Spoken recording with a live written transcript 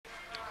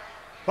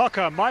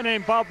Welcome. My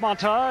name is Bob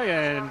Montai,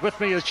 and with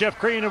me is Jeff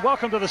Green, and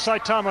welcome to the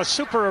Saitama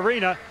Super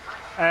Arena.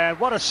 And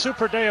what a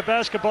super day of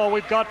basketball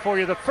we've got for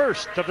you. The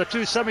first of the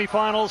two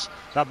semifinals,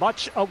 the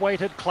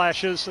much-awaited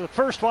clashes. The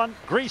first one,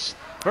 Greece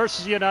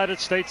versus the United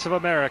States of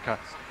America.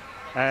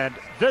 And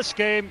this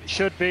game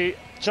should be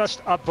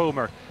just a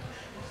boomer.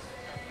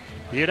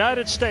 The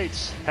United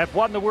States have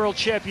won the World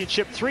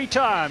Championship 3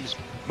 times.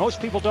 Most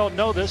people don't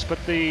know this,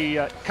 but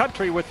the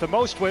country with the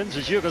most wins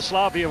is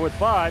Yugoslavia with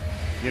 5.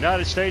 The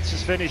United States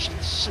has finished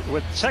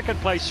with second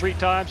place 3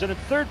 times and in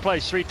third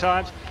place 3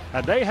 times.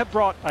 And they have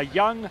brought a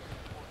young,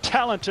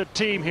 talented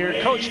team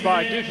here, coached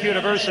by Duke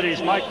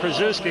University's Mike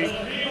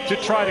Krzyzewski, to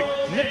try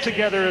to knit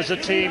together as a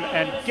team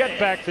and get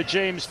back the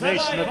James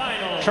Naismith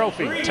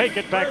Trophy, take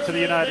it back to the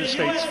United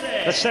States.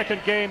 The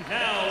second game,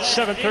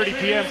 7:30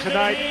 p.m.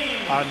 tonight,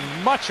 a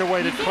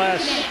much-awaited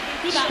clash,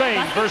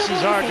 Spain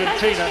versus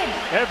Argentina.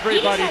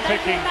 Everybody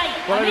picking,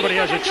 well, everybody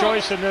has a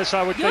choice in this.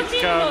 I would think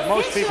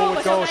most people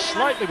would go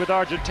slightly with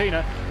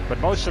Argentina, but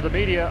most of the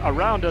media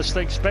around us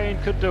think Spain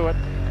could do it.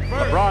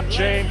 LeBron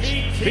James,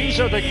 these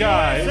are the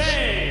guys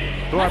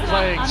who are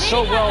playing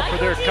so well for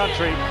their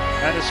country,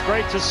 and it's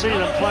great to see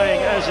them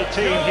playing as a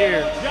team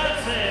here.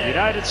 The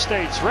United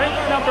States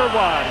ranked number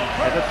 1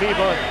 in the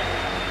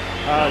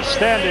FIBA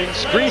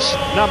standings, Greece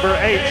number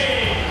 8.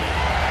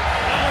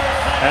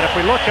 And if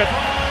we look at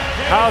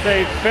how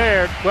they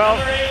fared, well,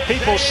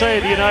 people say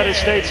the United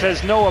States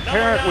has no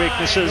apparent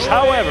weaknesses.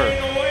 However,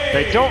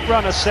 they don't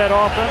run a set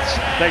offense.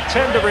 They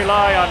tend to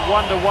rely on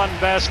one-to-one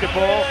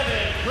basketball.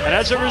 And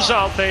as a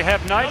result, they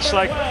have nights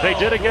like they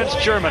did against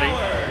Germany,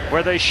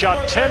 where they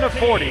shot 10 of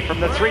 40 from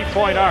the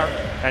three-point arc.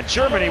 And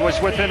Germany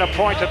was within a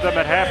point of them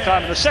at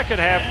halftime. In the second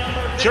half,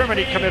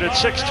 Germany committed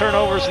 6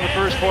 turnovers in the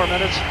first 4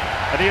 minutes,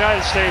 and the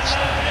United States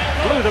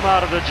blew them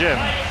out of the gym,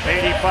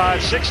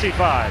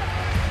 85-65.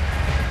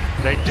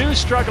 They do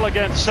struggle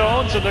against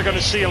zones, and they're going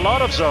to see a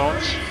lot of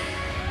zones.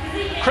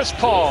 Chris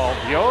Paul,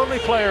 the only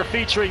player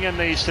featuring in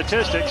the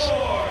statistics,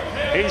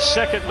 he's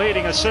second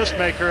leading assist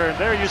maker, and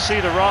there you see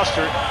the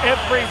roster.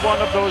 Every one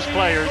of those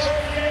players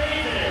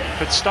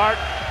could start.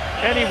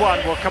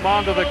 Anyone will come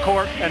onto the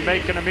court and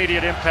make an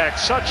immediate impact.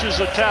 Such is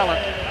the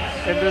talent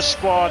in this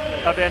squad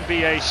of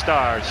NBA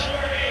stars.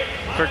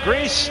 For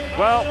Greece,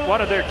 well,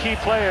 one of their key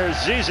players,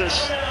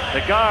 Zizis,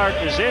 the guard,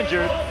 is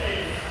injured.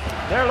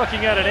 They're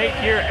looking at an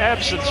 8-year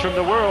absence from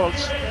the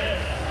Worlds.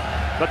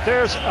 But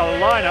there's a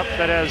lineup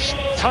that has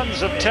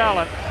tons of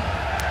talent.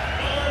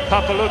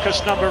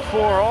 Papaloukas, number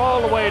 4,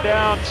 all the way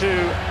down to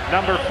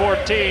number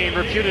 14,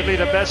 reputedly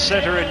the best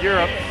center in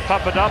Europe,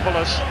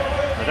 Papadopoulos.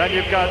 And then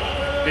you've got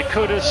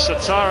Bikoudis,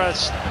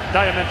 Satsaras,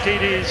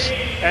 Diamantidis,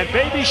 and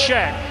Baby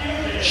Shaq,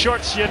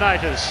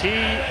 Shortsianitis.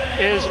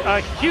 He is a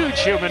huge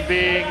human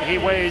being. He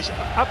weighs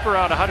up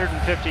around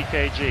 150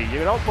 kg.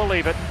 You don't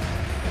believe it,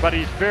 but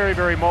he's very,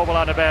 very mobile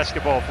on the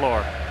basketball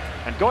floor.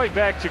 And going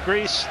back to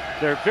Greece,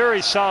 they're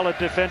very solid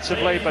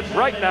defensively, but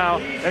right now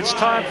it's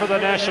time for the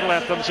national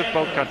anthems of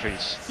both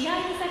countries.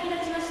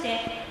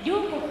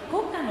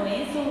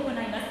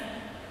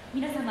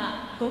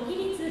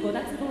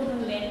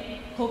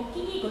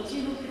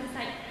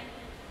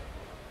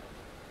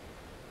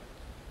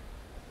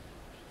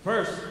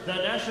 First, the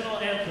national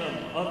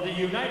anthem of the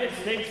United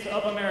States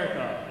of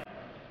America.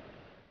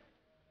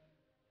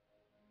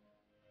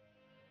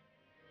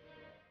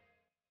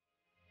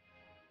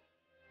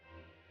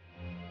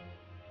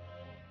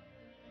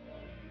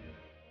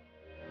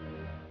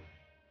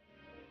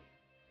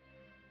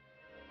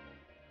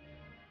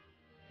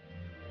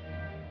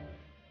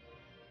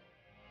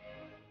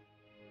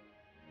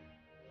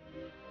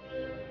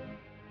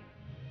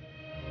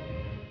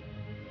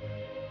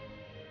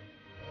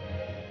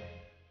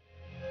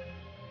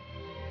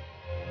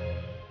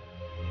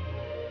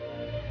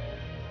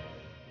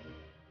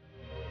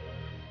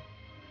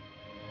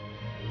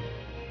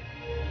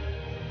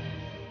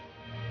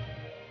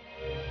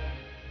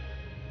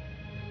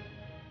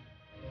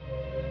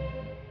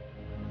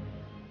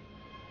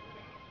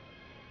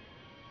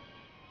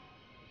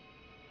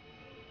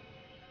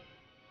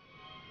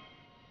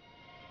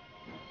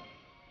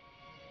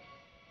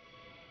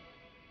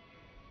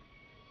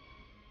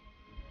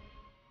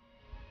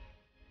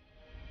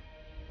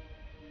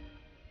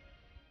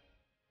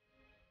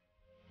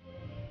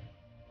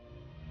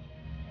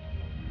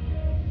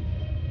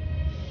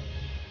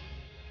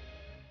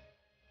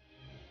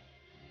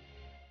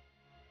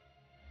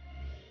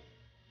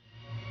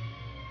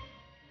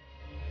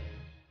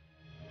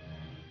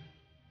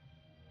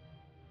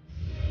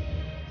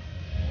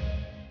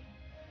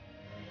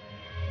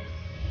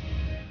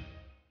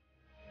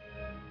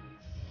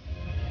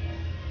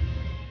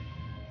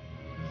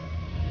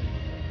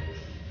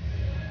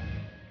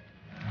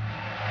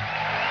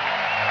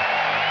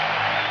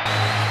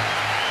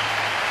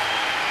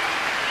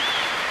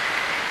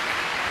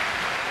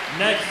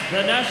 Next,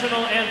 the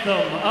national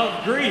anthem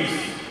of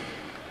Greece.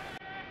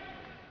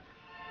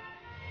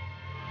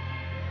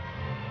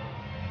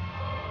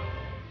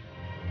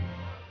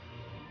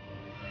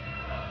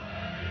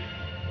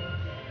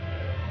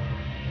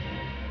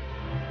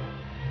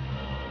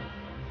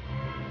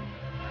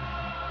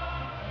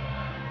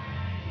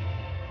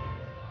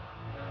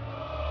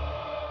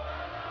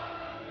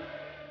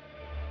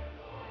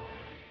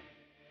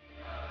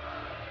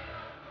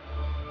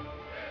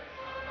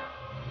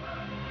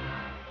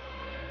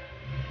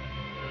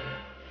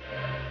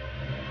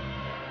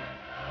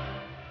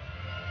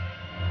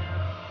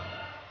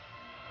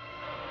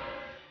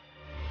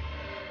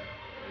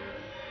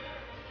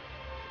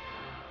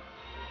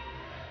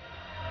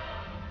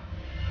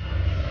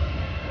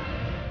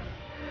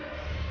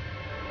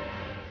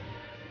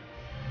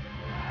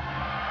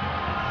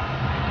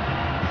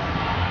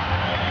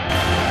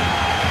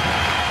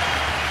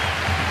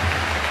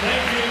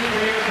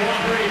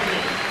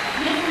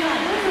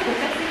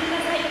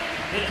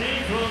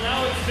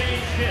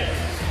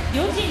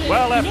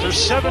 Well, after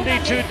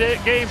 72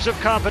 games of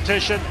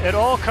competition, it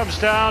all comes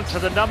down to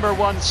the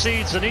 #1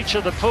 seeds in each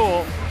of the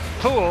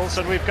pools,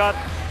 and we've got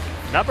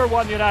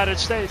 #1 United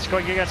States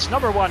going against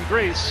 #1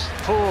 Greece,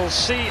 pools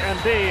C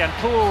and D, and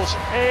pools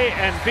A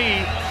and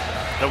B.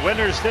 The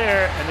winners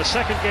there in the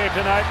second game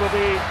tonight will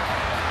be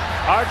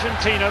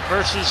Argentina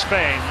versus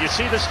Spain. You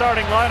see the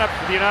starting lineup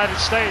for the United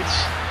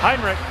States.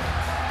 Heinrich,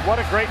 what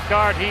a great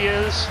guard he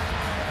is.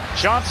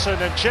 Johnson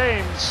and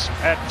James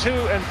at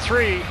 2 and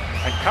 3,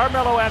 and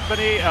Carmelo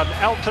Anthony and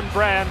Elton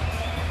Brand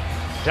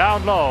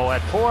down low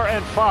at 4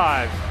 and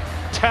 5.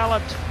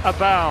 Talent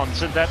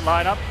abounds in that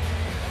lineup.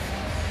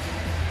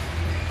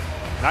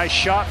 Nice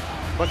shot,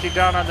 looking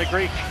down on the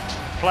Greek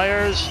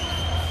players.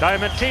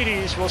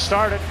 Diamantidis will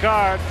start at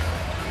guard.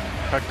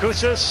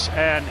 Karkoussis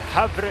and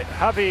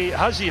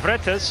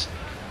Hazivretis,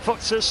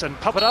 Futsis and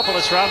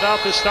Papadopoulos round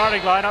out the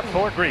starting lineup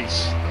for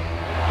Greece.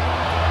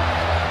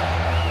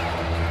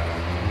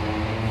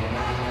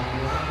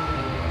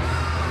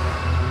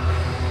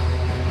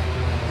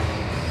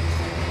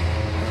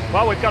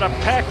 Well, we've got a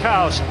packed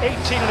house,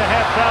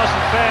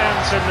 18,500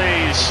 fans in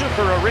the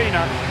Super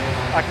Arena,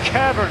 a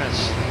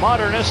cavernous,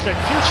 modernistic,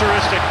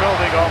 futuristic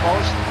building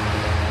almost.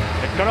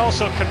 It can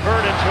also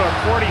convert into a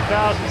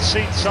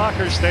 40,000-seat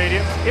soccer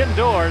stadium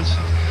indoors.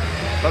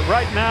 But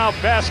right now,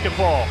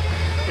 basketball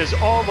is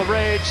all the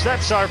rage.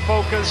 That's our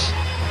focus.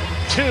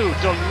 2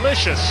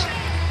 delicious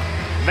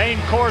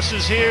main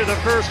courses here. The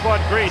first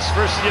one, Greece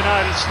versus the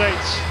United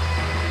States.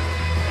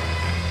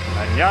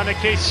 And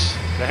Yannikis,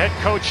 the head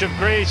coach of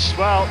Greece,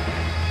 well,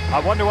 I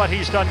wonder what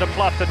he's done to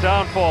plot the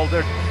downfall.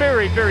 They're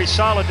very, very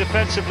solid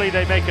defensively.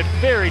 They make it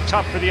very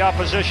tough for the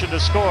opposition to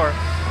score.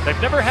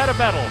 They've never had a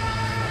medal.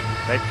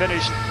 They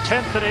finished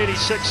 10th in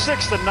 86,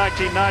 6th in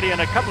 1990,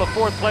 and a couple of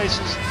fourth place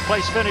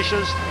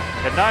finishes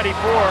in 94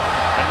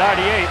 and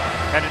 98.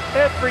 And in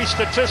every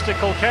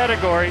statistical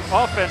category,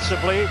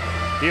 offensively,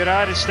 the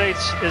United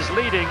States is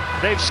leading.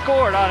 They've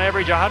scored on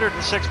average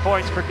 106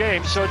 points per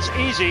game, so it's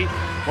easy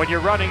when you're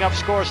running up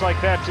scores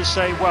like that to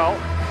say, well,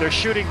 they're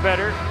shooting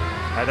better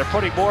and they're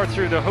putting more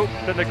through the hoop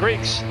than the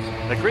Greeks.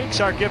 The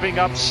Greeks are giving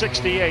up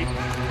 68.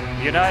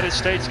 The United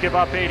States give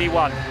up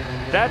 81.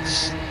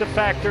 That's the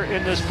factor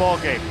in this ball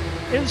game.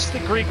 Is the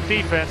Greek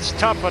defense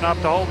tough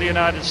enough to hold the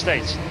United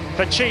States?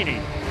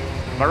 Pacini,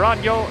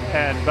 Maragno,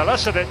 and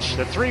Belasevic,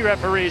 the 3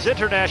 referees,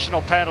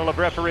 international panel of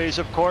referees,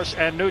 of course,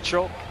 and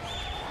neutral.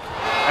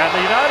 And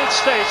the United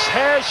States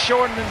has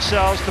shown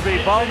themselves to be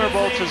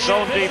vulnerable to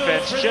zone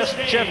defense.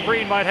 Jeff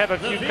Breen might have a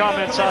few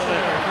comments on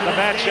the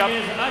matchup.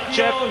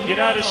 Jeff,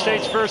 United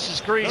States versus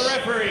Greece,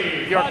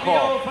 your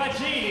call.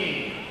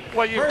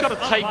 Well, you've got to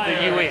take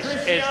the US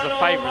as the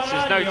favourites.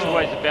 There's no two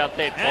ways about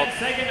that, Bob.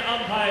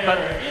 But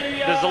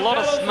there's a lot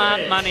of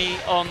smart money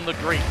on the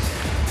Greeks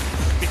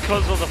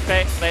because of the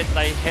fact that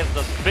they have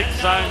this big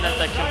zone that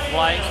they can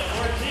play,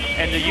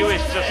 and the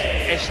US just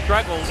has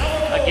struggled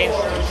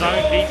against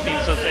zone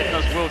defences in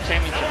this World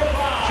Championship.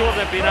 Sure,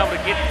 they've been able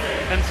to get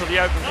into the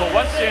open court.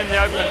 Once they're in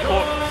the open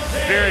court,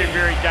 very,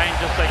 very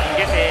dangerous. They can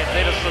get their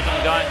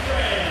athleticism going.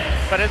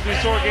 But as we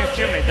saw against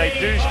Germany, they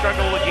do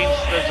struggle against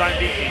the zone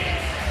defense.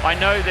 I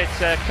know that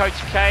Coach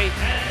K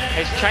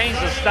has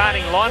changed the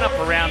starting lineup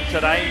around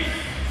today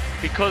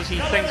because he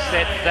thinks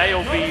that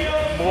they'll be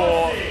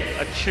more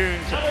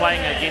attuned to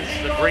playing against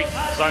the Greek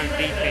zone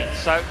defense.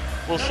 So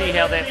we'll see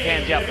how that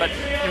pans out. But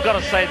you've got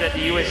to say that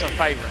the US are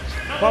favourites.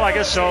 Well, I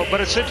guess so. But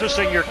it's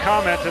interesting, your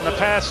comment. In the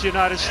past, the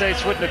United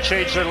States wouldn't have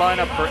changed their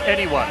lineup for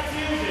anyone.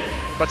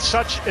 But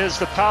such is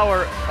the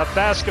power of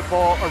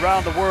basketball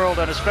around the world,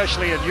 and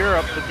especially in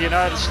Europe, that the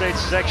United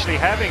States is actually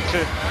having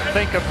to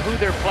think of who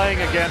they're playing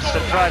against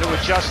and try to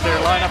adjust their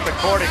lineup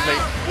accordingly.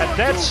 And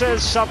that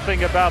says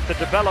something about the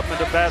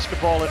development of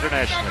basketball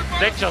internationally.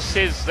 That just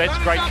says that's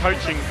great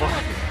coaching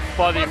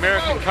by the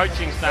American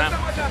coaching staff,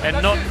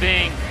 and not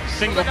being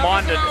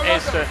single-minded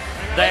as to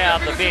they are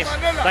the best.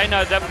 They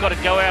know they've got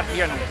to go out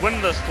here and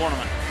win this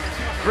tournament.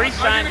 Greece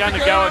aren't going to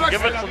go and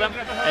give it to them,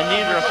 and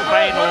neither are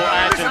Spain or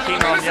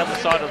Argentina on the other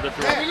side of the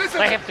draw.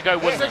 They have to go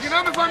win this.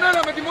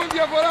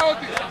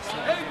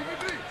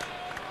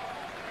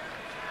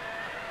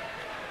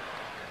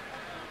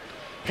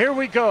 Here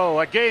we go,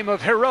 a game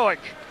of heroic,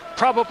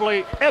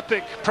 probably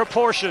epic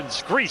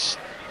proportions. Greece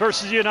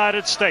versus the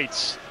United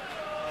States.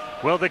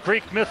 Will the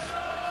Greek myth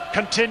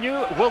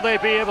continue? Will they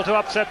be able to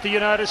upset the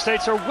United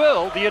States, or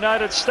will the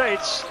United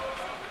States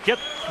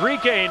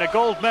regain a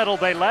gold medal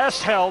they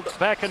last held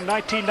back in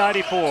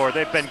 1994?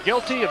 They've been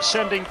guilty of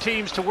sending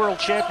teams to world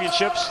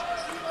championships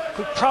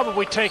who've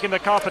probably taken the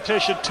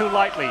competition too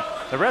lightly.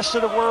 The rest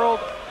of the world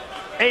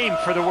aim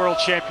for the world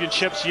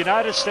championships. The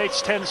United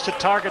States tends to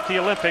target the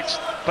Olympics,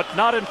 but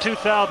not in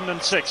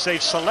 2006.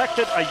 They've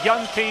selected a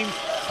young team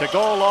to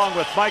go along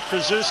with Mike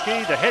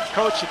Krzyzewski, the head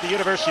coach at the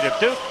University of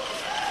Duke,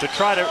 to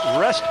try to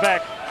wrest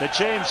back the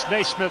James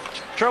Naismith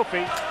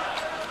Trophy.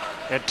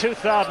 In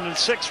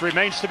 2006,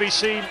 remains to be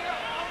seen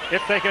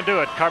if they can do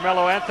it.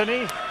 Carmelo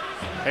Anthony,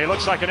 he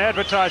looks like an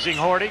advertising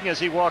hoarding as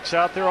he walks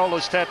out there, all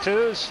those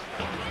tattoos.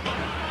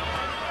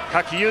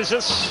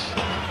 Kakiouzis.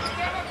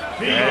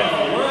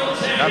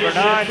 Number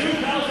 9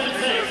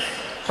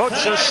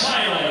 puts us.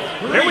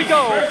 Here we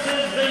go.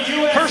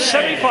 First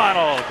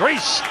semifinal.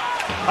 Greece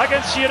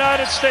against the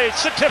United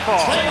States. A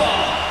tip-off.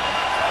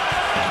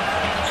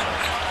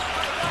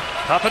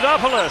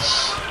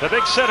 Papadopoulos, the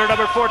big center,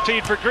 number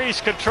 14 for Greece,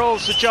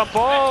 controls the jump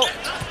ball.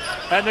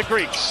 And the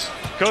Greeks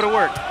go to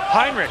work.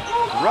 Heinrich,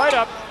 right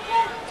up.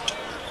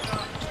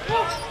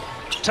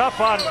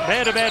 Tough on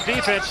man-to-man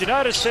defense.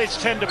 United States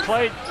tend to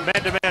play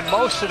man-to-man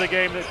most of the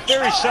game.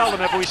 Very seldom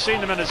have we seen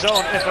them in a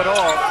zone, if at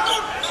all.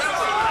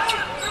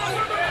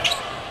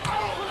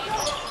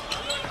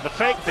 The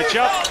fake, the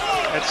jump,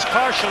 it's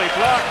partially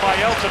blocked by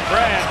Elton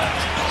Brand.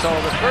 So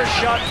the first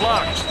shot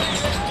blocked.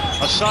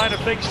 A sign of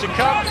things to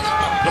come.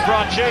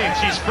 LeBron James,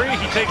 he's free,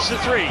 he takes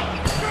the 3.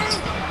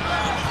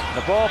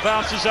 The ball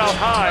bounces out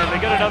high, and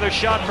they get another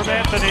shot from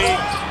Anthony.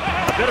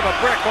 A bit of a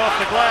brick off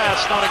the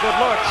glass, not a good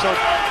look. So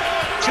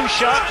 2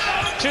 shots,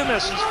 2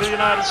 misses for the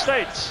United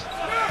States.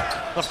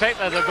 The fact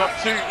that they've got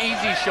 2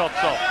 easy shots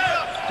off.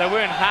 They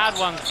weren't hard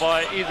ones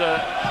by either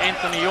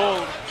Anthony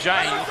or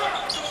James.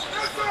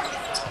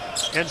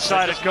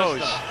 Inside it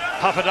goes.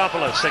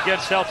 Papadopoulos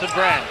against Elton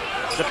Brand.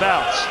 The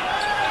bounce.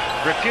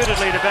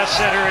 Reputedly the best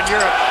center in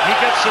Europe. He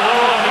gets the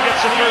roll and he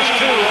gets the first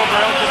 2 over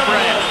Elton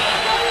Brand.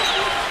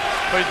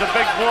 But he's a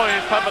big boy,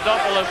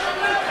 Papadopoulos,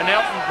 and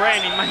Elton Brand.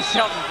 He makes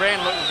Elton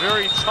Brand look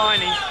very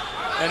tiny.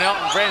 And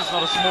Elton Brand's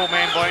not a small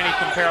man by any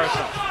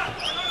comparison.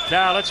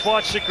 Now let's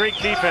watch the Greek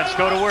defense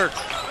go to work.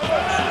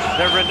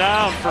 They're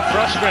renowned for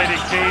frustrating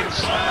teams.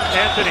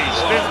 Anthony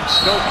spins,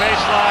 goes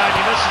baseline,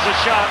 he misses a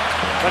shot,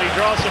 but he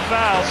draws a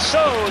foul.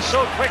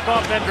 So quick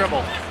off that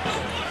dribble.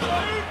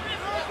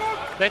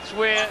 That's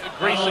where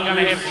Greece are going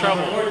to have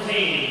trouble.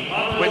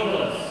 When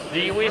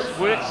the US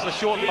works the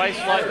short base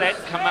like that,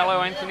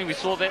 Carmelo, Anthony, we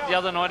saw that the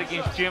other night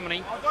against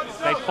Germany.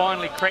 They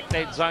finally cracked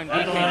that zone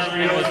defense,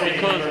 and it was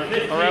because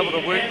they were able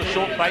to work the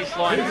short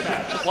baseline,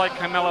 just like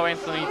Carmelo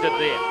Anthony did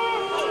there.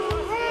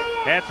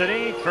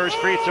 Anthony, first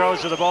free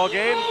throws of the ball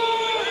game.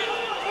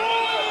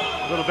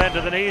 A little bend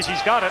to the knees,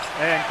 he's got it,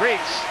 and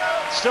Greeks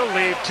still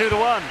lead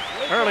 2-1.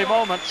 Early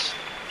moments.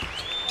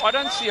 I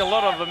don't see a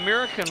lot of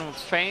American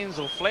fans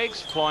or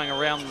flags flying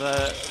around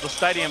the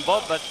stadium,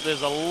 Bob, but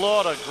there's a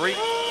lot of Greek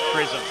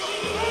presence.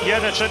 Yeah,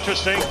 that's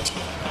interesting.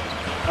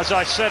 As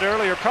I said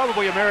earlier,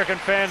 probably American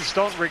fans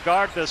don't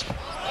regard this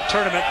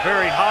tournament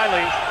very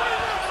highly,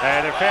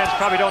 and their fans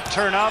probably don't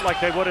turn out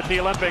like they would at the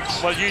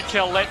Olympics. Well, you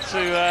tell that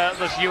to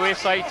this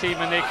USA team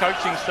and their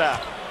coaching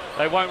staff.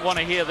 They won't want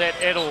to hear that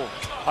at all.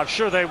 I'm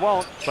sure they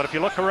won't, but if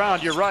you look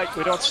around, you're right.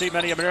 We don't see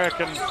many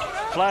American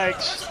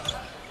flags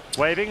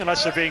waving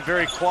unless they're being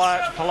very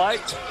quiet and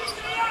polite.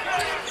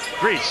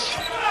 Greece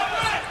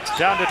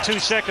down to 2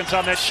 seconds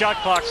on that shot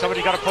clock.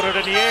 Somebody got to put it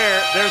in the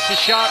air. There's the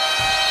shot.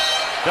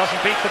 Doesn't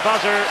beat the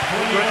buzzer.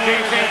 Good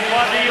defense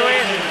by the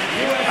US.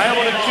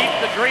 Able to keep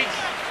the Greeks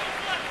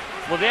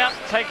without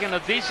taking a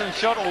decent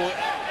shot or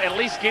at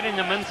least getting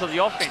them into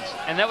the offense.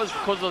 And that was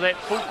because of that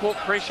full court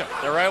pressure.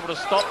 They were able to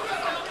stop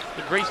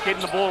the Greece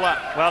getting the ball up.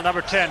 Well,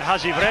 number 10,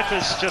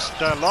 Hazivretis just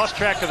lost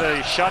track of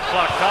the shot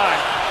clock time.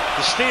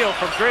 The steal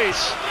from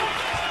Greece.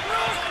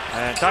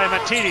 And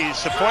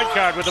Diamantidis, the point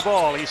guard with the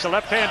ball. He's a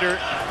left-hander,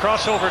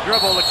 crossover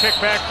dribble, the kick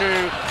back to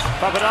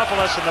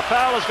Papadopoulos, and the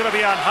foul is going to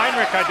be on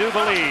Heinrich, I do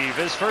believe.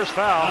 His first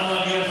foul.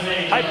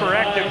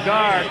 Hyperactive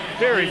guard,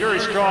 very, very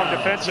strong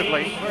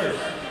defensively.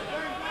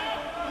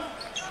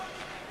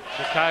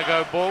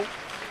 Chicago ball,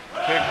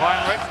 Kirk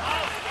Heinrich.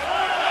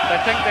 They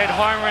think that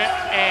Heinrich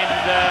and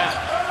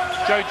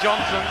Joe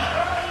Johnson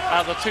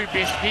are the 2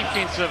 best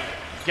defensive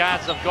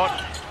guards they've got,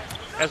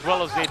 as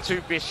well as their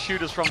 2 best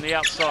shooters from the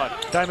outside.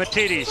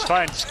 Diamantidis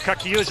finds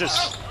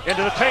Kakiuzis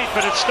into the paint,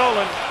 but it's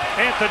stolen.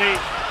 Anthony,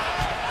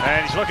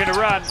 and he's looking to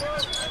run.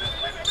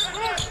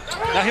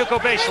 Now he'll go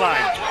baseline.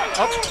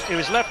 Oh, he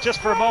was left just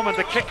for a moment.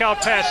 The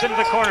kick-out pass into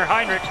the corner,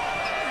 Heinrich.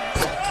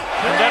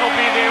 And that'll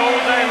be there all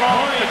day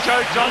long for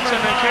Joe Johnson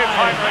and Kirk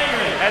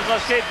Heinrich. As I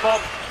said,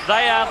 Bob,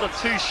 they are the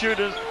 2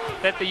 shooters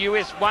that the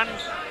US won.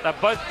 They're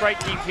both great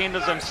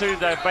defenders, and 2,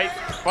 they're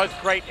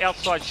both great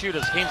outside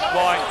shooters, hence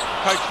why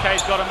Coach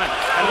K's got them in.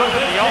 And look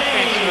at the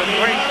offense with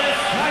Greece.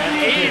 An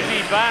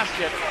easy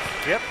basket.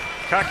 Yep,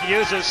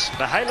 Kakiuzis,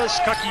 Mihalis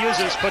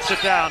Kakiuzis puts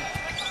it down.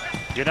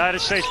 United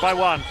States by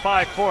 1,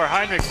 5-4.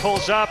 Heinrich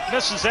pulls up,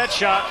 misses that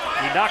shot.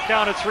 He knocked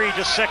down a 3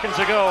 just seconds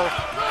ago.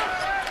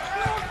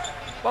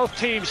 Both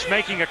teams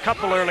making a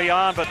couple early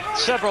on, but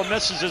several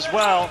misses as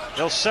well.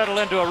 They'll settle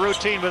into a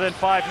routine within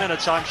 5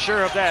 minutes, I'm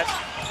sure of that.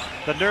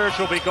 The nerves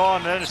will be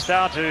gone, then it's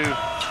down to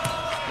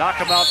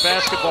knockout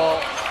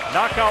basketball.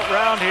 Knockout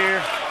round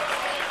here.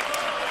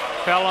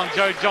 Foul on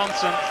Joe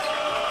Johnson,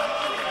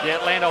 the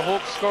Atlanta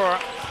Hawks scorer.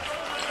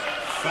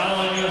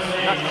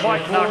 Not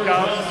quite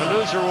knockout. The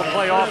loser will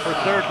play off for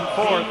 3rd and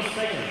 4th.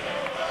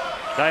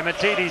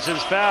 Diamantidis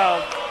is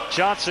fouled.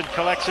 Johnson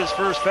collects his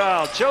first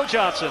foul. Joe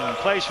Johnson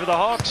plays for the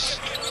Hawks.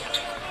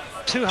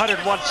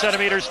 201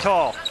 centimeters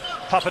tall.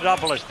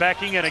 Papadopoulos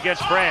backing in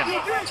against Brand.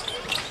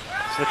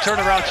 The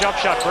turnaround jump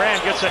shot.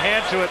 Brand gets a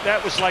hand to it.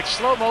 That was like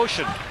slow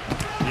motion.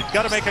 You've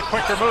got to make a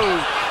quicker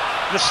move.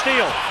 The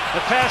steal,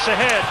 the pass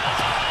ahead.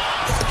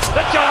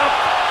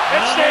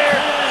 It's there.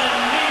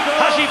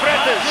 Haji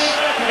Bretas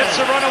gets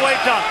a runaway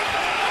dunk.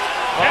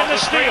 And the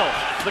steal.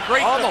 The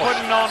Greeks are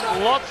putting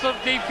on lots of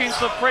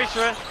defensive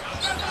pressure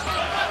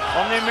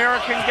on the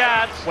American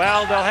guards.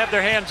 Well, they'll have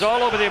their hands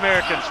all over the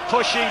Americans.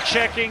 Pushing,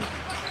 checking,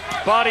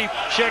 body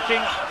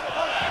checking,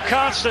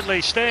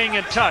 constantly staying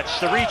in touch.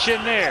 The reach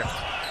in there.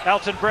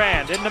 Elton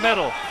Brand in the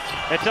middle.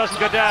 It doesn't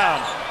go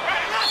down.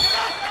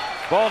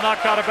 Ball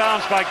knocked out of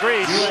bounds by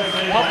Greece.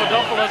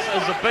 Papadopoulos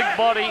is a big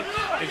body.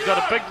 He's got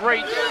a big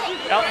reach.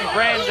 Elton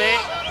Brand there.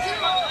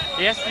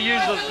 He has to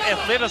use his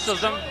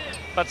athleticism,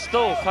 but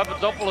still,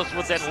 Papadopoulos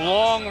with that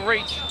long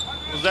reach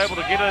was able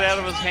to get it out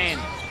of his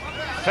hand.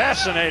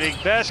 Fascinating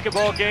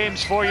basketball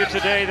games for you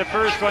today. The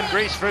first one,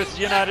 Greece versus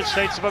the United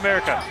States of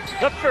America.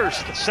 The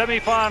first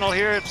semifinal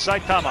here at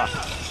Saitama.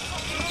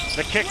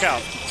 The kick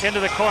out into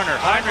the corner.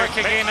 Heinrich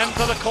again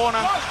into the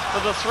corner for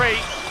the three.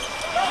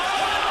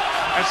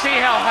 And see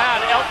how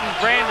hard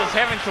Elton Brand is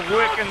having to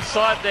work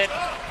inside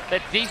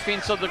that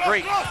defense of the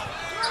Greeks.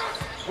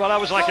 Well,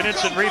 that was like an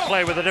instant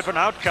replay with a different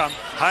outcome.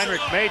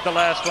 Heinrich made the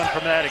last one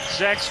from that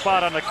exact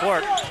spot on the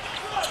court.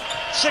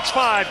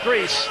 6-5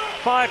 Greece,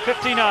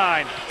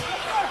 5:59.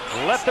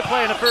 Left to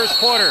play in the first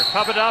quarter.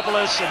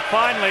 Papadopoulos, and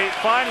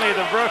finally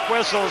the ref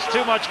whistles.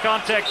 Too much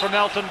contact from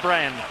Elton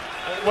Brand.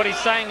 What he's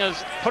saying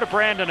is, put a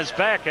brand on his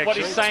back, actually. What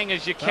he's saying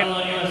is you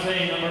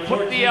can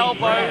put the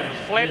elbow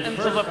flat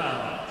into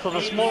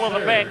the small of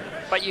the back,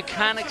 but you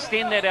can't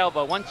extend that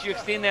elbow. Once you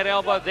extend that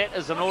elbow, that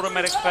is an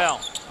automatic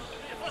foul.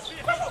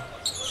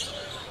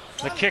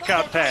 The kick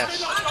out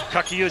pass.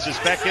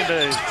 Kakiuzis back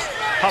into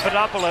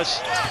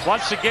Papadopoulos.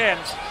 Once again,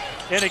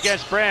 in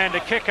against Brand, a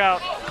kick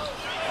out.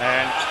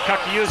 And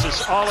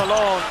Kakiuzis all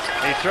alone.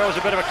 He throws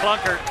a bit of a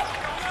clunker.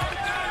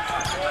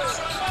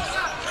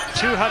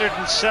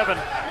 207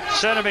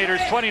 centimeters,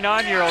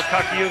 29-year-old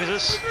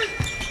Kakiuzis.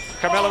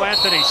 Carmelo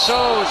Anthony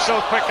so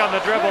quick on the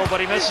dribble, but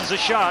he misses a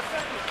shot.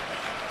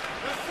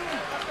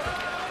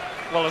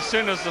 Well, as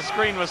soon as the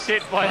screen was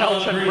set by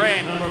Elton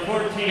Brand,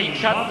 he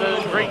cut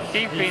the Greek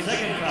defense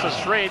to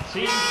shreds.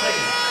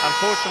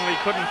 Unfortunately,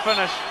 couldn't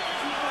finish.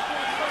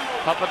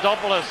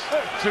 Papadopoulos,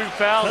 2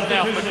 fouls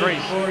now for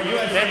Greece.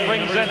 That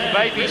brings in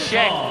Baby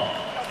Shaq.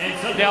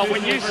 Now,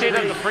 when you said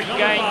in the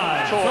pre-game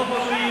talk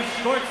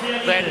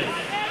that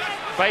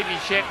Baby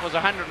Shaq was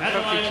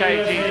 150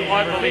 kgs,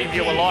 I believe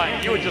you were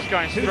lying. You were just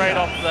going straight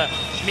off the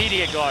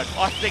media guide.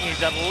 I think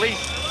he's at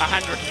least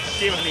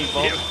 170,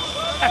 Bob.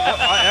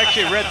 I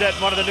actually read that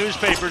in one of the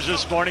newspapers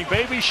this morning.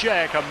 Baby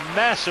Shaq, a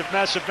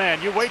massive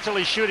man. You wait till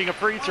he's shooting a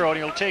free throw and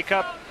he'll take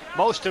up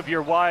most of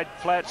your wide,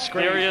 flat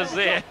screen. There he is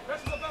there.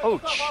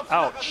 Ouch,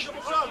 ouch.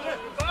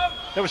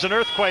 There was an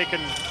earthquake in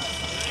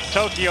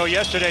Tokyo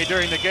yesterday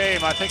during the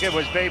game. I think it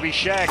was Baby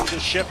Shaq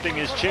just shifting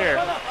his chair.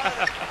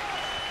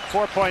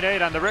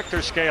 4.8 on the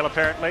Richter scale,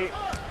 apparently.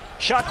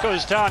 Shot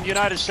goes down,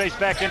 United States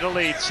back into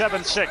lead,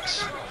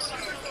 7-6.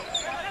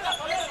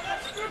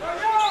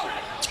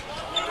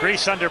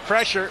 Greece under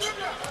pressure.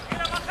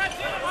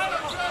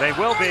 They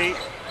will be.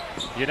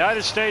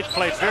 United States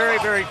played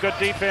very good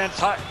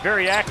defense,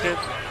 very active.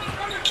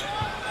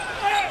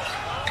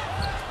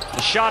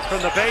 The shot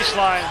from the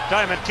baseline,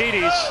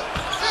 Diamantidis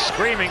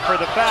screaming for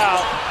the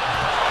foul.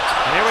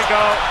 And here we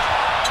go.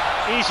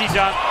 Easy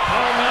dunk.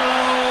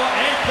 Carmelo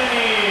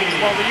Anthony.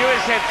 Well, the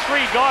U.S. had 3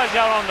 guys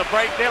out on the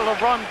break there.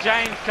 LeBron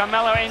James,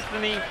 Carmelo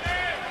Anthony,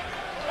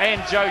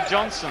 and Joe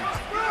Johnson.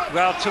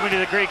 Well, too many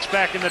of the Greeks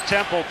back in the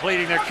temple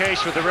pleading their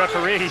case with the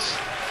referees.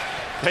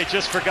 They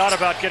just forgot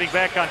about getting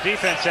back on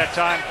defense that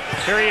time.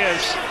 Here he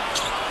is.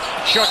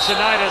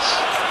 Shortsinitis.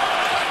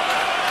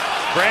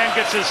 Brand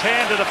gets his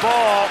hand to the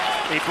ball.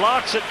 He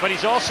blocks it, but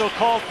he's also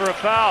called for a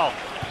foul.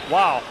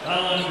 Wow.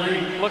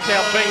 Look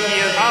how big he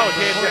is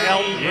compared to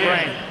Elton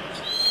Brand.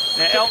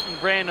 Now, Elton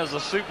Brand is a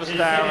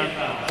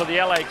superstar for the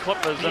LA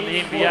Clippers in the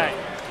NBA.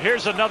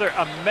 Here's another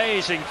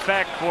amazing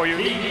fact for you.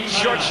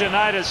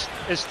 Shortsinitis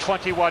is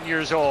 21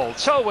 years old.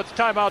 So with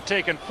timeout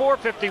taken,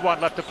 4:51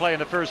 left to play in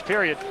the first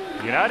period.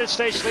 The United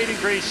States leading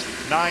Greece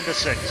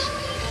 9-6.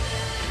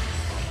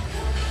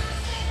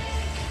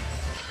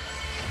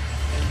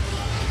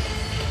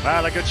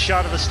 Well, a good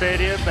shot of the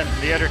stadium and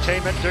the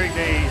entertainment during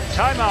the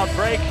timeout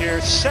break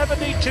here.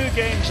 72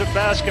 games of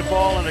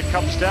basketball, and it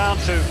comes down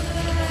to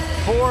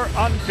 4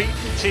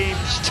 unbeaten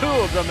teams, 2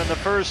 of them in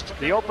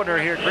the opener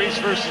here, Greece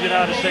versus the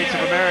United States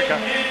of America.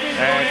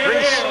 And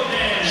Greece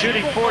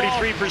shooting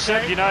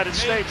 43%, United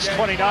States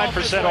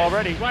 29%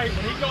 already.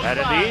 And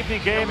in the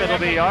evening game, it'll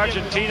be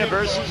Argentina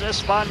versus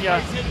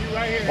España.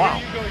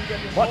 Wow,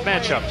 what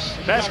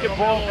matchups.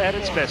 Basketball at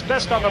its best,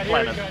 best on the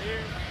planet.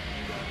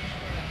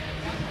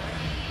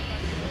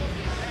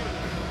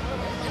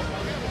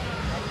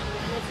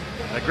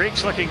 The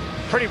Greeks looking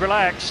pretty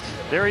relaxed.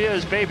 There he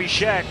is, Baby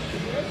Shaq.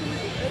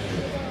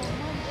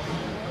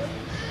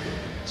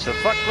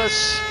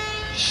 Sophocles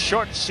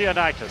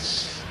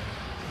Shortsianitis.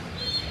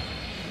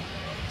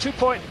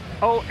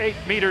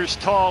 2.08 meters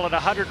tall and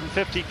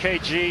 150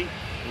 kg,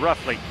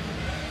 roughly.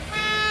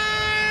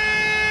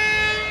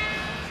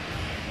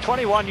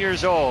 21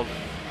 years old.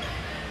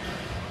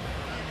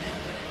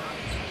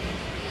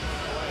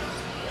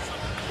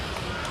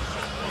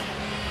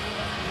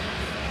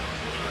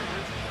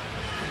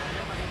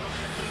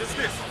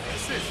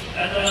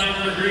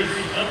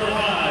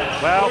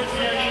 Well,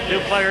 new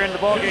player in the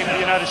ballgame for the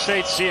United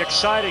States. The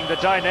exciting, the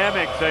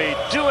dynamic, they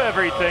do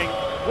everything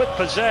with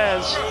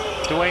pizzazz.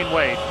 Dwyane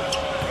Wade.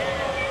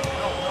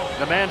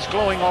 The man's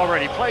glowing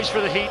already. Plays for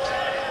the Heat.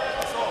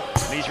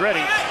 And he's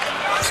ready.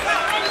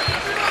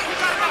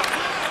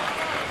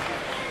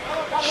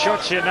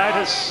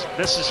 Shortsianitis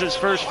misses his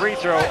first free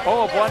throw.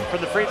 0 of 1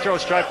 from the free throw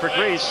stripe for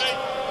Greece.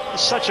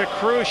 It's such a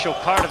crucial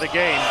part of the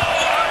game.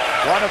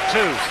 1 of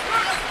 2.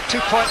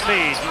 2-point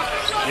lead.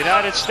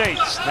 United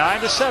States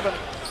 9-7.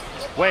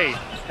 Wade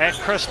and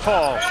Chris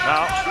Paul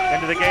now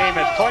into the game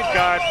at point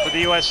guard for the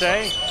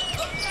USA.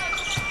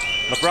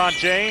 LeBron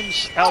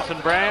James, Elton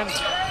Brand,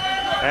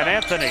 and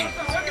Anthony.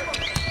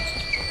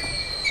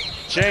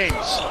 James,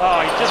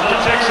 oh, he just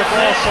protects the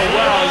ball so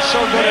well. He's so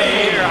good in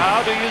the air.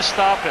 How do you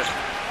stop it?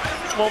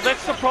 Well,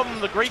 that's the problem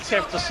the Greeks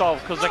have to solve,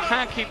 because they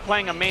can't keep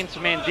playing a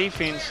man-to-man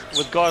defense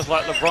with guys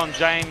like LeBron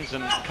James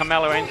and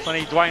Carmelo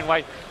Anthony, Dwyane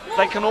Wade.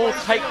 They can all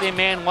take their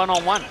man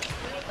one-on-one.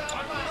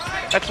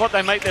 That's what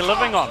they make their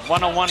living on,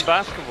 one-on-one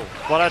basketball.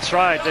 Well, that's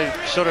right. They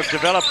sort of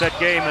developed that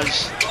game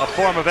as a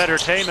form of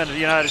entertainment in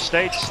the United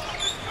States.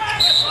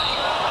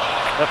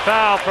 The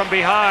foul from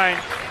behind,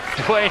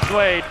 Dwyane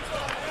Wade.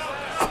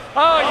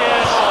 Oh,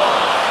 yes.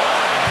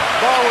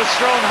 Ball was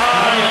thrown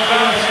high and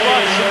bounced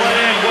once and went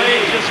in.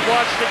 Wade just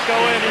watched it go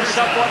in. He's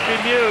somewhat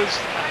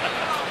bemused.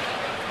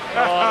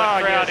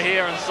 Oh, the crowd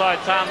here in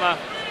Saitama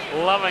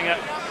loving it.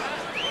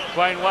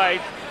 Dwyane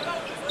Wade.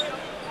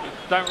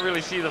 Don't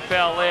really see the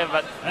foul there,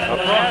 but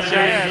LeBron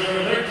James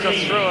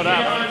just threw it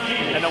up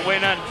and it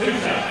went in.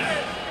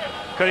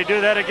 Could he do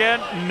that again?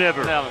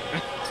 Never. No.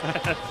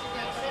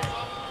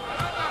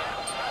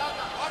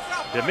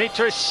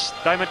 Dimitris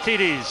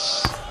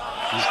Diamantidis.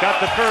 He's got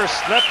the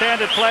first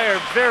left-handed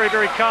player, very,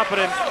 very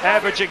competent,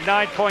 averaging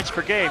 9 points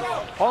per game.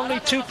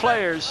 Only 2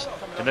 players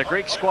in the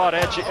Greek squad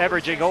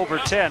averaging over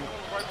 10.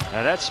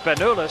 And that's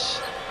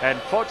Spanoulis and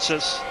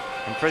Fotzis.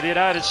 And for the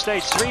United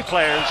States, 3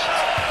 players,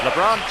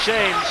 LeBron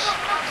James,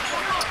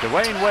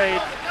 Dwyane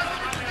Wade,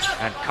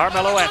 and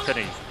Carmelo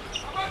Anthony.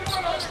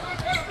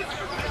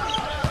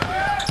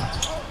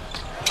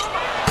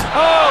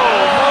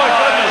 Oh, my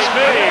goodness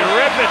me.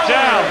 Rip it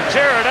down,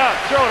 tear it up,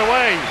 throw it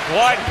away.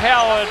 Dwight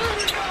Howard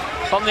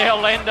from the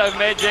Orlando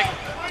Magic.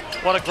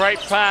 What a great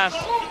pass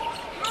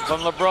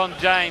from LeBron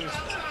James.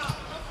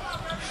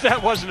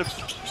 That wasn't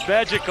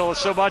magical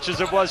so much as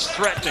it was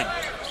threatening.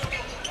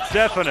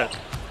 Definite.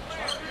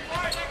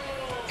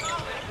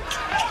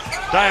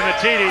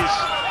 Diamantidis,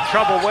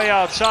 trouble way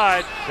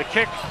outside. The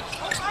kick.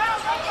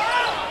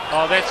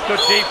 Oh, that's good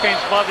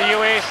defense by the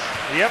US.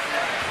 Yep.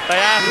 They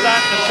are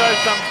starting to show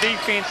some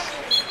defense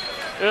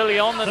early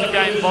on in the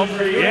game, Bob.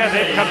 Yeah,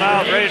 they've come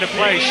out ready to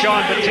play.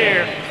 Shane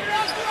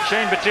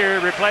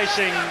Battier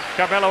replacing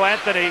Carmelo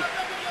Anthony.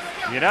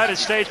 The United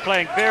States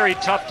playing very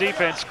tough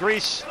defense.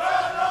 Greece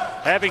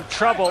having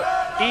trouble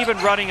even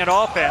running an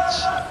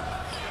offense.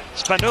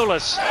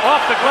 Spanoulis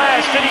off the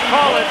glass. Did he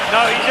call it?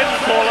 No, he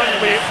didn't call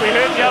it. We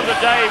heard the other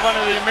day one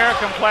of the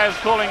American players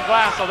calling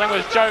glass. I think it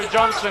was Joe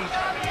Johnson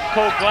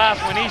called glass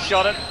when he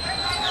shot it.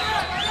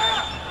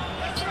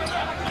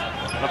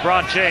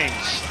 LeBron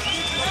James.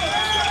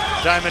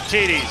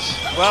 Diamantidis.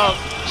 Well,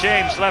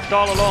 James left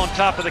all alone,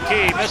 top of the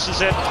key.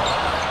 Misses it.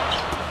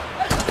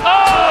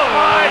 Oh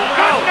my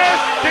goodness!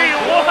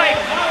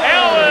 Dwight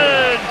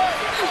Howard!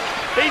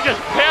 He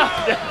just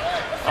pounded.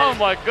 Oh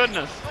my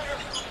goodness!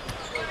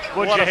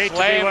 Would you hate to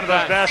be one of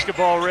those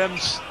basketball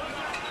rims?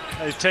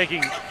 They're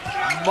taking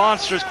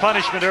monstrous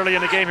punishment early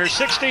in the game here.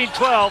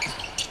 16-12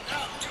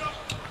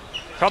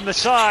 from the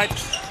side.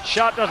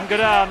 Shot doesn't go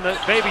down. The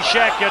baby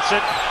Shaq gets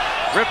it.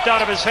 Ripped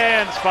out of his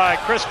hands by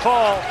Chris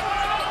Paul.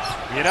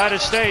 The United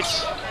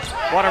States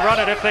want to run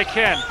it if they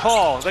can.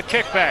 Paul, the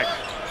kickback.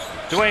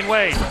 Dwyane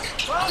Wade.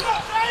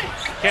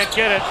 Can't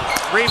get it.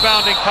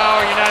 Rebounding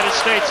power, United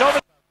States. Over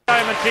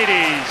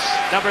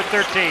Diamantidis, number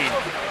 13.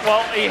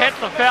 Well, he had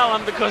to foul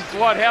him because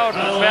Dwight Howard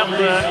was about to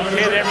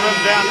tear that rim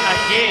down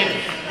again.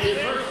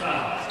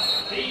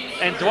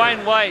 And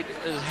Dwyane Wade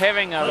is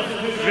having a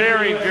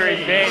very, very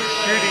bad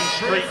shooting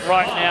streak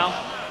right now.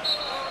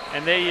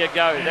 And there you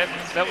go.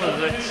 That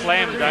was a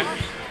slam dunk.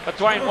 But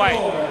Dwyane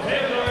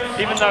Wade,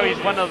 even though he's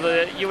one of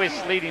the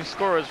US leading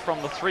scorers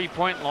from the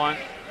three-point line,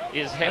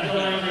 is having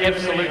an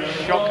absolute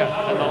shocker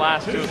in the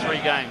last 2 or 3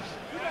 games.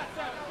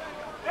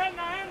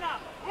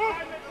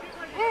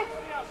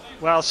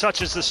 Well,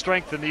 such is the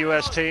strength in the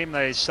U.S. team.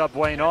 They sub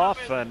Wayne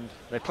off and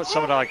they put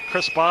someone like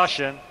Chris Bosh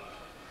in.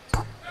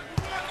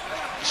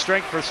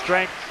 Strength for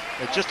strength.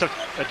 It's just a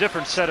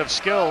different set of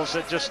skills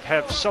that just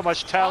have so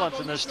much talent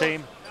in this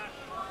team.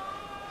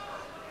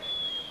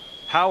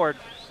 Howard.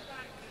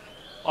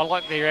 I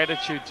like their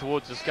attitude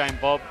towards this game,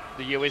 Bob,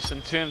 the US,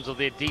 in terms of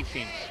their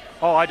defense.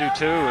 Oh, I do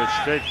too.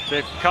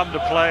 They've come to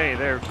play.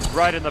 They're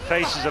right in the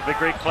faces of the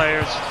Greek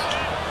players.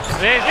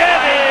 There's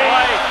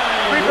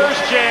reverse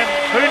jam.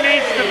 Who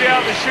needs to be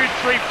able to shoot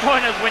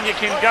 3-pointers when you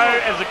can go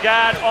as a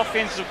guard,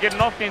 get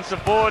an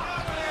offensive board,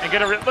 and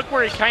get a look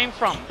where he came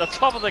from, the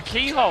top of the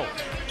keyhole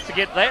to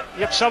get that.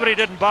 Yep, somebody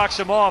didn't box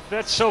him off.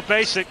 That's so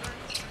basic.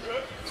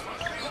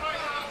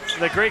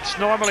 the Greeks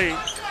normally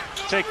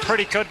take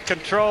pretty good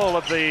control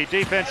of the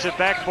defensive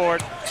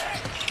backboard.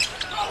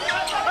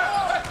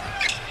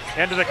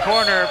 Into the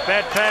corner,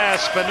 bad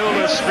pass,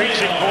 Spanoulis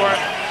reaching for it,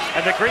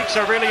 and the Greeks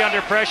are really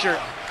under pressure.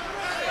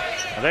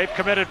 They've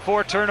committed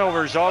 4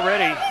 turnovers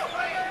already.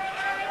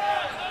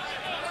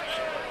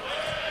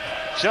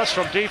 Just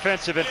from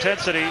defensive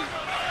intensity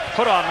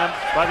put on them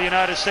by the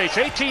United States.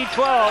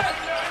 18-12.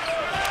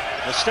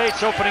 The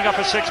States opening up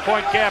a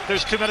 6-point gap.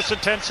 There's 2 minutes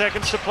and 10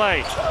 seconds to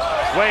play.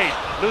 Wade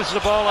loses the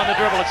ball on the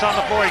dribble. It's on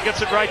the floor. He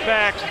gets it right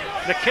back.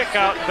 The kick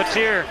out,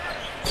 Batir.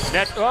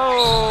 Net,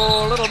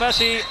 oh, a little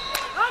messy.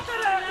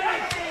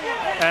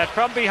 And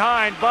from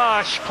behind,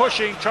 Bosch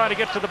pushing, trying to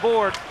get to the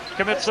board,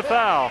 commits the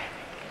foul.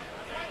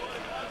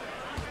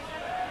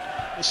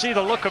 You see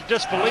the look of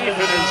disbelief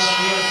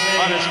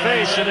on his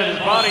face and in his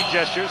body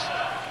gestures.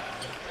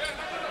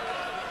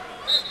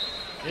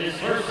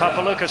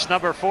 Papaloukas,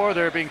 number 4,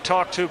 they're being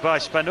talked to by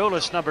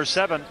Spanoulis, number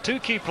 7. 2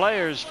 key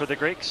players for the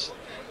Greeks.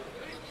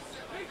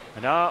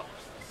 And now,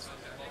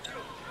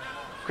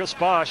 Chris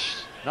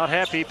Bosch, not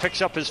happy,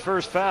 picks up his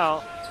first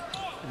foul.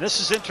 And this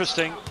is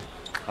interesting.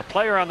 A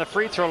player on the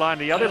free throw line,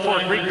 the other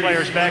 4 Greek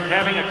players back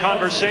having a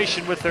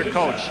conversation with their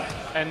coach.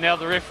 And now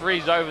the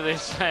referee's over there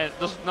saying,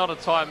 this is not a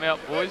timeout,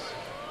 boys.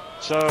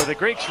 So the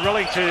Greeks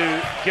willing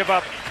to give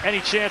up any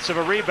chance of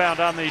a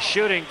rebound on the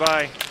shooting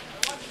by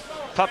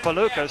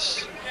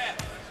Papaloukas.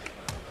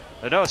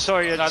 No,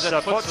 sorry, it's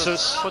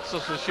Poutsis.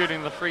 Poutsis is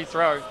shooting the free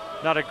throw.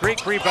 Not a Greek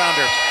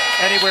rebounder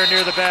anywhere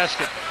near the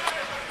basket.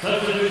 They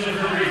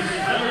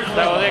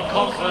were their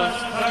confidence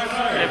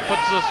that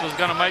Poutsis was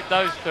going to make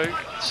those 2.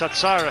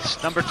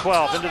 Satsaris, number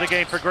 12, into the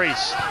game for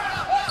Greece.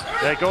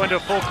 They go into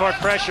full court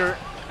pressure,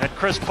 and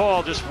Chris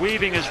Paul just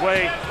weaving his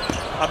way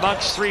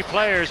amongst 3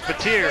 players.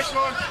 Batir.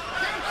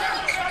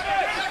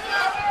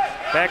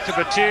 Back to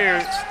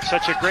Batir,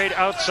 such a great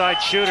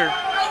outside shooter.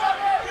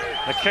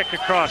 A kick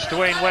across,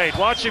 Dwyane Wade.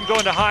 Watch him go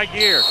into high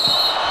gear.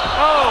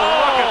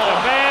 Oh, look at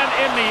the man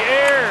in the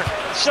air.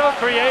 So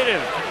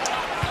creative.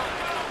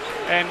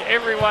 And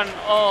everyone,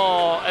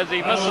 as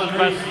he misses,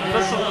 but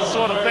this is the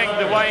sort of thing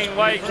Dwyane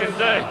Wade can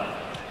do.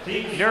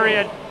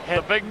 Nurian had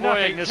the big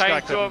boy this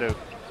guy couldn't do.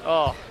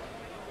 Oh.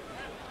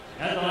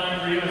 At the line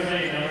for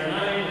USA, number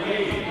 9,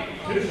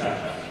 Wade, 2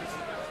 shots.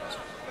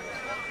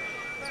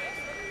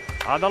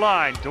 On the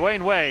line,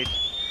 Dwyane Wade.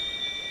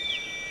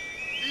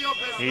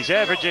 He's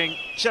averaging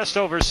just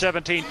over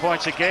 17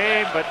 points a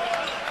game, but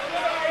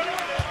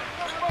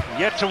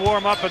yet to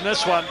warm up in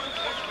this one.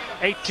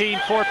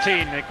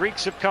 18-14. The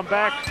Greeks have come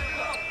back.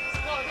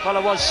 Well,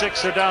 it was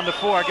 6, they're down to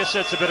 4. I guess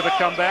that's a bit of a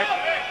comeback.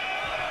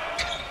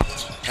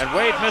 And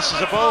Wade misses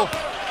both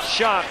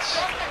shots.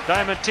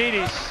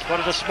 Diamantidis, one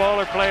of the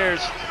smaller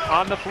players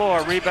on the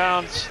floor,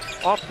 rebounds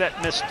off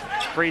that missed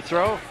free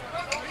throw.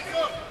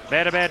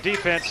 Man-to-man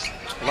defense,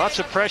 lots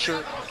of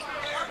pressure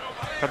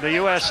from the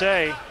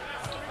USA.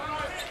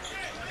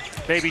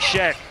 Baby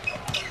Shaq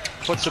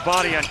puts the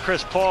body on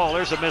Chris Paul.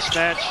 There's a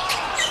mismatch.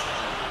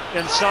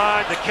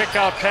 Inside, the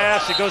kick-out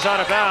pass, it goes out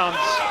of bounds.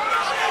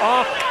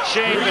 Off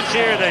Shane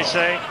Batir, they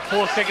say.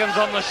 4 seconds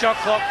on the shot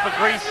clock for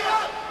Greece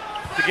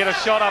to get a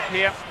shot up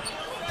here,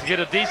 to get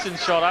a decent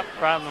shot up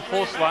rather than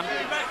force one.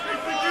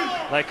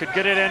 They could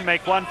get it in,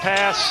 make one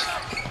pass.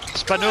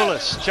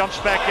 Spanoulis jumps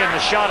back in. The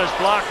shot is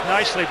blocked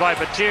nicely by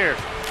Batir.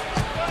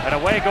 And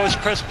away goes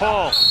Chris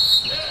Paul.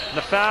 And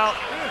the foul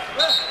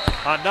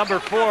on number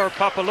 4,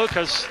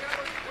 Papaloukas.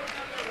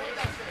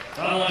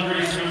 Foul on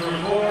Greece, number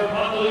 4,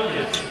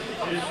 Papaloukas.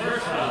 His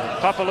first foul.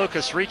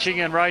 Papaloukas reaching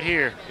in right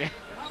here.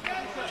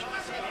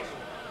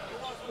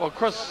 Well,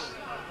 Chris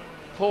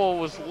Paul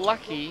was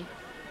lucky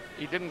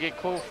he didn't get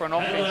called for an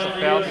offensive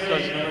foul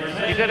because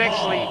he did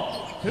actually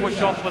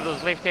push off with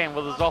his left hand,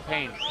 with his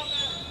offhand.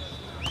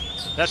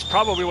 That's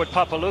probably what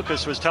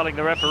Papaloukas was telling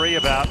the referee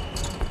about.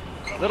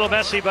 Little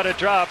messy, but it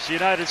drops. The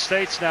United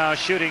States now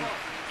shooting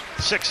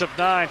 6 of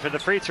 9 for the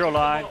free throw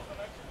line.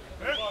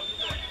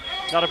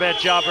 Not a bad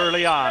job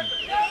early on.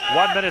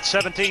 1 minute,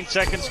 17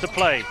 seconds to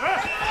play.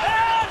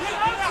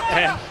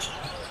 And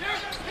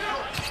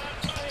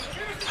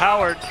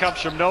Howard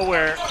comes from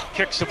nowhere,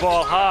 kicks the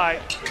ball high.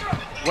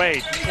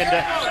 Wade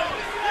into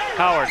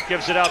Howard,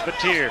 gives it out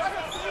Batir.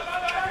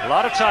 A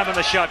lot of time on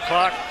the shot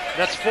clock.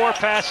 That's 4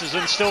 passes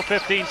and still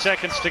 15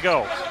 seconds to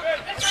go.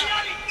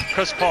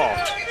 Chris Paul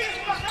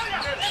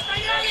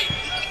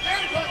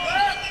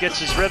gets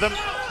his rhythm,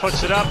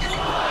 puts it up.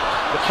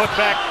 The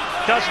putback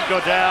doesn't go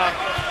down.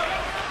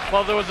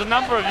 Well, there was a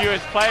number of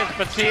US players,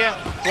 Batir,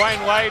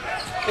 Dwyane Wade,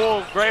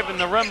 all grabbing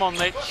the rim on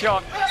that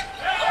shot.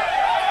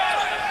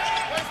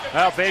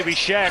 Well, Baby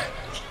Shaq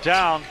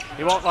down.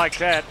 He won't like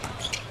that.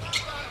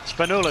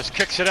 Spanoulis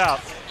kicks it out.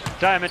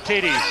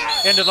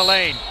 Diamantidis into the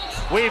lane.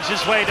 Weaves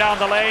his way down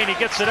the lane. He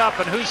gets it up,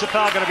 and who's the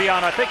foul going to be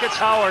on? I think it's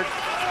Howard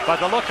by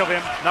the look of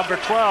him, number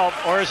 12,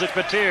 or is it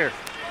Batir?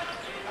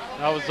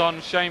 That was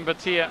on Shane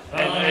Batir,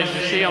 and as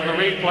you see on the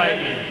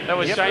replay, that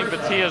was Shane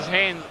Batir's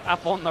hand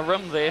up on the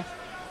rim there.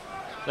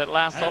 That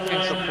last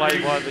offensive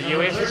play by the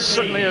US. It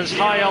certainly is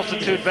high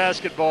altitude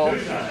basketball.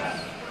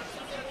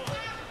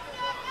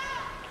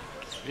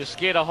 If you're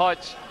scared of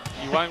heights,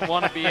 you won't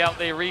want to be out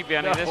there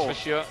rebounding, that's for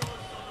sure.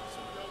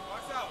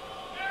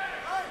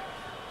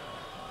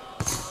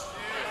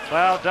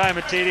 Well,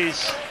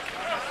 Diamantidis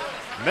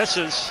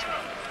misses.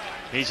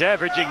 He's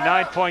averaging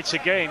 9 points a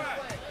game.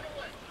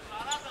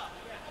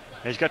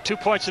 He's got 2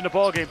 points in the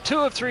ball game. 2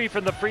 of 3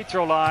 from the free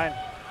throw line.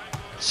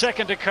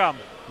 Second to come.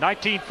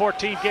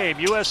 19-14 game.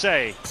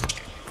 USA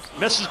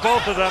misses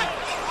both of them.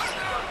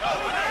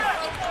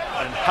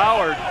 And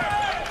Howard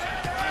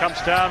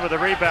comes down with a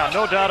rebound.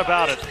 No doubt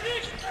about it.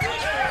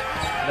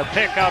 And a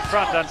pick out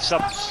front on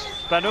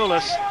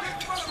Spanulis.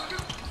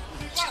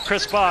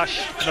 Chris Bosh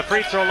on the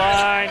free throw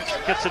line.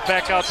 Gets it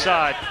back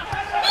outside.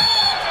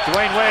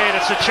 Dwyane Wade,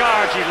 it's a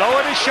charge. He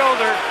lowered his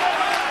shoulder.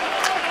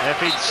 If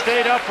he'd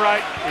stayed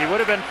upright, he would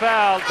have been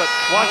fouled, but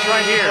watch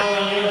right here.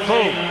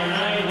 Boom.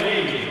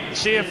 You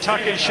see him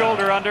tuck his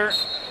shoulder under.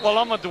 Well,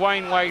 I'm a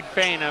Dwyane Wade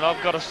fan, and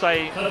I've got to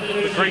say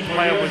the Greek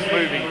player was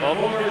moving, Bob.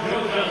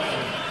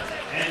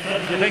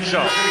 You think so?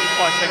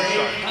 I think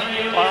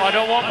so. I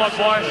don't want my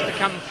bias to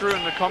come through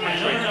in the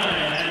commentary,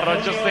 but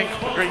I just think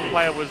the Greek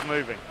player was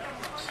moving.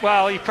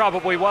 Well, he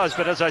probably was,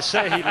 but as I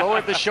say, he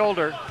lowered the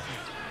shoulder,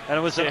 and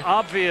it was an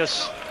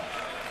obvious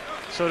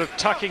sort of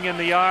tucking in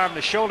the arm.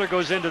 The shoulder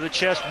goes into the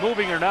chest,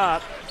 moving or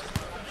not.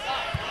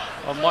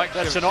 Well, Mike,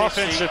 that's an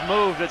offensive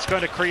move that's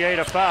going to create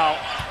a foul.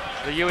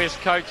 The US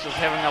coach is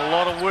having a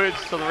lot of words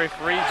to the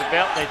referees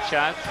about that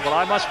charge. Well,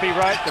 I must be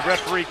right. The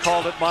referee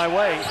called it my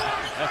way.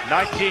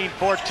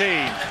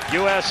 19-14,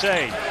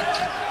 USA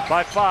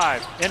by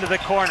 5 into the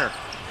corner.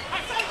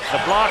 The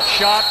block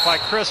shot by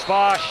Chris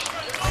Bosh.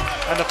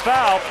 And the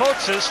foul,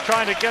 Potzis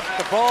trying to get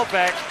the ball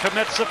back,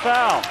 commits the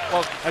foul.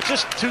 Well,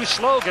 just too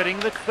slow getting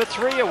the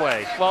 3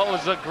 away. Well, it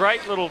was a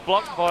great little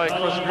block by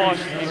Chris Bosh.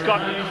 He's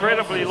got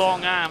incredibly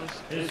long arms.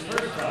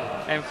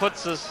 And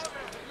Potzis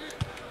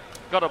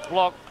got a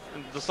block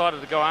and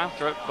decided to go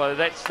after it. By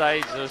that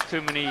stage, there's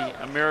too many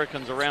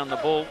Americans around the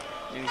ball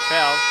and he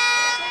fouls.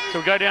 So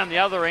we'll go down the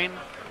other end.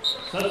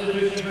 Both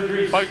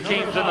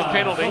teams in the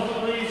penalty.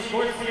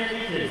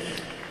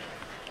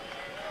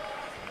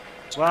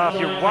 Well,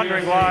 if you're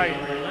wondering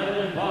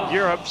why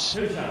Europe's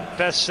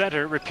best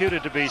center,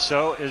 reputed to be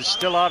so, is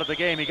still out of the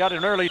game. He got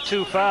an early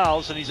 2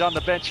 fouls, and he's on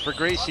the bench for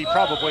Greece. He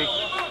probably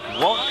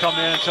won't come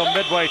in until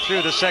midway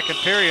through the second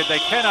period. They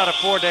cannot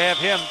afford to have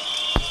him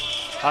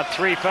on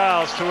 3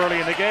 fouls too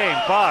early in the game.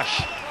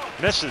 Bosh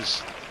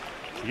misses.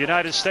 The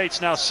United States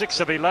now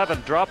 6 of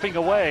 11, dropping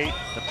away,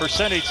 the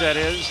percentage that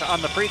is,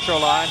 on the free throw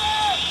line.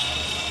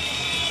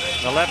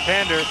 The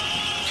left-hander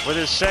with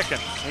his second.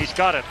 He's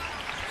got it.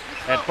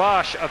 And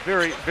Bosh, a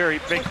very,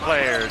 very big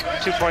player,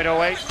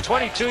 2.08,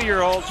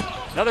 22-year-old,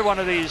 another one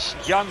of these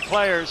young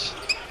players.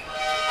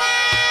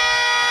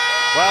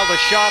 Well, the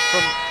shot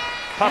from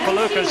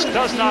Papaloukas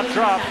does not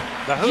drop.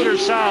 The Hooter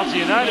sounds. The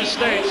United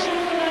States,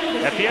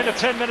 at the end of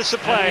 10 minutes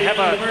of play, have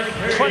a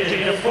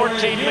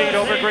 20-14 lead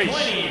over Greece.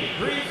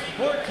 Greece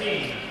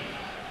 14.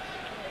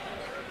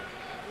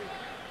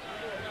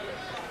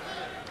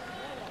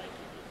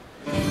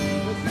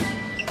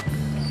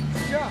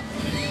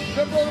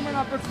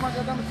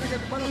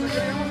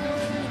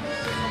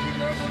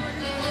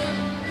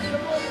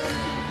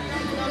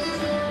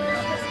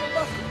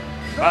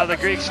 While the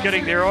Greeks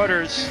getting their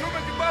orders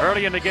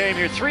early in the game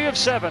here, 3 of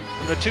 7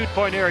 from the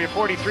 2-point area,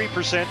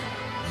 43%,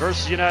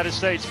 versus the United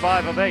States,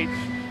 5 of 8,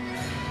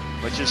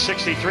 which is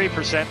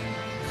 63%.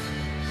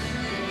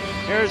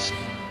 Here's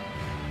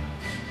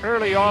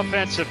early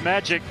offensive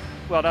magic.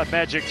 Well, not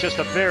magic, just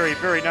a very,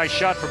 very nice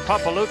shot from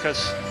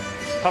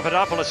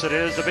Papadopoulos it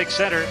is, the big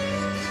center.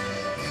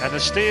 And the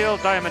steal,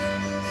 Diamond.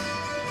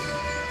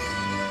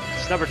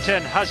 It's number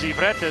 10,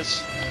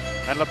 Hadživretis.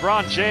 And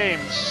LeBron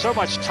James, so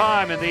much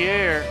time in the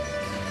air.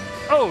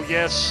 Oh,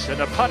 yes, and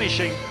the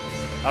punishing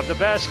of the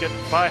basket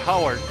by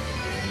Howard.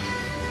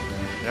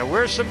 There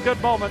were some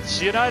good moments.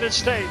 The United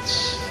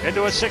States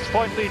into a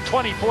 6-point lead,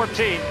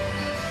 20-14.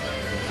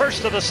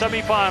 First of the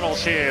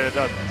semifinals here.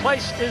 The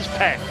place is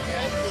packed.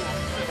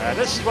 And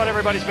this is what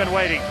everybody's been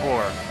waiting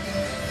for.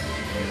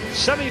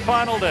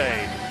 Semifinal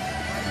day.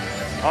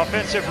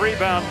 Offensive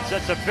rebounds,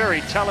 that's a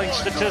very telling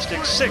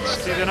statistic. 6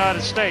 to the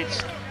United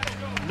States.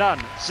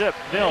 None, zip,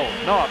 nil,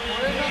 naught,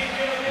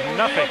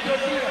 nothing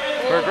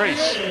for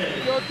Greece.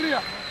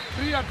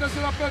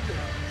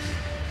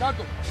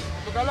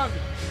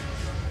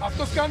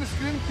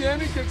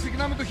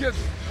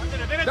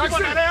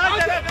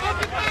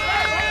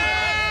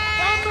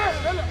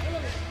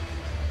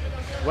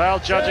 Well,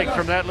 judging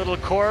from that little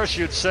chorus,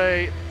 you'd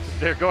say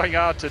they're going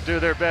out to do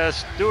their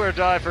best, do or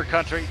die for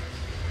country.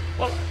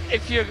 Well,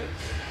 if you're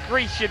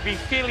Greece, should be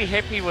fairly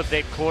happy with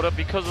that quarter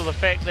because of the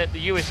fact that the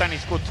US only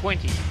scored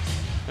 20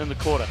 in the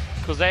quarter,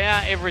 because they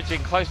are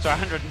averaging close to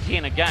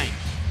 110 a game,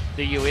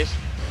 the US.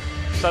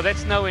 So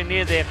that's nowhere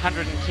near that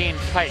 110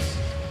 pace.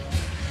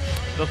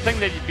 The thing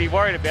that you'd be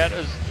worried about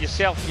is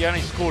yourself, you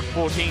only scored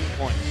 14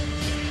 points,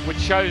 which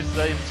shows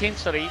the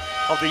intensity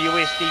of the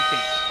US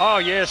defense. Oh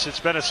yes,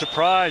 it's been a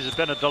surprise. It's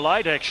been a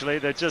delight actually.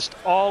 They're just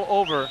all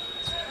over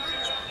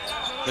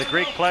the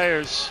Greek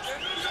players.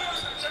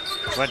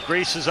 when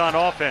Greece is on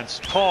offense.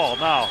 Paul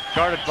now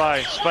guarded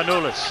by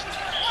Spanoulis.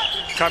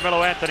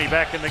 Carmelo Anthony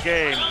back in the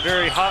game.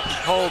 Very hot and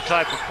cold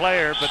type of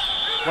player, but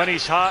when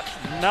he's hot,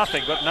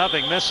 nothing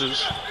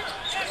misses.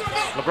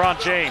 LeBron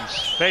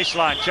James,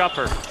 baseline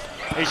jumper.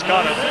 He's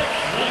got it.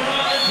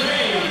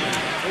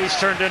 He's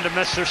turned into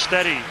Mr.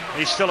 Steady.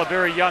 He's still a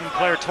very young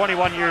player,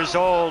 21 years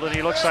old, and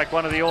he looks like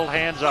one of the old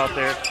hands out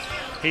there.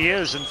 He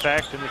is, in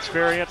fact, in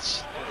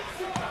experience,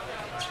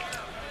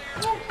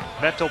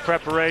 mental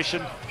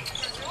preparation,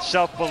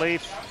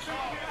 self-belief.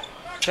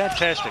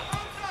 Fantastic.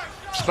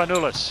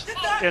 Spanoulis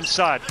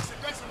inside.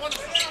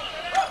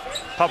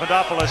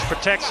 Papadopoulos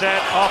protects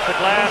that off the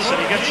glass,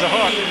 and he gets the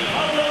hook.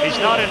 He's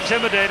not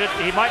intimidated.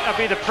 He might not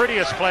be the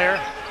prettiest player,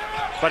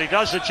 but he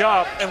does the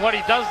job. And what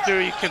he does do,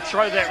 he can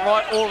throw that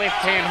right or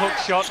left-hand hook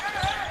shot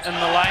in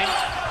the lane.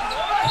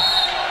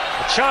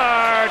 A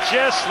charge,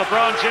 yes.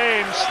 LeBron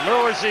James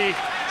lowers the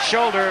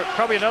shoulder.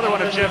 Probably another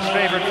one of Jim's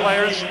favorite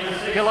players.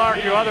 He'll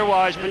argue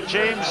otherwise, but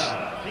James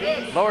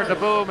lowered the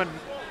boom and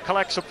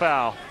collects a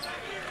foul.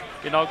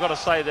 You know, I've got to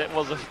say that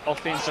was an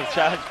offensive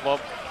charge, Bob.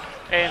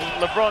 And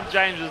LeBron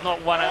James is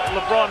not one.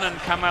 LeBron and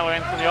Carmelo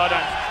Anthony,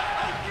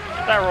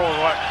 they're all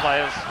right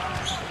players.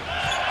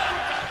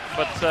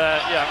 But,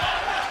 yeah,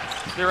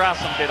 there are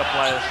some better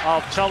players.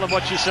 I'll tell them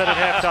what you said at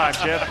halftime,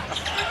 Jeff.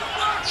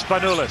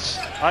 Spanoulis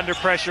under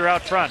pressure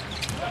out front.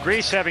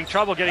 Greece having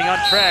trouble getting on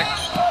track.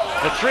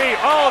 The three,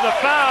 the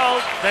foul.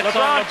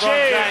 LeBron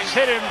James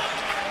hit him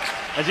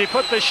as he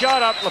put the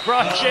shot up.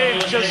 LeBron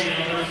James just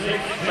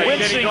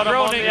wincing,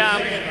 groaning.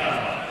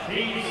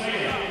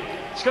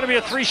 It's going to be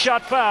a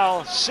three-shot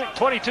foul,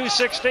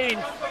 22-16.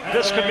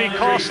 This could be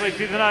costly to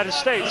the United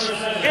States.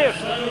 If,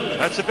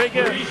 that's a big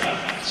if,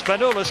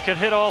 Spanoulis can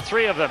hit all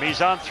three of them.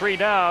 He's on three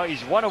now.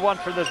 He's 1 of 1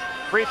 from the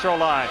free throw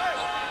line.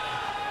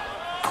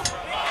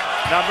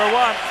 Number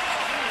one.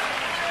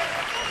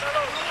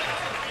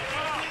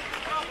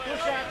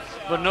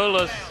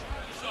 Spanoulis,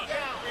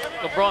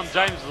 LeBron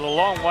James is a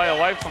long way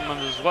away from him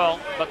as well,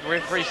 but the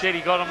referee said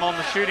he got him on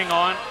the shooting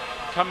iron,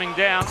 coming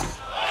down.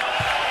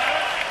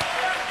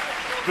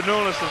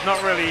 Spanoulis is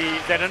not really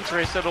that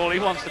interested. All he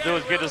wants to do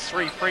is get his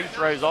 3 free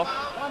throws off.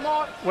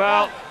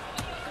 Well,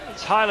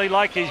 it's highly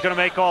likely he's going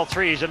to make all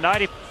three. He's a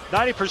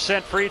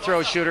 90% free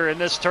throw shooter in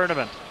this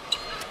tournament.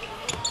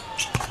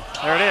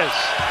 There it is.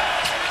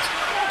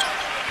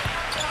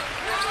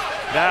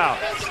 Now,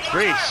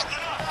 Greece,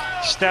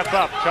 step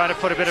up, trying to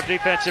put a bit of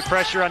defensive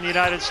pressure on the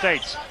United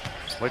States.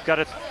 We've got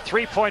a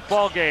 3-point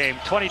ball game,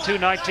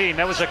 22-19.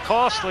 That was a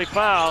costly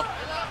foul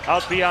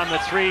out beyond the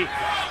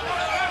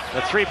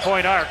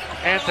three-point arc.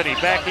 Anthony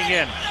backing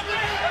in.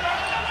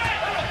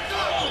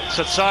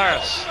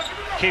 Tsatsaris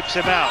keeps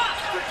him out.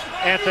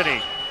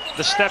 Anthony,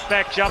 the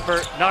step-back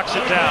jumper, knocks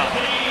it down.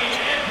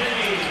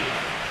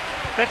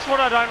 That's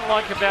what I don't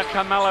like about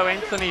Carmelo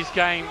Anthony's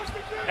game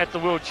at the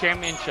World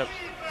Championships.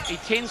 He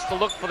tends to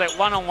look for that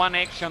one-on-one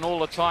action all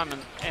the time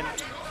and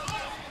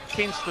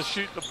tends to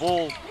shoot the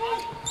ball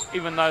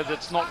even though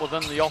that's not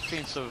within the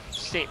offensive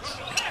sets.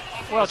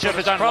 Well, Jeff,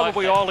 it's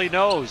probably all he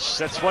knows.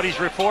 That's what he's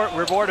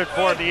rewarded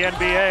for in the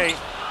NBA.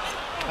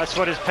 That's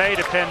what his pay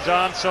depends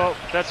on, so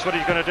that's what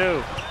he's going to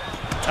do.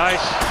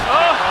 Nice.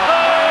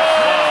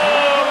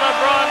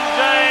 LeBron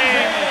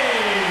James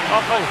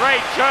off a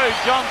great Joe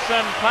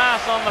Johnson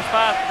pass on the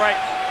fast break.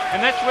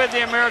 And that's where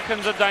the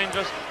Americans are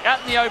dangerous, out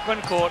in the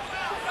open court.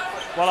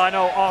 Well, I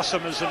know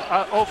awesome is an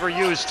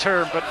overused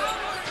term, but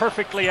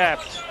perfectly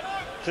apt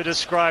to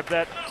describe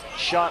that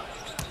shot,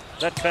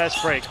 that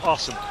fast break.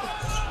 Awesome.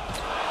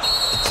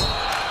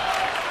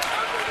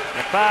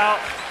 The foul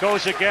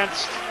goes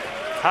against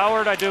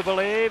Howard, I do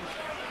believe.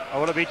 I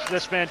want to beat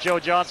this man, Joe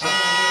Johnson.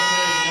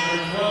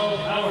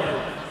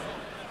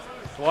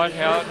 Dwight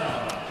Howard.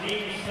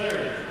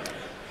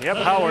 Yep,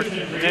 Howard.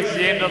 That's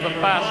the end of the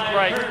fast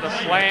break. The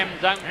slam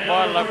dunk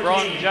by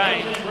LeBron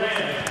James.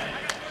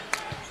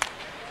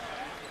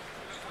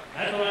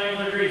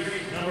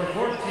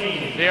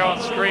 There on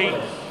screen,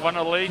 one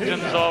of the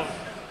legends of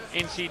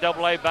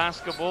NCAA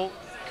basketball,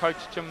 Coach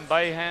Tim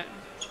Boeheim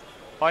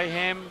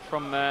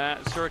from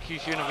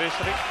Syracuse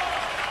University.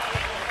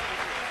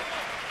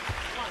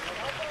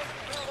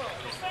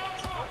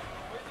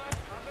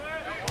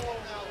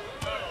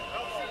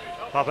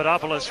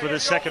 Papadopoulos with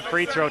his second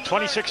free throw.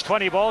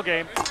 26-20 ball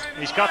game.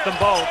 He's got them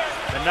both.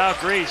 And now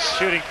Greece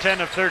shooting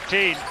 10 of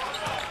 13.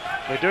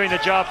 They're doing the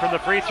job from the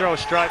free throw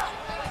stripe.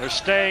 They're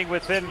staying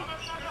within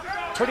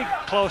pretty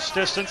close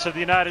distance of the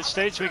United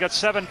States. We got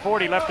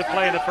 7:40 left to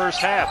play in the first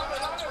half.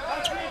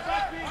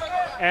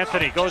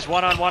 Anthony goes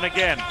one-on-one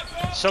again.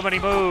 So many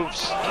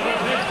moves.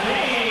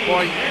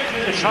 Boy,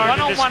 it's hard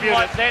to dispute it. One-on-one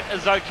like that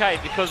is okay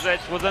because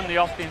that's within the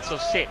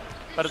offensive set.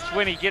 But it's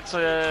when he gets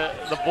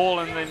the ball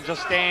and then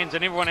just stands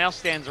and everyone else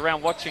stands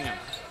around watching him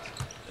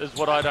is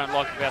what I don't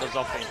like about his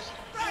offense.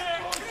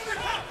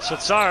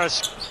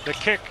 Tsatsaris, the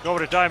kick over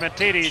to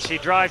Diamantidis. He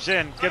drives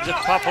in, gives it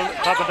to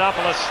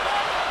Papadopoulos.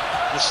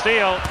 The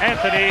steal.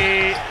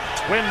 Anthony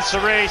wins the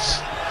race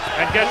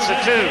and gets a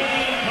 2.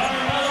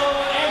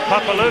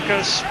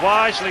 Papaloukas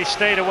wisely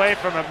stayed away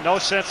from him. No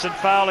sense in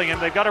fouling him.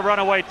 They've got to run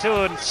away too,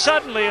 and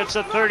suddenly it's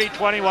a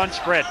 30-21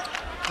 spread.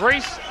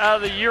 Greece are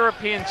the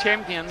European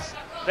champions.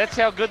 That's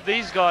how good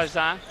these guys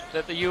are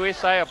that the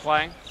USA are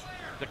playing.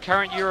 The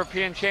current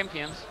European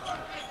champions.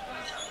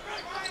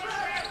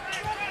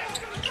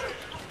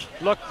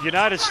 Look, the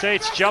United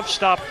States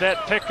jump-stopped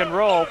that pick and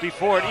roll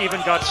before it even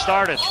got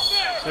started.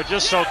 They're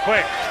just so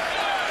quick.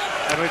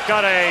 And we've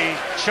got a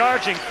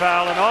charging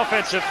foul, an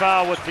offensive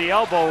foul with the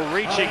elbow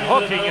reaching,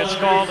 hooking. It's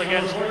called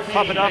against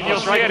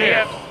Papadopoulos right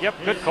there. Yep,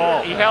 good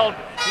call. He held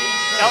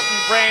Elton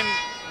Brand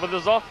with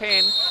his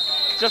offhand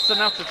just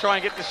enough to try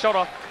and get the shot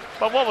off.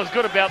 But what was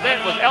good about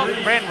that was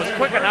Elton Brand was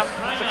quick enough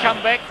to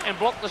come back and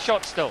block the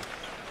shot still.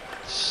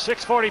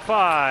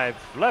 6:45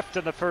 left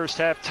in the first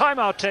half.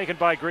 Timeout taken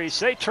by Greece.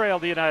 They trail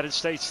the United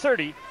States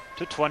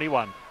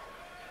 30-21.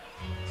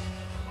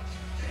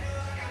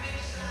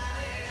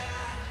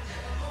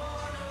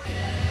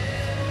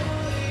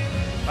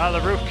 Well,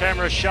 the roof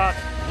camera shot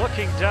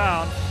looking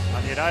down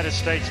on the United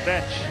States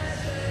bench.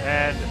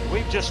 And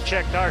we've just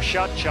checked our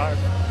shot chart.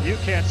 You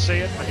can't see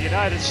it, but the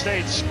United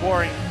States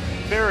scoring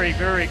very,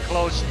 very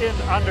close in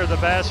under the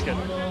basket.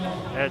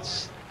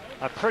 It's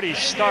a pretty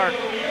stark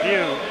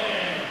view.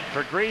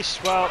 For Greece,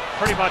 well,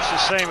 pretty much the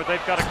same, but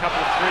they've got a couple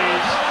of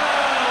threes.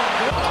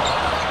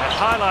 And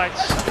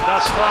highlights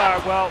thus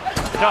far, well,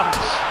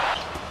 dunks.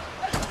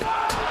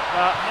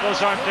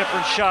 Those aren't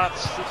different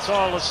shots. It's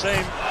all the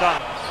same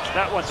dunk.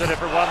 That one's a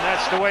different one.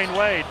 That's Dwyane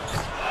Wade.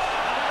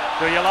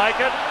 Do you like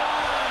it?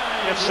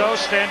 If so,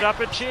 stand up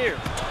and cheer.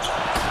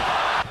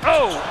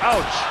 Oh,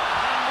 ouch.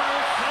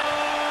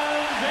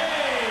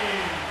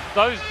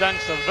 Those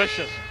dunks are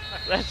vicious.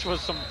 That's with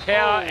some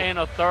power and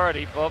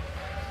authority, Bob.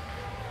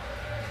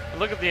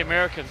 Look at the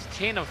Americans,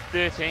 10 of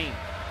 13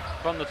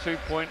 from the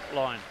two-point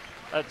line,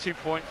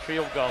 two-point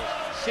field goals,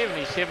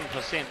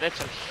 77%.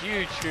 That's a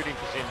huge shooting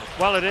percentage.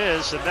 Well, it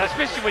is, and that's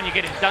especially when you're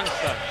getting dunks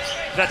though.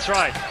 That's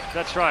right.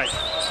 That's right.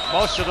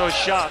 Most of those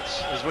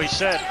shots, as we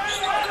said,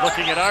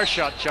 looking at our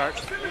shot chart,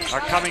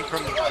 are coming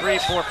from 3,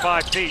 4,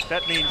 5 feet.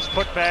 That means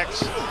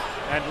putbacks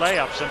and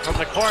layups. And from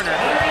the corner,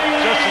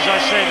 just as I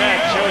say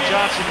that, Joe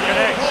Johnson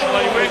connects.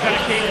 Well, you weren't going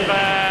to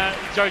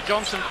keep Joe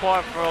Johnson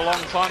quiet for a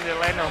long time, the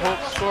Atlanta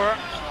Hawks scorer.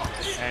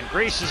 And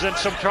Greece is in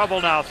some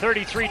trouble now.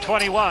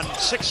 33-21,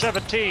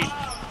 6:17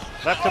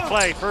 left to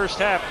play, first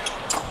half.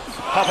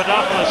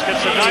 Papadopoulos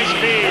gets a nice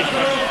feed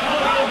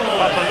from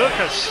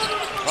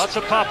Papaloukas. Lots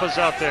of Papas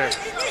out there.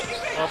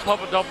 Well,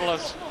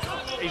 Papadopoulos,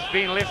 he's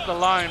been left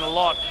alone a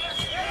lot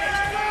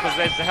because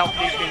as the help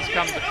defense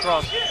comes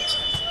across.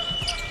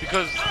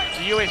 Because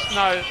the US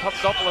know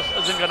Papadopoulos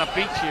isn't going to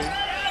beat you.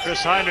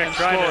 Chris Heinrich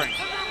trying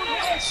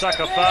to suck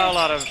a foul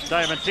out of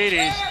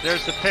Diamantidis.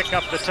 There's the pick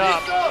up the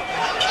top.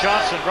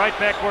 Johnson right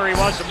back where he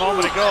was a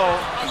moment ago.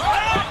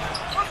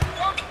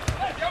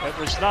 It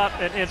was not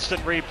an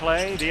instant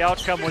replay. The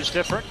outcome was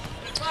different.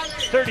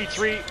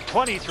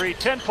 33-23,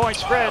 10-point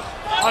spread.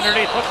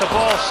 Underneath with the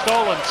ball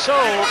stolen so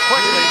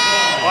quickly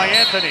by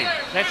Anthony.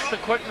 That's the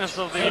quickness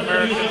of the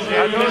Americans.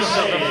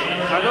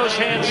 Are those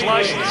hands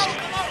licensed?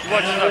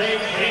 Watch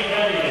this.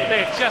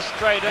 They're just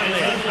straight in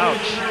there.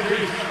 Ouch.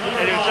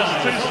 And he was just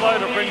too slow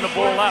to bring the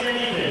ball up.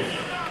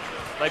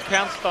 They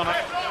pounced on it.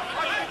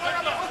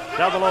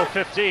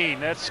 0-15.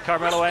 That's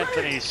Carmelo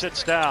Anthony.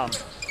 Sits down.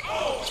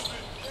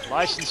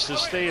 Licensed to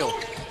steal.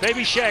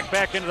 Baby Shaq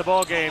back into the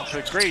ball game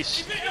for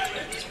Greece.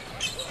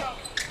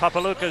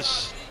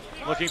 Papaloukas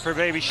looking for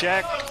Baby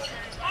Shaq.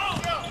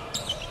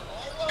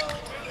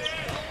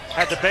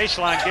 Had the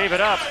baseline, gave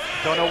it up.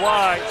 Don't know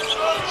why.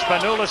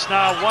 Spanoulis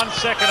now 1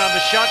 second on the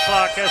shot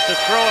clock, has to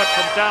throw it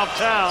from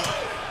downtown.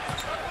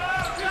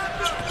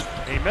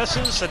 He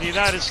misses, and the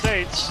United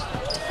States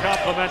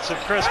compliments of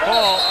Chris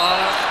Paul on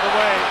the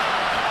way.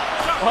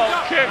 Well,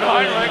 Kirk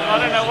Heinrich, I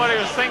don't know what he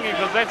was thinking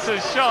because that's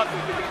his shot.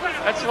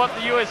 That's what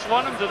the US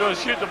want him to do, is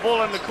shoot the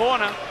ball in the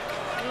corner.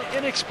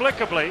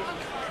 Inexplicably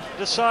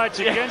decides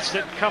against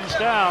it, comes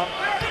down.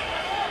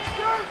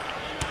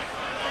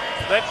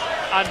 That's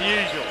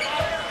unusual.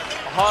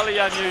 Highly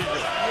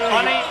unusual.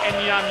 Funny and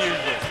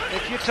unusual.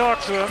 If you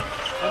talk to him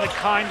in a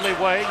kindly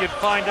way, you'd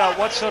find out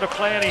what sort of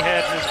plan he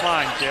had in his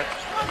mind, Chip.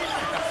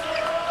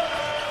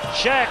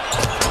 Shaq.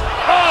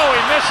 Oh,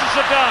 he misses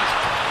the dunk.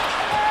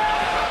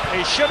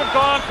 He should have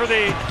gone for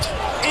the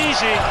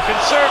easy,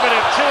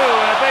 conservative two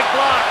and a big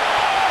block.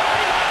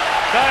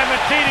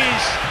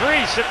 Diamantidis,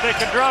 Greece, if they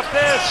can drop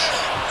this,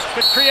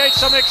 could create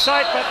some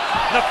excitement.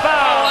 The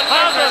foul. Oh,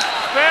 another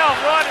foul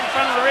right in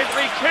front of the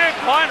referee. Kirk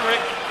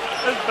Heinrich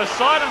is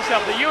beside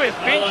himself. The US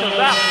bench is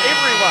up.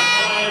 Everyone.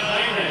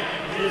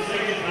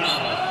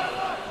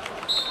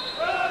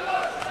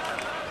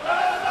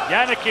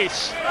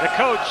 Yannikis, the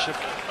coach of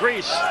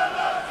Greece,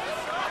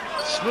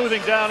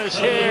 smoothing down his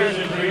hair.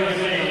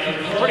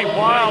 Pretty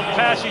wild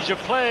passage of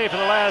play for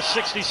the last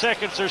 60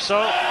 seconds or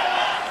so.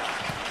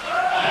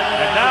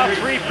 And now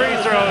 3 free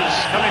throws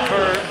coming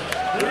for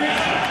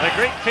the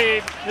Greek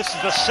team. This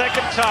is the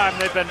second time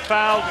they've been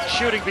fouled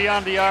shooting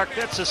beyond the arc.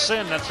 That's a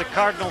sin. That's a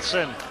cardinal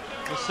sin.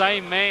 The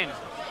same man,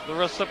 the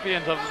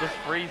recipient of the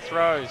free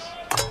throws.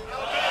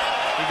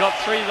 He got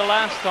 3 the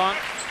last time.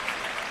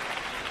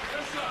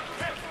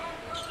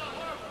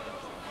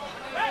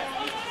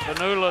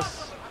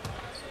 Spanoulis.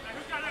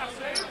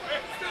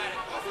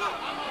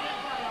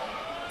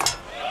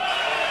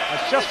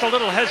 There's just a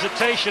little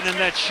hesitation in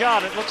that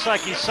shot. It looks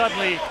like he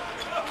suddenly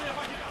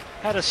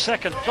had a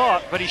second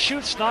thought, but he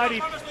shoots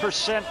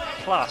 90%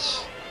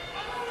 plus.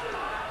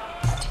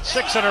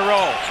 6 in a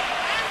row.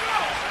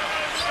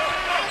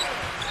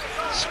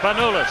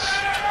 Spanoulis,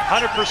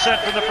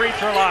 100% from the free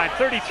throw line,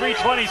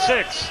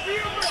 33-26.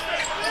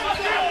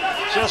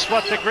 Just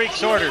what the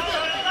Greeks ordered.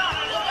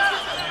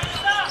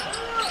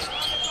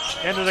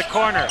 Into the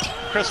corner,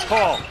 Chris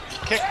Paul,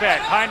 kick back,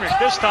 Heinrich.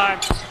 This time,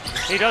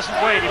 he doesn't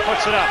wait, he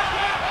puts it up.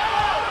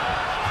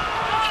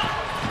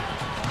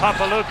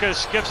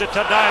 Papaloukas gives it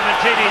to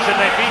Diamantidis, and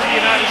they beat the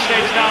United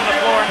States down the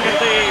floor and get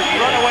the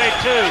runaway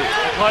 2.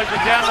 They close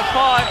it down to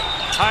 5.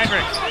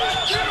 Heinrich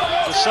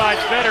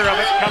decides better of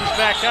it, comes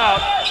back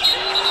out,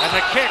 and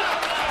the kick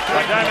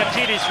by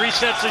Diamantidis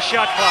resets the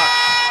shot clock.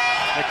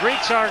 The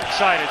Greeks are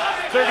excited,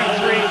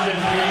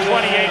 33-28.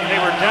 They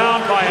were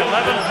down by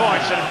 11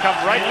 points and have come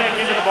right back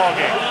into the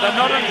ballgame. They're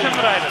not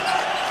intimidated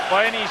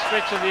by any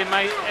stretch of the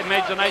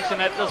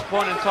imagination at this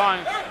point in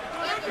time.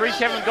 Greece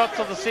haven't got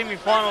to the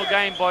semi-final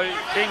game by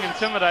being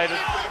intimidated.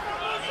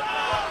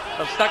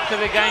 They've stuck to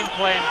their game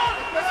plan.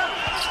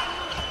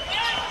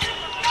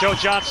 Joe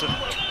Johnson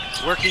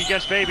working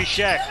against Baby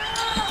Shaq.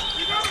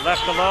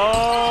 Left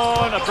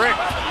alone, a brick.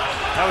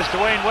 That was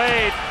Dwyane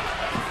Wade.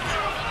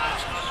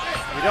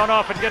 You don't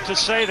often get to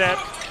say that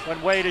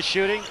when Wade is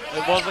shooting.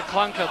 It was a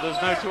clunker, there's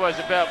no two ways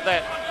about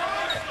that.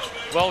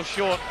 Well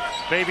short.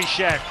 Baby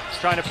Shaq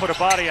trying to put a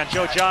body on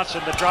Joe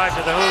Johnson, the drive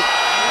to the hoop.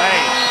 Hey,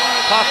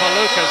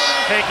 Papaloukas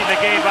taking the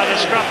game by the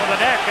scruff of the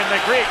neck, and the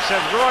Greeks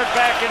have roared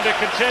back into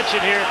contention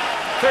here.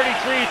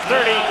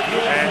 33-30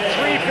 and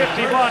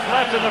 3:51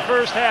 left in the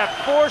first half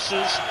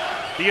forces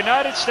the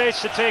United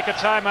States to take a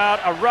timeout,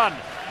 a run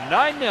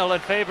 9-0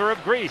 in favor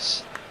of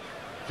Greece.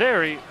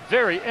 Very,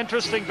 very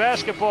interesting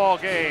basketball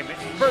game.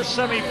 First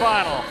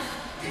semifinal.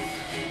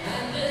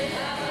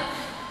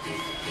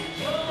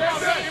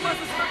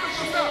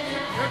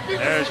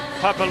 There's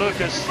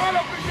Papaloukas,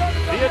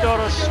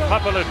 Theodoros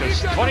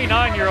Papaloukas,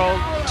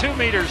 29-year-old, 2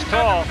 meters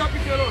tall.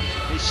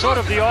 He's sort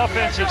of the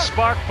offensive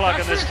spark plug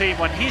in this team.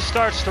 When he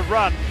starts to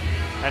run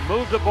and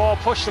move the ball,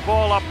 push the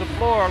ball up the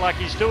floor like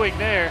he's doing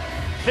there,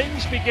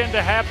 things begin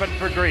to happen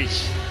for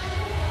Greece.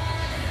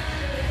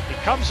 He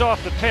comes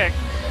off the pick,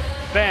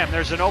 bam,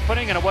 there's an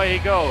opening and away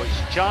he goes.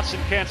 Johnson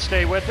can't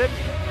stay with it.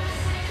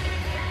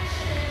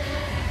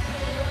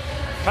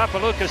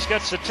 Papaloukas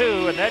gets the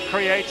 2, and that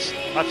creates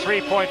a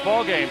 3-point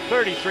ball game,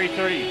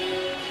 33-30.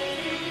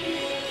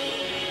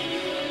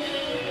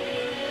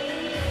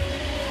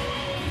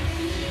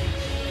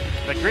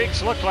 The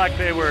Greeks looked like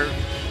they were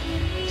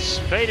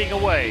fading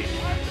away,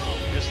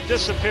 just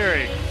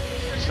disappearing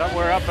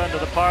somewhere up under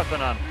the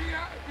Parthenon.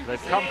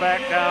 They've come back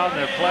down,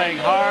 they're playing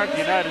hard. The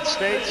United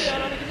States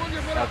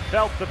have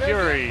felt the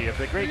fury of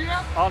the Greek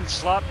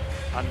onslaught,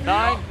 a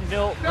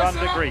 9-0 run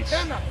to Greece.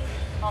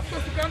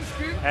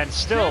 And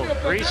still,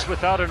 Greece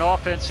without an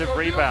offensive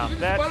rebound.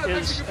 That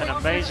is an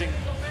amazing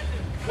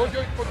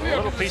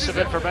little piece of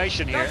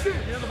information here.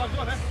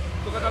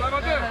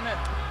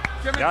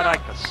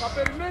 Giannakis,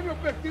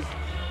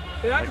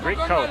 the Greek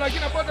coach,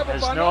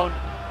 has known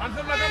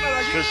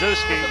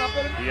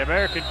Krzyzewski, the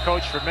American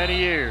coach, for many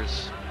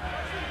years.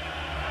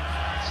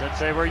 Since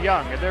they were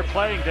young, in their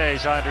playing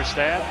days, I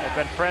understand. They've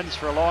been friends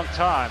for a long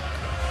time.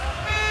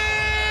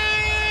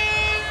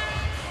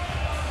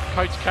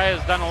 Coach K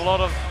has done a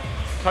lot of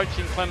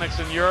coaching clinics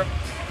in Europe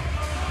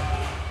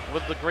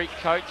with the Greek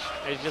coach.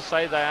 As you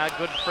say, they are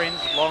good friends,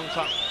 long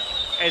time.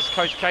 As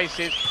Coach K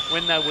says,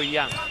 when they were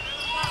young,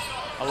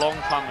 a long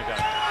time ago.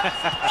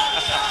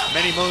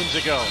 Many moons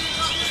ago.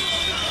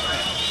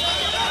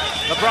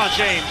 LeBron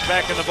James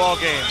back in the ball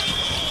game.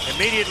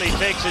 Immediately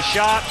takes a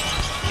shot,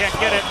 can't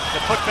get it.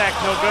 The putback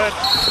no good.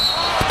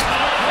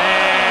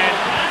 And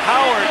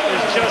Howard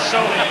is just so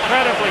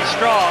incredibly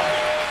strong.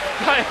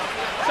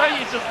 So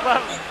you just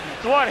love it.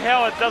 Dwight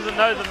Howard doesn't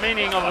know the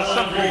meaning of a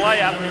simple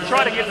layup.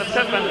 Try to get the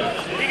tip in.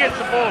 He gets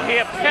the ball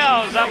here,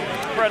 powers up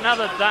for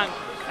another dunk.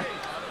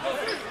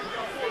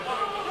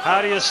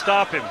 How do you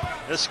stop him?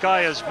 This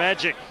guy is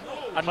magic.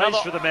 Plays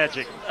for the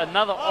Magic.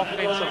 Another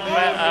offensive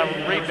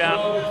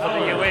rebound for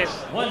the US.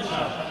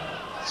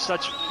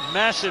 Such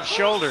massive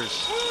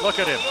shoulders. Look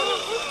at him.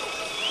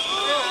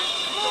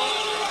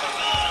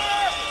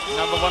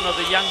 Another one of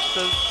the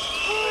youngsters.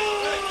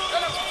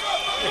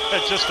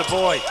 Just a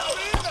boy.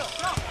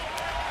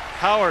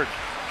 Howard,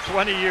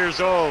 20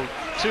 years old,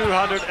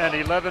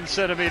 211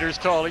 centimeters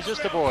tall. He's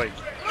just a boy.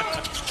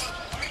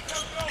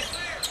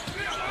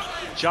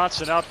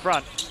 Johnson out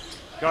front,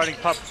 guarding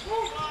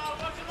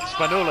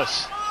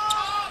Spanoulis.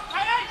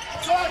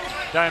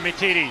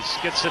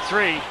 Diamantidis gets the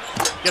 3,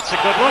 gets a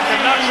good look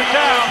and knocks it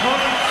down.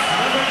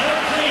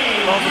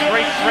 Well, the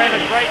Greeks ran a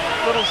great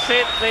little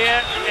set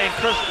there, and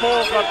Chris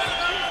Paul got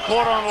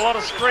caught on a lot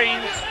of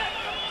screens.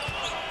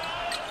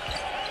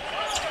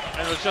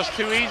 And it was just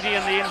too easy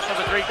in the end for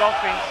the Greek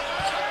offense.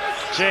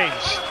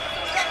 James.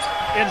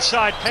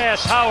 Inside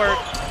pass, Howard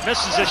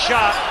misses a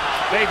shot.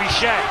 Baby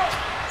Shaq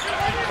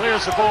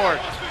clears the board.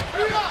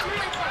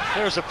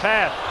 There's a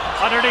path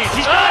underneath.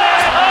 He's got it!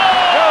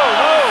 No!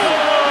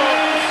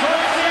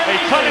 They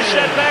punish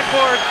that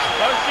backboard.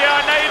 Those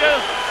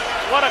Giannadas.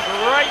 What a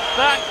great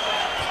dunk.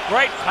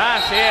 Great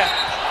pass here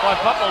by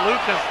Papa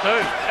Lucas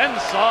too.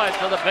 Inside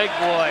to the big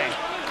boy.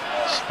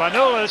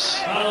 Spanoulis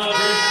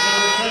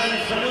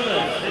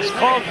is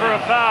called for a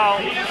foul.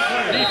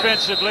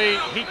 Defensively,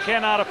 he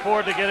cannot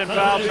afford to get in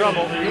foul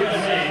trouble. He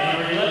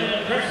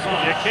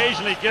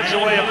occasionally gives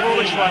away a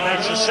foolish one.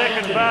 That's the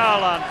second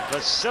foul on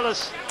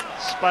Vasilis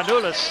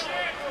Spanoulis.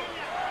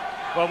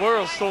 Well, we're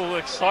all still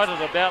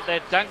excited about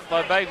that dunk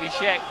by Baby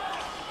Shaq.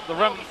 The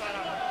rim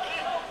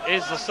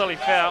is the silly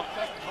foul.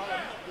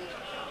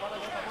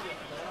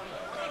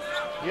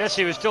 Yes,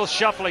 he was still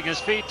shuffling his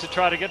feet to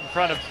try to get in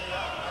front of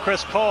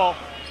Chris Paul.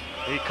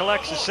 He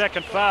collects the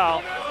second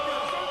foul.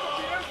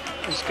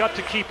 He's got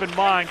to keep in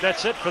mind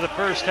that's it for the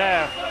first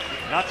half,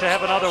 not to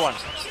have another one.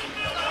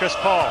 Chris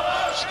Paul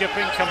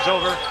skipping, comes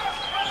over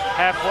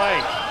halfway.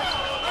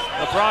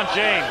 LeBron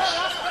James.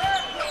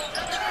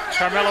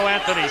 Carmelo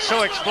Anthony,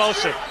 so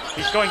explosive.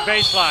 He's going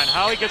baseline.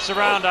 How he gets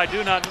around, I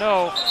do not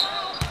know.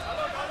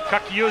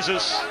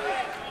 Kakuzis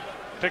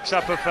picks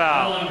up a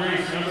foul. And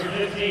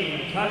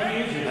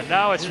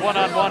now it's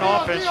one-on-one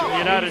offense from the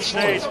United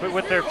States, but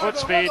with their foot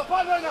speed,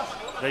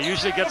 they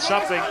usually get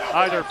something,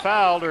 either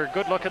fouled or a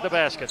good look at the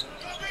basket.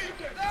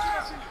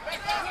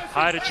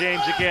 High to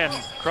James again,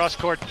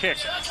 cross-court kick.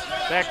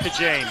 Back to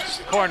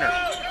James, corner.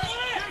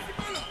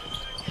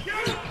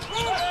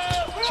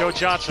 Joe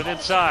Johnson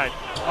inside.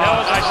 That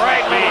was a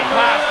great little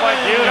pass by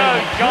Joe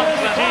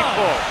Johnson. Deep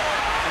ball.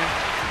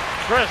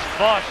 Chris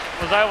Bosh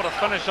was able to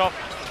finish off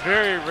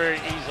very, very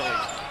easily.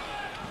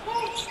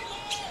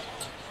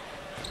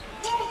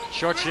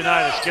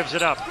 Shorts-Unitas gives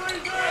it up.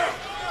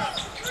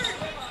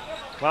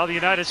 Well, the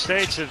United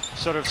States have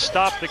sort of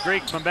stopped the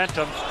Greek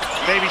momentum.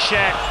 Baby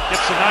Shaq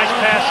gets a nice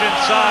pass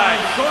inside.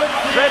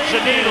 Threads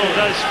the needle,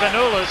 does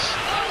Spanoulis.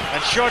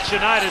 And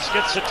Shorts-Unitas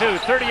gets the two.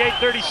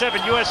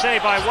 38-37, USA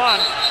by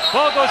one.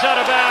 Ball goes out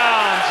of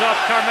bounds off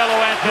Carmelo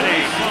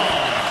Anthony.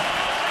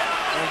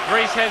 And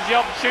Greece has the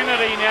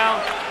opportunity now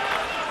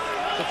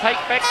to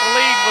take back the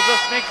lead with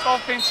this next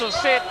offensive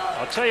set.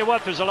 I'll tell you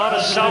what, there's a lot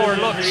of sour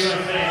looks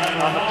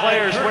on the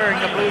players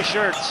wearing the blue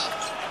shirts.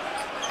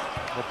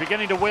 They're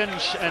beginning to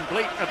whinge and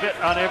bleat a bit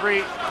on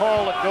every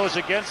call that goes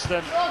against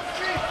them.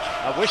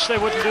 I wish they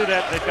wouldn't do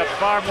that. They've got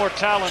far more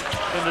talent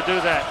than to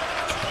do that.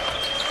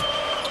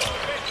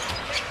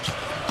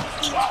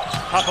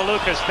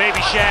 Papaloukas, Baby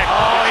Shaq.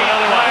 Oh, he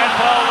playing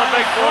well, the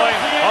big boy.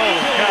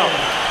 Holy cow.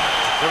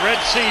 The Red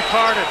Sea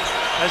parted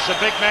as the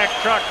Big Mac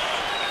truck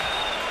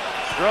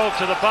drove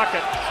to the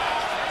bucket.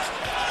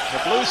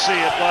 The Blue Sea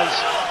it was,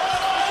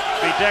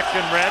 bedecked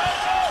in red.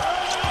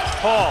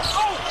 Paul,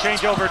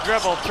 changeover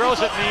dribble,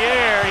 throws it in the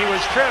air. He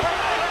was tripped.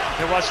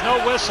 There was no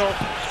whistle.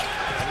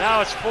 And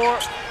now it's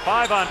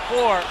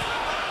 5-on-4.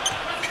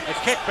 The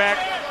kickback.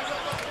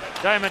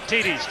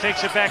 Diamantidis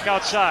takes it back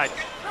outside.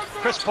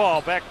 Chris Paul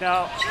back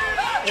now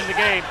in the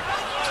game.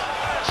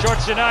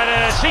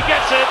 Shorts-Unitas, he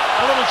gets it.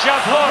 A little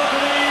jump hook.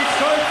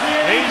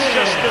 He's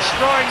just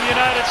destroying the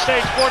United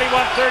States.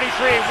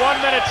 41-33. 1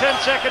 minute, 10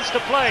 seconds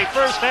to play.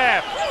 First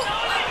half.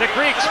 The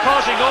Greeks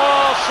causing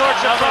all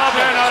sorts of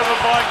problems. Turnover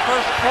by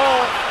Chris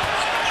Paul.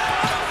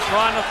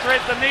 Trying to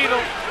thread the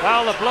needle.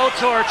 Well, the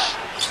blowtorch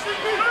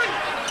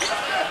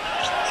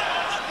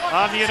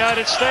on the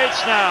United States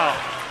now.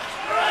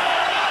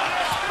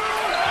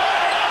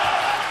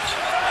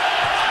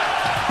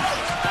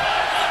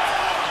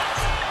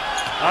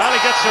 Well,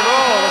 he gets the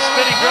roll, a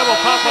spinning dribble,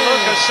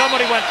 Papaloukas.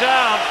 Somebody went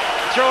down,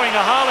 throwing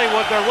a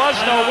Hollywood. There was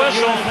no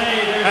whistle,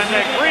 and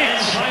the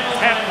Greeks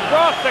have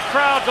brought the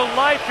crowd to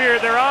life here.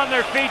 They're on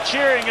their feet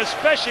cheering,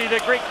 especially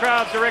the Greek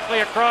crowd directly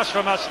across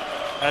from us,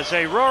 as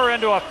they roar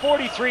into a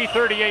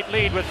 43-38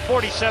 lead with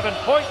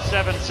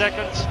 47.7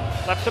 seconds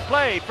left to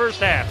play,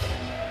 first half.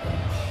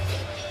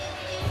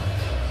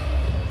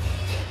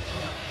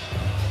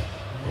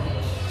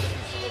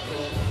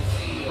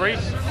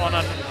 Greece on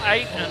an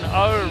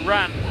 8-0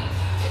 run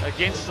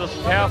against this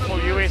powerful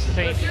US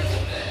team.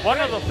 One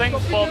of the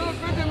things, Bob,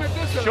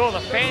 sure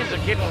the fans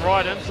are getting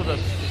right into this.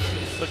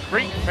 The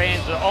Greek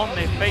fans are on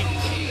their feet.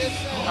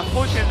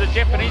 Unfortunately, the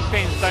Japanese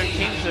fans don't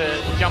tend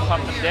to jump up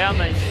and down.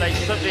 They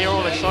sit there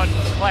all excited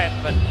to clap.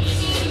 But,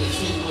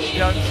 you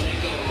know,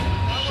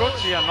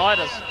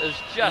 Shorts-Unitas has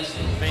just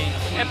been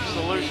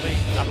absolutely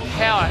a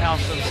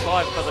powerhouse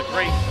inside for the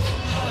Greeks.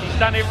 He's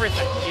done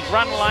everything. He's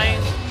run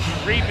lanes,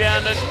 he's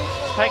rebounded,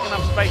 he's taken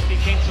up space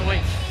defensively,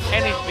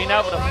 and he's been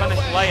able to finish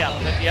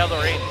layups at the other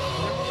end.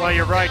 Well,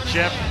 you're right,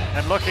 Jeff.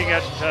 And looking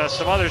at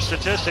some other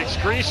statistics,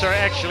 Greece are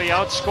actually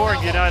outscoring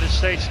the United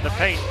States in the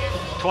paint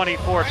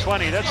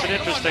 24-20. That's an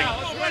interesting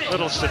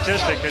little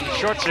statistic. And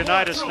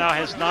Shorts-Unitas now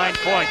has 9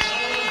 points,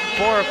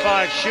 4 of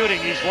 5 shooting.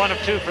 He's 1 of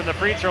 2 from the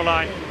free throw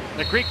line.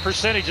 The Greek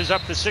percentage is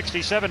up to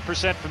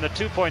 67% from the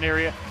 2-point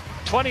area,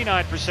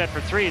 29%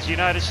 for threes. The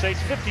United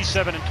States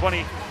 57 and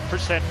 23%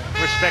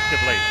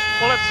 respectively.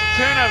 Well, it's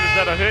turnovers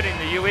that are hurting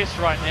the US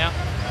right now.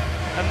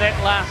 And that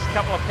last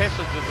couple of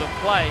passages of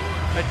play,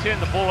 they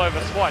turned the ball over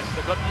twice.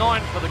 They've got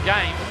 9 for the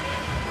game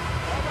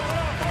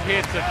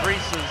compared to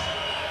Greece's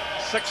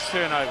 6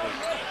 turnovers.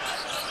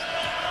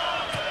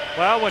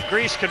 Well, when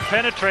Greece can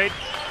penetrate,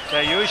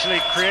 they usually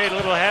create a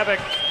little havoc.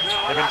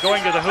 They've been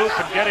going to the hoop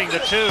and getting the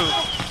 2.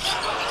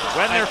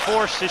 When they're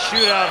forced to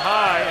shoot out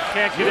high and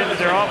can't get into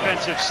their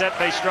offensive set,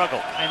 they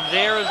struggle. And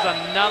there is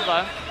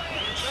another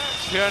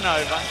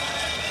turnover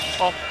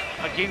off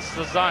against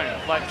the zone.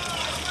 Like,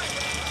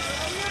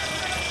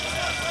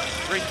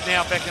 Greece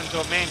now back into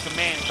a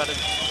man-to-man, but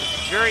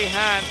it's very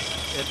hard.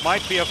 It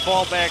might be a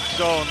fallback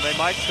zone. They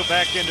might go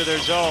back into their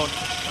zone.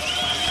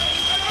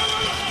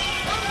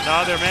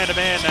 Now they're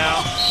man-to-man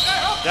now.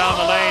 Down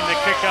the lane, the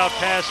kick-out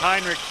pass.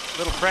 Heinrich,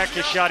 little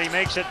practice shot. He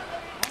makes it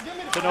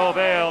to no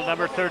avail.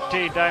 Number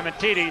 13,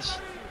 Diamantidis,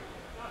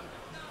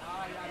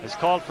 is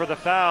called for the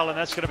foul, and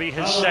that's going to be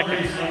his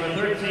second.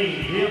 Number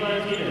 13,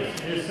 Diamantidis,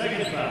 his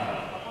second foul.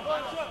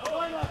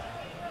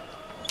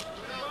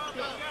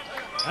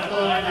 At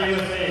the line,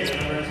 USA,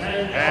 number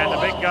 10. And the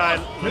big guy,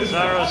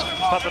 Lazaros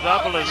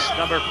Papadopoulos,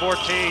 number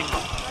 14,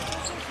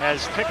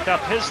 has picked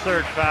up his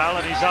 3rd foul,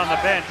 and he's on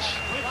the bench.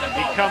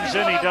 He comes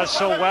in, he does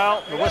so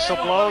well, the whistle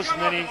blows,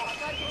 and then he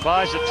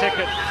buys a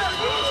ticket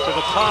to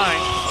the Pine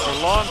for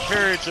long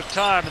periods of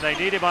time, and they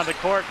need him on the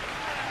court.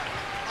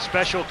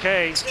 Special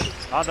K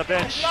on the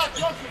bench.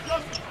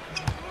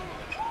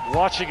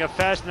 Watching a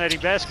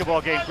fascinating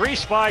basketball game.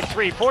 Greece by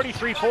 3,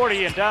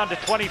 43-40, and down to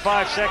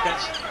 25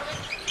 seconds.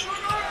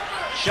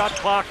 Shot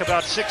clock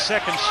about 6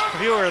 seconds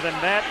fewer than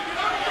that.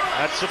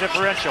 That's the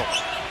differential.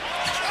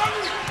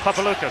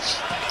 Papaloukas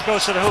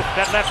goes to the hoop.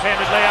 That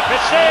left-handed layup.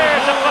 It's there.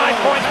 It's a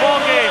 5-point ball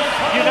game.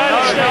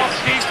 United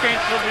States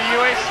Defense for the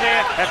US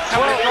there. at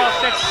Coming 12. across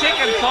that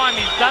second time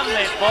he's done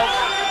that, Bob,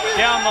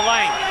 down the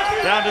lane.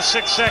 Down to 6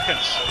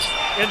 seconds.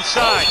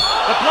 Inside.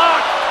 The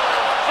block.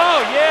 Oh,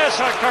 yes.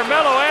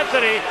 Carmelo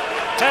Anthony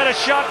had a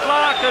shot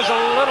block. There's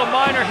a little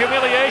minor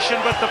humiliation,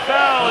 but the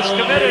foul is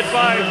committed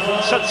by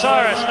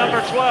Satsaris, number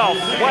 12.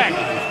 Whack.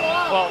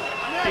 Well,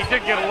 he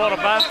did get a lot of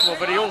basketball,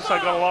 but he also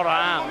got a lot of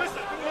arms.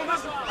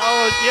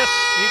 Oh, yes,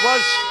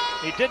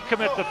 he did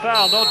commit the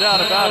foul, no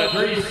doubt about it.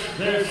 Greece,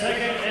 their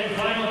second and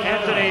final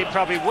Anthony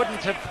probably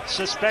wouldn't have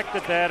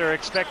suspected that or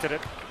expected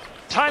it.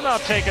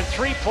 Timeout taken,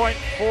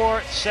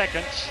 3.4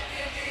 seconds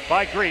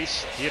by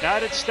Greece. The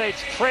United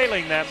States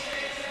trailing them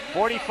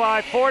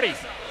 45-40.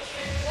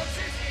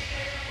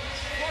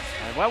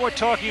 And when we're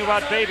talking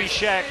about Baby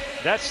Shaq,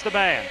 that's the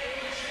man.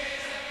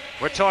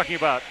 We're talking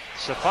about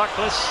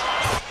Sophocles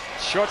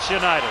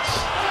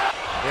Shortsianitis.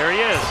 There he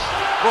is.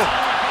 Whoa.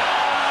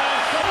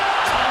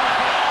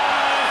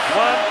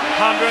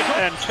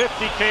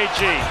 150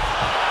 kg.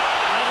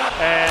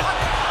 And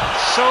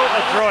so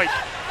adroit,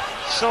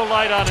 so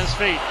light on his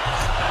feet,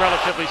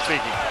 relatively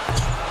speaking.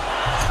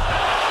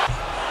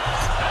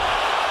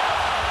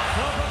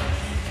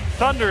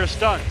 Thunderous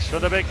dunks for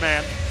the big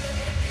man.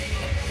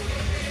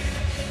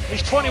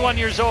 He's 21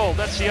 years old.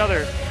 That's the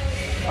other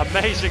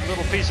amazing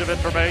little piece of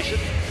information.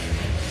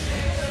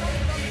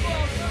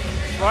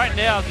 Right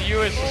now, the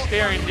US is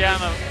staring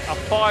down a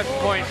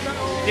 5-point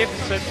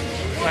deficit,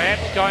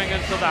 perhaps going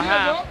into the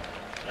half.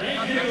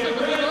 And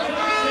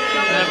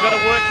they've got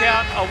to work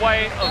out a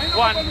way of,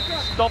 one,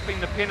 stopping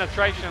the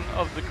penetration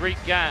of the Greek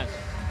guards.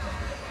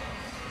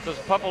 Because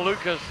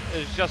Papaloukas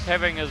is just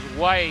having his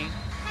way,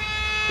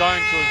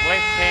 going to his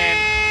left hand,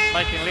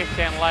 making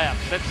left-hand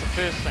layups. That's the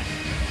first thing.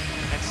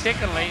 And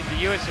secondly, the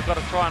US have got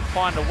to try and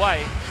find a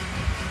way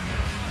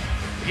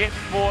to get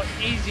more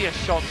easier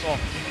shots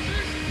off,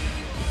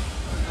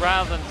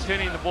 rather than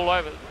turning the ball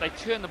over. They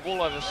turn the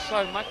ball over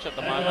so much at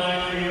the moment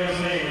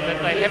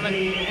that they haven't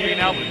been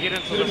able to get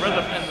into the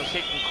rhythm in the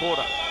second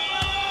quarter.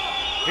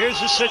 Here's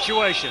the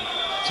situation.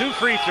 2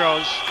 free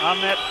throws on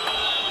that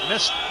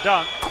missed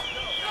dunk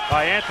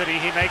by Anthony.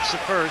 He makes the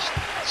first.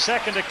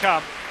 Second to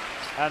come.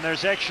 And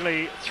there's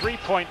actually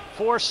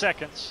 3.4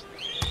 seconds.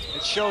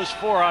 It shows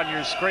 4 on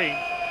your screen.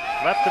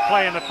 Left to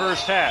play in the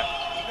first half.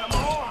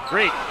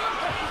 Greek.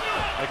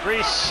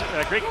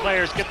 The Greek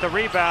players get the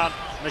rebound.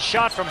 The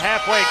shot from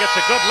halfway gets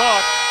a good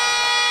look.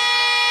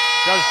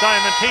 Does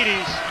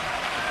Diamantidis,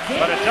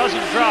 but it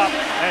doesn't drop.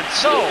 And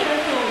so,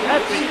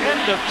 at the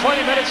end of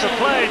 20 minutes of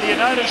play, the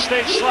United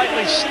States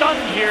slightly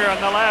stunned here in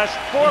the last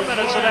 4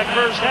 minutes of that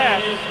first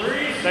half.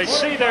 They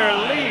see their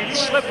lead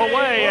slip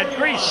away, and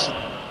Greece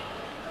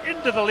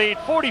into the lead,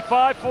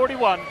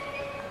 45-41.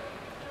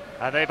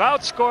 And they've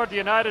outscored the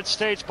United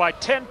States by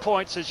 10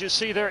 points, as you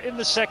see there in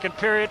the second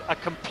period. A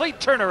complete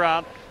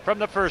turnaround from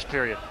the first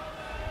period.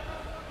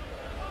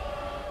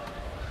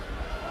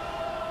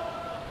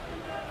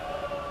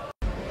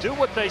 Do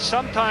what they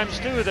sometimes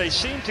do. They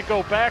seem to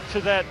go back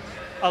to that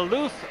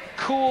aloof,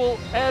 cool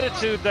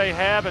attitude they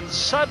have, and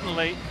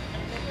suddenly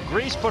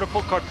Greece put a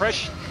full court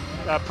press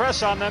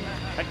on them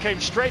and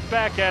came straight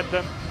back at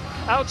them,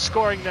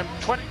 outscoring them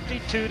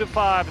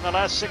 22-5 in the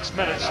last 6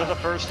 minutes of the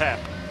first half.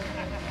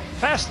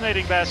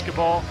 Fascinating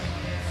basketball.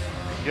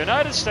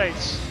 United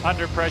States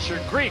under pressure.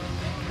 Greek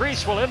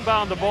Greece will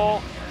inbound the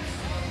ball,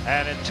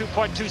 and in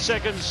 2.2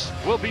 seconds,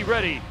 we'll be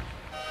ready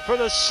for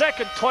the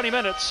second 20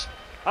 minutes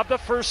of the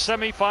first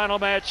semifinal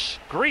match.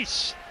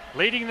 Greece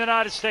leading the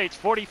United States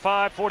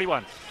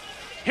 45-41.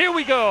 Here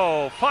we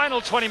go, final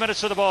 20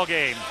 minutes of the ball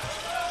game.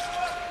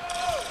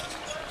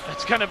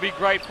 It's going to be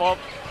great, Bob.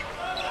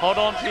 Hold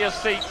on to your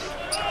seats.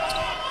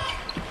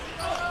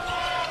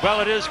 Well,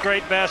 it is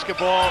great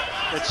basketball.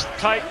 It's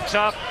tight,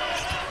 tough.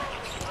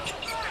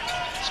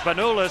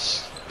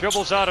 Spanoulis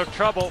dribbles out of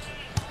trouble.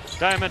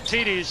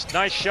 Diamantidis,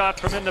 nice shot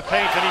from in the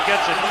paint, and he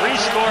gets it.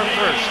 Greece score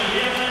first,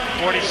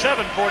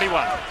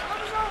 47-41.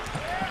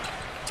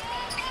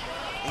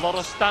 A lot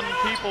of stunned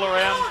people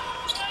around.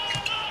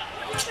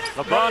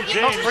 LeBron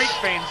James. Not Greek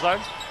fans,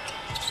 though.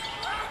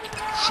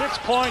 6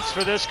 points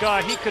for this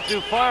guy. He could do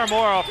far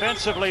more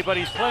offensively, but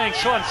he's playing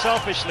so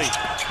unselfishly.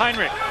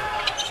 Heinrich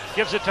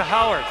gives it to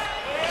Howard.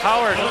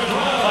 Howard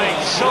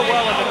playing so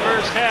well in the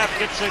first half,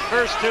 gets the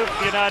first two for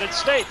the United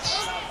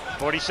States.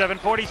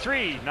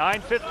 47-43,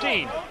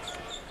 9:15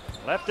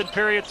 left in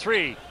period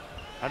 3.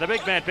 And the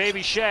big man,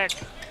 Baby Shaq,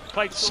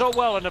 played so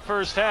well in the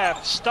first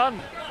half,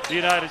 stunned the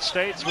United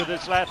States with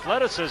his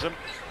athleticism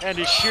and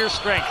his sheer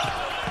strength.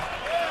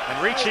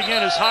 And reaching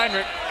in is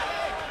Heinrich.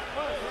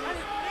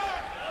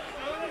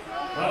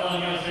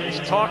 He's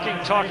talking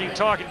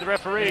to the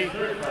referee.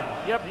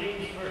 Yep,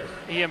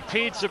 he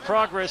impedes the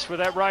progress with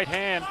that right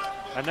hand,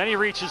 and then he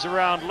reaches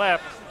around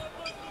left.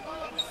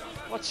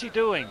 What's he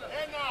doing?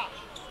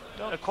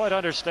 Don't quite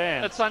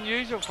understand. It's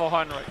unusual for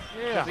Heinrich,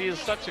 because he is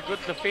such a good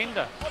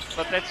defender,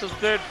 but that's his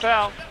third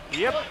foul.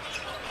 Yep.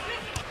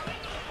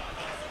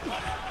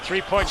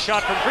 3-point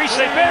shot from Greece,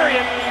 they bury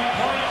it.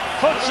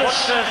 Puts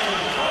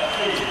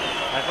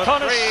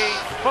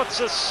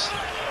us.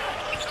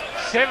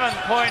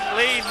 7-point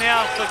lead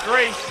now for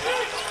Greece.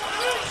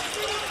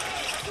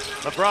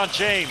 LeBron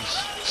James,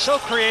 so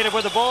creative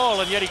with the ball,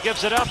 and yet he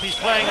gives it up. He's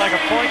playing like a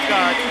point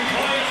guard.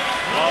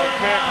 Well,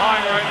 Kurt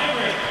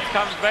Heinrich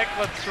comes back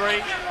with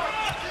 3.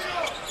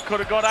 Could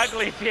have got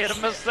ugly if he had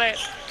missed that.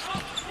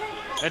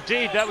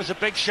 Indeed, that was a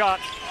big shot.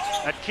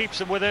 That keeps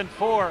him within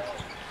 4.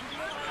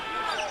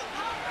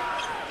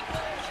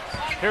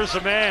 Here's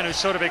a man who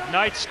sort of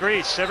ignites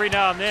Greece. Every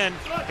now and then,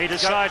 he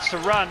decides to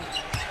run.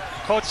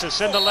 Kotsis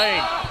in the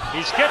lane.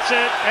 He gets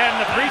it, and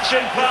the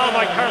breaching foul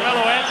by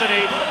Carmelo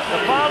Anthony.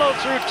 The follow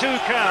through 2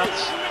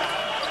 counts.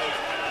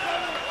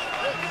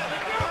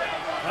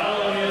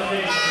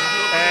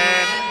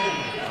 And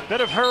a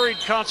bit of hurried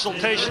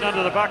consultation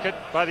under the bucket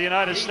by the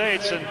United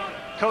States, and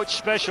Coach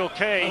Special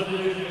K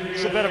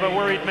is a bit of a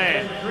worried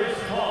man.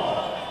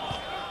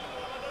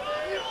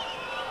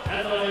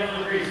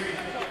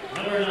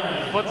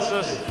 What's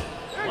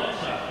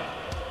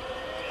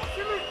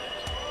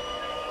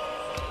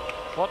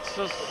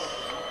this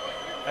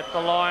at the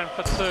line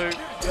for 2?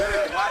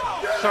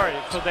 Sorry,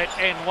 for that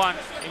and 1.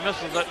 He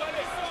misses it.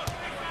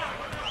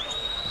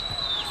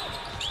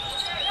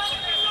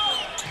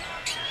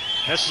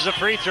 This is a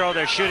free throw.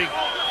 They're shooting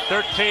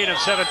 13 of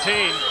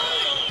 17.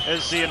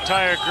 Is the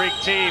entire Greek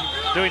team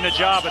doing the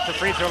job at the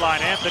free throw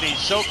line. Anthony,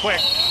 so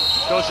quick,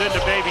 goes into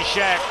Baby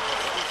Shaq.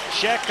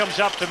 Shaq comes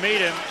up to meet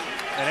him,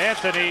 and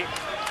Anthony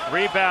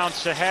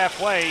rebounds to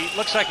halfway.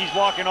 Looks like he's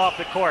walking off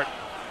the court.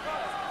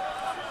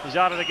 He's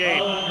out of the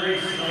game.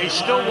 He's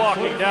still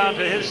walking down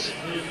to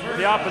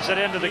the opposite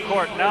end of the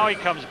court. Now he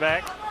comes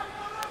back.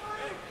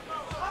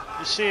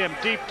 You see him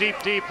deep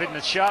in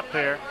the shot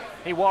there.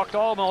 He walked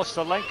almost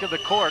the length of the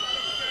court,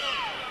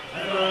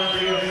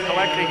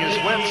 collecting his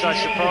wits, I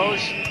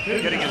suppose,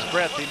 getting his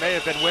breath. He may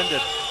have been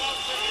winded.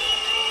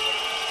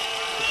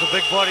 It's a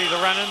big body to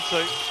run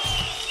into.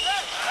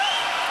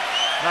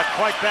 Not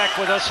quite back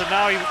with us, and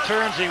now he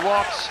turns, he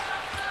walks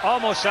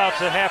almost out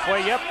to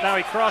halfway. Yep, now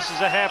he crosses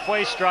the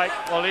halfway stripe.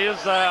 Well, he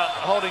is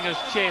holding his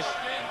chest.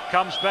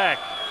 Comes back.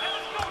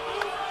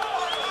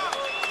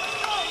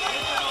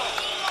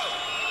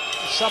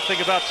 There's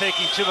something about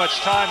taking too much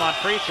time on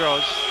free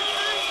throws.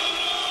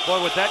 Boy,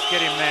 would that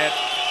get him mad.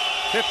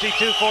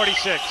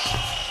 52-46.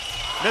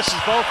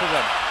 Misses both of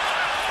them.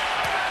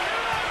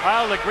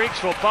 Well, the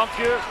Greeks will bump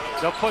you.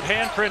 They'll put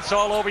handprints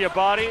all over your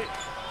body.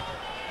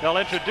 They'll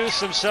introduce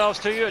themselves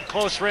to you at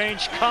close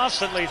range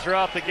constantly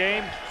throughout the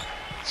game.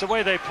 It's the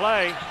way they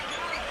play.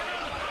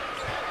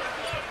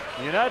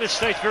 The United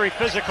States very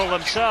physical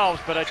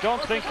themselves, but I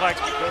don't think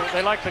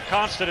they like the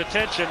constant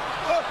attention.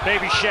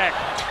 Baby Shaq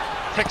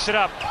picks it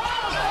up,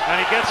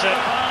 and he gets it.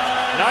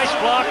 Nice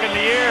block in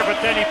the air, but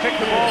then he picked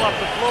the ball up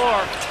the floor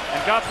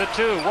and got the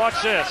 2.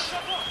 Watch this.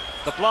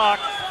 The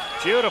block,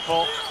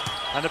 beautiful,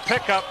 and the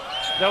pickup.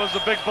 That was a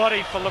big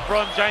body for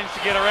LeBron James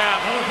to get around.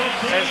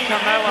 As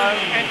Carmelo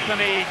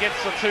Anthony gets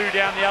the 2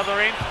 down the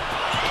other end.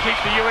 Keep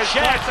the US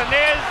points, and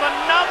there's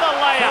another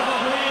layup.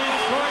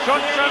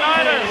 Shots.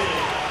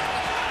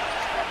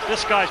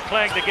 This guy's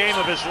playing the game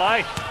of his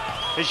life,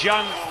 his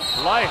young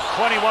life,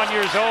 21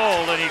 years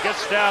old, and he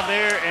gets down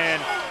there and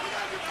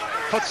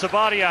puts the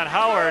body on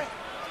Howard.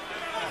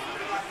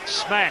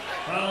 Smack.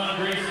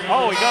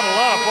 Oh, he got a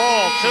lot of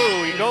ball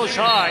too. He goes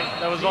high.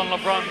 That was on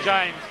LeBron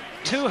James.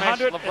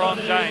 smashed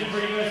LeBron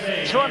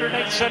James.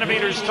 208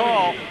 centimeters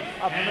tall,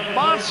 a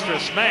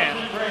monstrous man,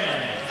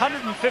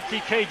 150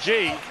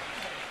 kg,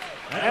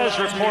 as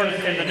reported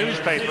in the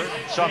newspaper,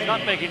 so I'm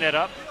not making it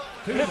up.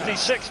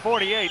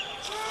 56-48.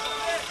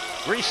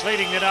 Greece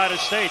leading the United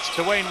States.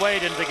 Dwyane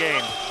Wade into the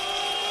game.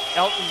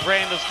 Elton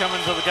Brand has come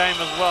into the game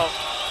as well.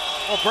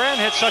 Well, Brand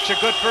had such a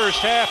good first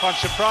half. I'm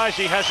surprised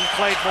he hasn't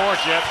played more,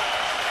 Jeff.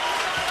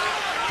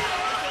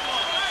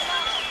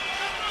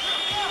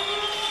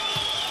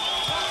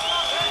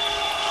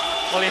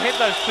 Well, he hit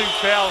those 2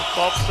 fouls,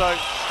 Bob, so...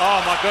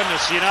 Oh, my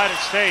goodness, the United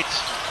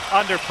States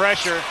under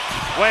pressure.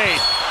 Wade,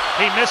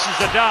 he misses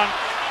the dunk,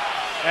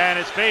 and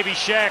it's Baby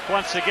Shaq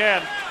once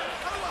again.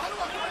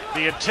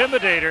 The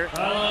Intimidator.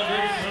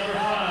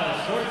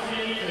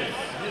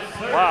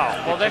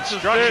 Wow. Well, that's his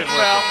 3rd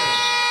foul.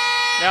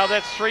 Now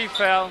that's 3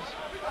 fouls.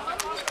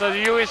 So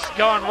the US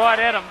going right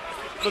at him,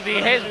 because he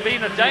has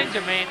been a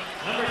danger man.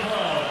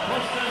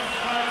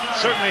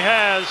 Certainly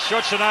has.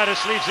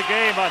 Shortsonitis leaves the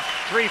game on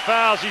 3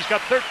 fouls. He's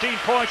got 13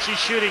 points. He's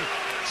shooting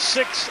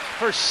 6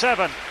 for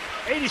 7.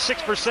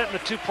 86% in the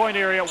 2-point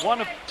area,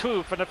 1 of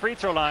 2 from the free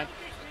throw line.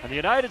 And the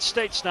United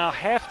States now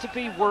have to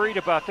be worried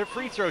about their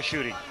free throw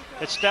shooting.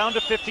 It's down to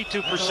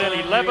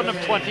 52%, 11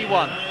 of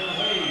 21.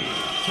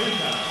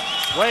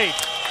 Wade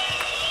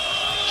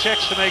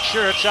checks to make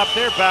sure it's up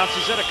there,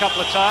 bounces it a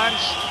couple of times,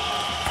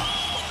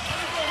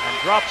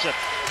 and drops it.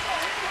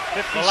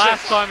 56, the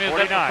last time he was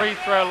 49. at the free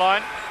throw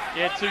line,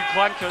 he had 2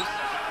 clunkers.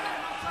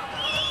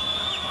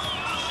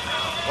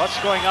 What's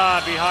going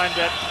on behind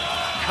that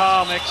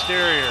calm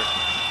exterior?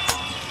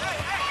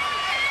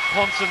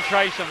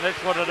 Concentration,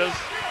 that's what it is.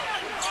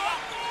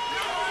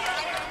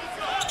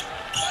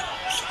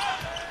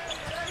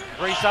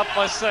 Greece up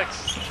by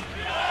 6.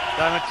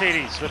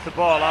 Diamantidis with the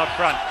ball out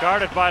front,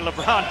 guarded by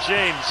LeBron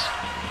James.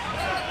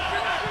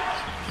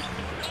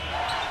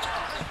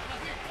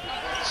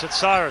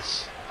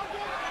 Satsaris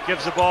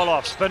gives the ball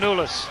off.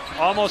 Spanoulis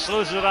almost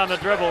loses it on the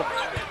dribble.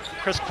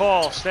 Chris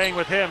Paul staying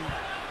with him.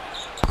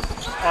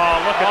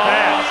 Oh, look at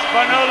that.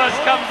 Spanoulis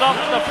comes off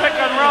the pick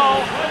and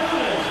roll.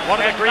 One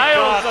of the Greek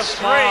gods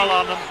smile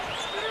on them.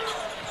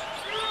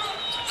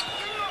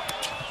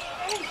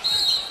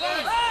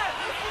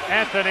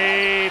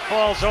 Anthony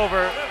falls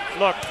over.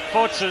 Look,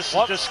 Fotis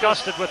is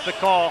disgusted with the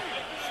call.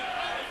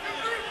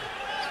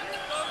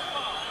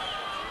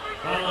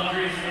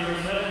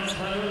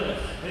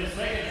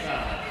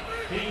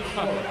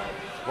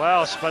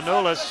 Well,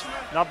 Spanoulis,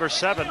 number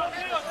 7,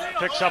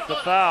 picks up the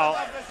foul.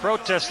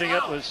 Protesting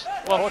it was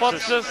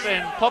Fotis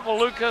and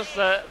Papaloukas.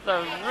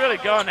 They're really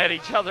going at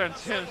each other in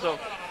terms of,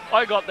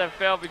 I got that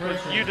foul because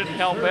you didn't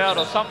help out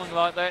or something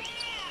like that.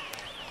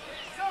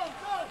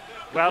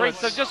 The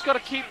Greeks have just got to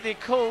keep their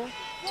cool.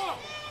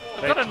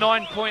 They've got a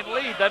 9-point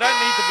lead. They don't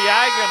need to be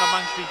arguing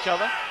amongst each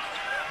other.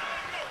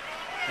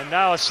 And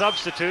now a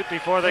substitute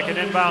before they can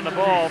inbound the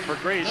ball for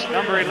Greece.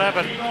 Number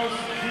 11.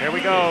 Here we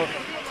go.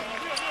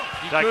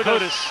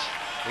 Dykoutas.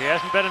 He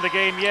hasn't been in the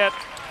game yet.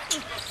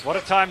 What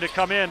a time to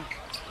come in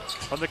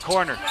from the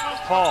corner.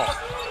 Paul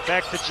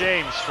back to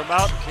James from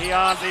out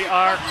beyond the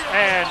arc.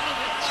 And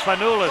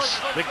Spanoulis,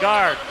 the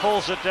guard,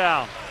 pulls it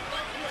down.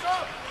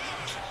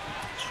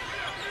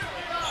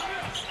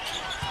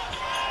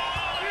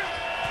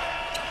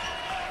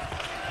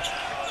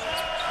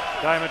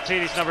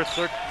 Diamantidis, number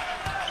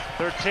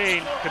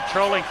 13,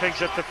 controlling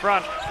things at the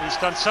front. He's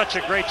done such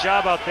a great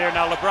job out there.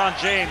 Now LeBron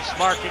James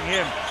marking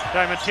him.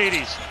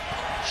 Diamantidis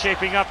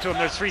shaping up to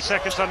him. There's 3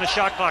 seconds on the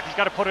shot clock. He's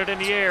got to put it in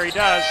the air. He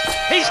does.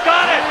 He's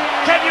got it!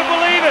 Can you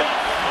believe it?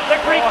 The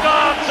Greek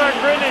gods are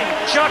grinning,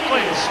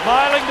 chuckling,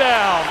 smiling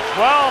down.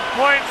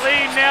 12-point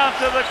lead now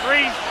to the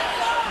Greece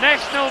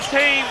national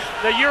team,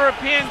 the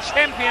European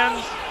champions.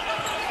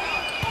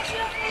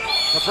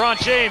 LeBron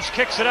James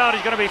kicks it out.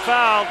 He's going to be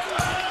fouled.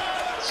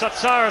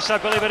 Satsaris, I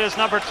believe it is,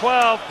 number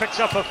 12, picks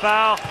up a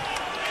foul.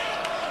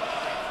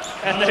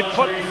 And they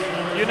put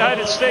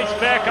United States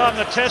back on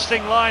the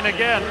testing line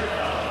again.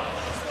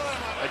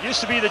 It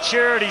used to be the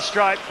charity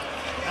stripe,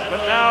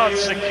 but now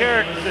it's the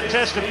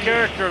test of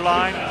character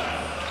line,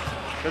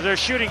 because they're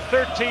shooting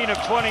 13 of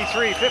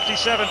 23,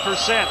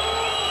 57%.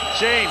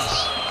 James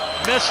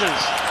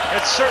misses.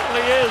 It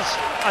certainly is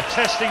a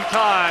testing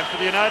time for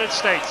the United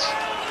States.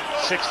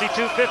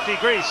 62-50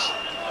 Greece.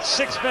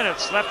 6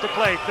 minutes left to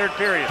play, third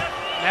period.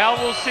 Now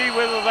we'll see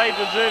whether they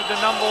deserve the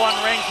number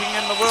 1 ranking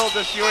in the world,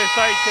 this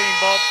USA team,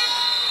 Bob.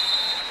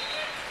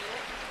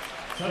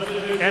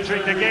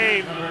 Entering the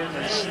game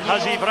is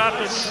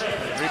Hazibratis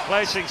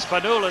replacing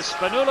Spanoulis.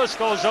 Spanoulis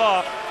goes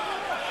off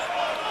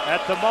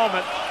at the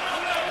moment.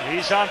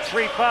 He's on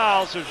 3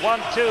 fouls. There's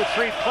 1, 2,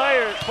 3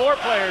 players, 4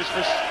 players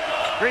for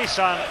Greece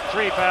on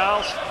 3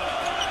 fouls.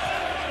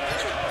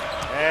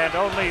 And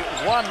only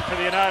 1 for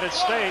the United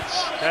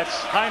States.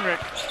 That's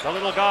Heinrich, the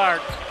little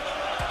guard.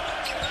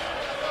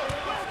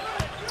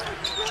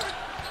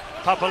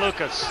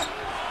 Papaloukas.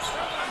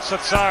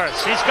 Satsaris.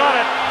 He's got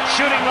it.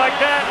 Shooting like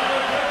that.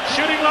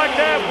 Shooting like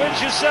that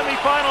wins you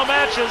semifinal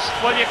matches.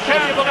 Well, you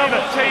can't double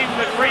team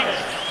the Greeks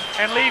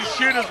and leave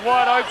shooters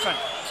wide open.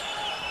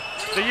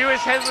 The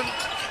US hasn't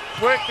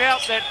worked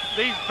out that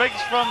these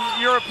bigs from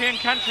European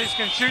countries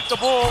can shoot the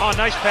ball. Oh,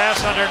 nice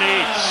pass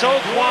underneath. So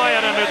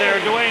quiet under there,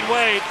 Dwyane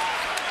Wade.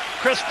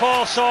 Chris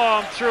Paul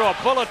saw him, threw a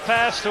bullet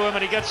pass to him,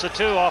 and he gets the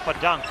 2 off a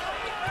dunk.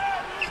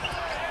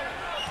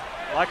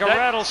 Like a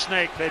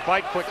rattlesnake, they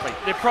bite quickly.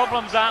 Their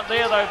problems aren't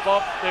there though,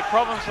 Bob. Their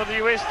problems for the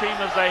US team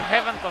is they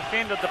haven't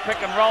defended the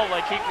pick and roll. They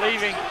keep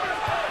leaving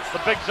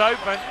the bigs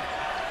open,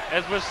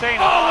 as we've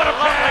seen. Oh, what a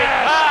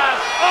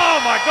pass!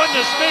 Oh my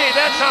goodness me,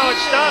 that's how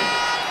it's done.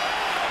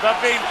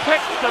 They've been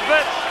picked to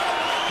bits.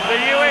 The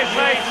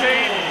USA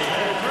team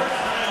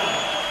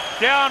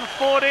down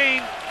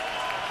 14.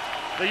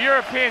 The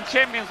European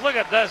champions, look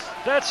at this.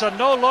 That's a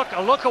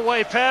a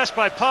look-away pass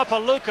by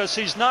Papaloukas.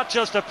 He's not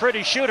just a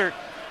pretty shooter.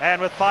 And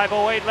with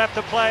 5:08 left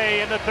to play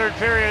in the third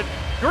period,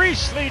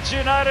 Greece leads the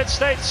United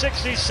States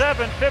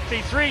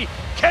 67-53.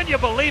 Can you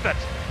believe it?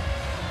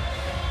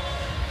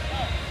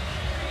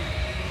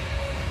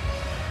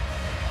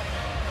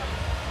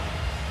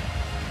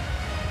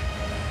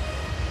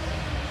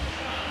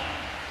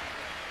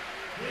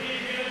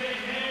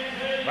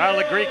 Well,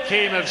 the Greek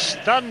team have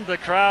stunned the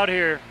crowd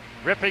here,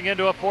 ripping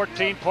into a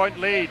 14-point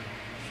lead.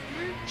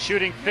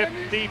 Shooting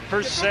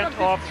 50%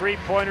 off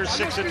three-pointers,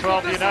 6 of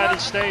 12. The United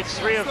States,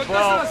 3 of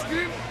 12.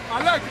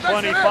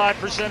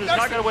 25% is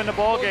not going to win the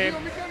ball game.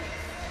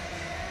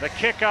 The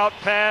kick-out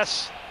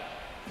pass.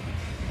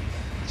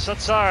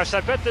 Satsaris,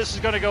 I bet this is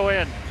going to go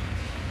in.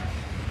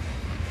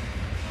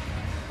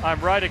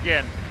 I'm right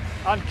again.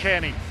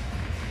 Uncanny.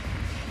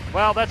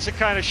 Well, that's the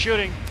kind of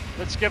shooting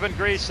that's given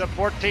Greece a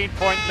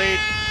 14-point lead.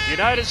 The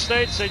United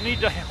States, they need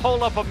to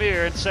hold up a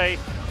mirror and say,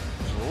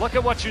 look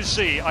at what you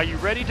see. Are you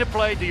ready to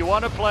play? Do you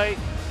want to play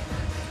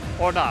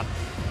or not?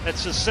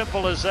 It's as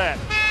simple as that.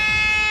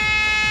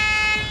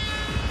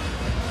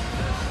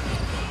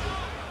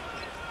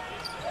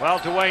 Well,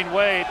 Dwyane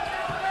Wade,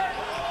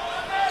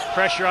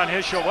 pressure on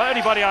his shoulder. Well,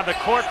 anybody on the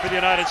court for the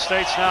United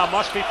States now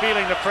must be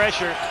feeling the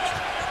pressure.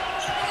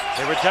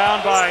 They were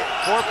down by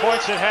 4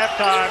 points at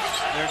halftime.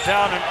 They're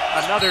down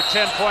another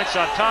 10 points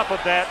on top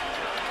of that.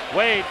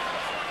 Wade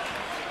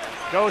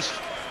goes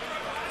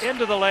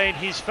into the lane.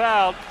 He's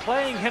fouled.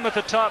 Playing him at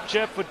the top,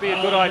 Jeff, would be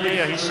a good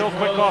idea. He's so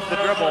quick off the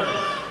dribble.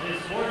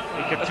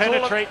 He can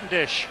penetrate and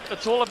dish.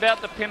 It's all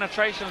about the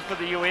penetration for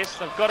the US.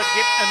 They've got to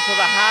get into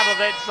the heart of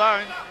that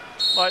zone.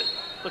 Like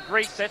the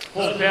Greeks, that's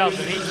 4 fouls,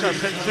 and he's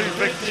just hit 2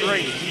 big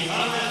threes.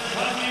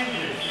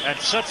 And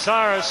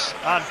Satsaris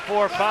on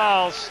 4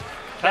 fouls.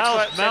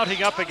 Fouls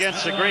mounting up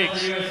against the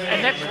Greeks.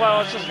 And that's why I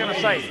was just going to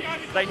say,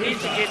 they need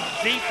to get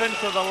deep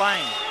into the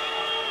lane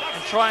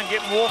and try and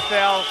get more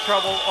foul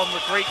trouble on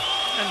the Greek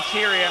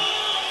interior.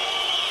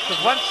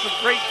 Because once the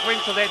Greeks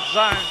went to that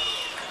zone,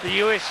 the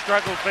US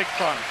struggled big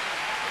time.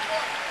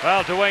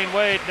 Well, Dwyane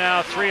Wade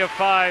now 3 of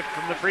 5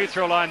 from the free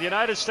throw line. The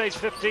United States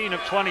 15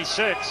 of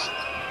 26.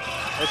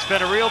 It's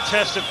been a real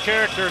test of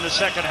character in the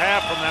second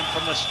half from them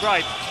from the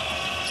stripe.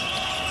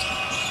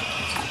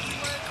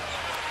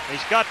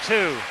 He's got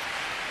 2.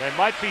 They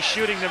might be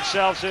shooting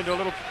themselves into a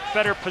little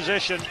better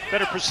position,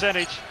 better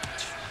percentage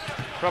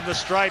from the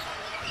stripe.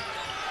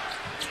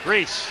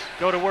 Greece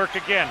go to work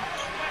again.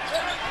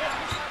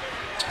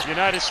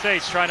 United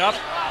States trying to up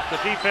the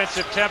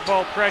defensive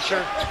tempo,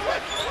 pressure.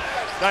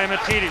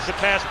 Diamantidis, the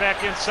pass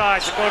back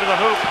inside to go to the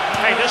hoop.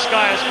 Hey, this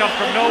guy has come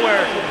from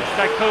nowhere.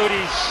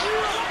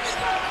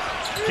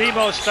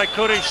 Demos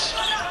Daikoudis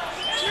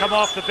come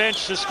off the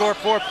bench to score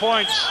 4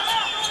 points.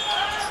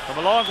 From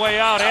a long way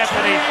out,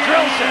 Anthony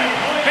drills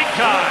it big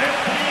time.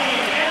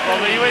 Well,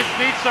 the US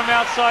needs some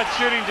outside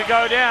shooting to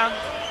go down.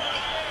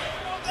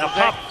 Now,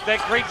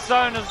 that Greek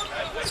zone is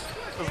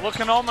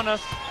looking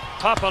ominous.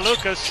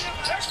 Papaloukas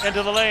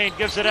into the lane,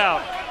 gives it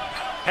out.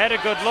 Had a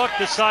good look,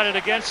 decided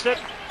against it.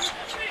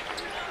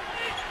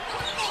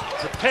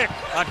 The pick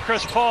on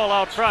Chris Paul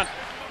out front.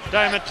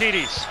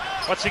 Diamantidis,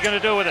 what's he going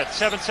to do with it?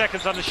 7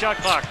 seconds on the shot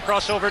clock.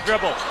 Crossover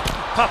dribble.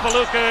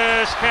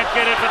 Papaloukas can't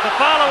get it, but the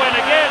follow-in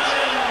against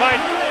by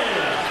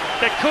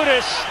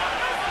Daikoudis.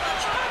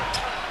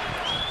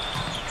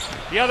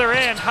 The other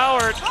end,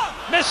 Howard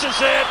misses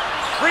it.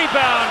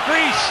 Rebound,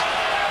 Greece.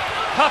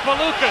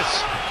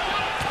 Papaloukas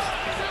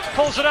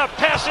pulls it up,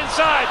 pass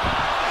inside.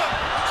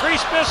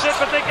 Greece miss it,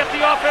 but they get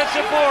the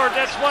offensive board.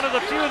 That's one of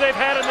the few they've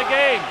had in the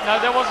game. No,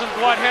 that wasn't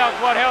Dwight Howard.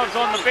 Dwight Howard's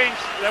on the bench.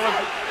 That was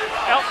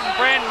Elton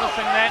Brand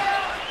missing that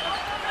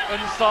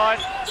inside.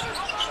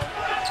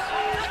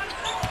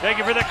 Thank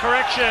you for the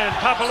correction.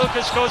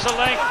 Papaloukas goes the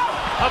length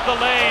of the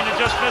lane and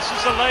just misses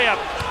the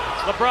layup.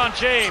 LeBron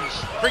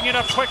James bringing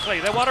it up quickly.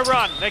 They want to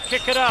run. They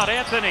kick it out.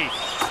 Anthony.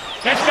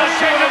 He's got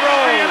 2 in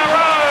a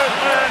row.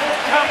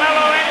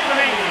 Carmelo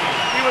Anthony.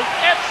 He was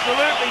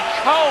absolutely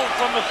cold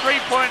from the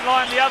three-point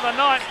line the other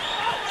night,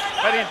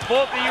 but he's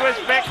brought the US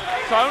back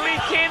to only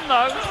 10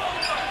 though.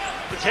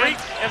 The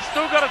Greeks have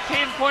still got a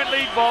 10-point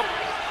lead, Bob.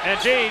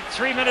 Indeed,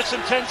 3 minutes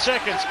and 10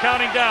 seconds,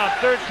 counting down,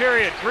 third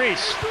period.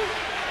 Greece,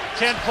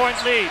 10-point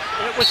lead.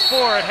 It was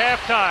 4 at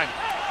halftime.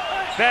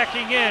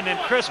 Backing in, and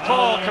Chris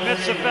Paul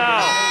commits a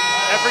foul.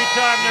 Every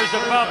time there's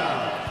a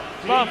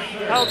bump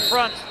out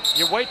front,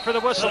 you wait for the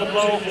whistle to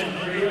blow.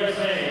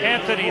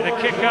 Anthony, the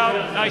kick out,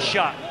 nice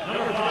shot.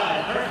 Number 5,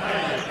 Kirk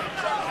Heinrich.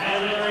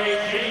 And number 8,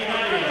 Kenny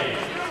Heinrich.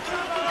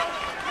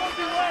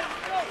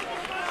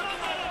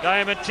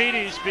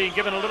 Dwyane being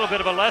given a little bit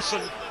of a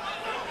lesson.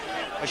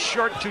 A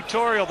short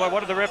tutorial by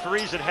one of the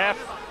referees at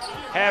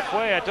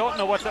halfway. I don't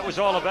know what that was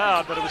all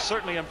about, but it was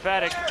certainly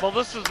emphatic. Well,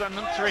 this is an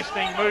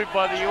interesting move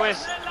by the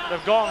US.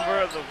 They've gone for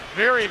a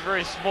very,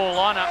 very small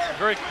lineup,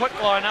 very quick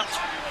lineup.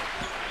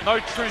 No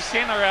true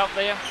center out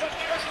there.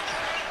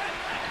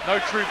 No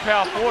true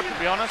power forward, to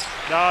be honest.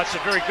 No, it's a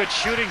very good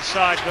shooting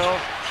side, though.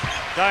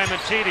 Dwyane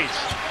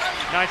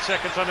 9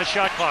 seconds on the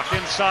shot clock.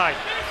 Inside.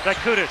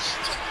 Dwyane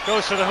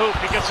goes to the hoop.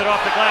 He gets it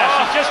off the glass.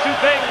 He's just too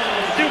big.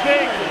 Too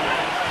big.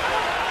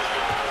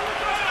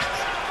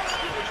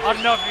 I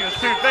don't know if he was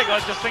too big.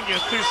 I just think he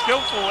was too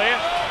skillful there.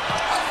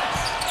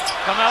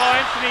 Carmelo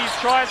Anthony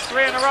tries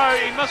 3 in a row.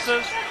 He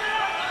misses.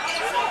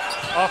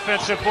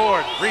 Offensive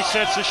board.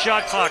 Resets the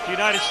shot clock. The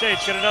United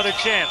States get another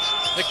chance.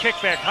 The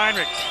kickback.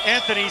 Heinrich.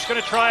 Anthony's going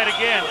to try it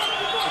again.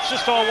 It's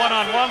just all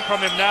one-on-one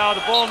from him now.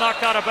 The ball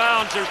knocked out of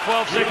bounds. There's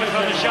 12 seconds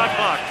on the shot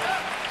clock.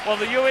 Well,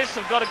 the US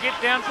have got to get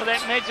down to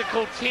that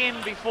magical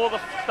 10 before the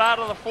start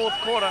of the fourth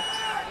quarter.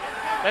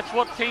 That's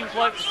what teams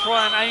like to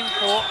try and aim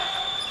for.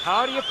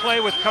 How do you play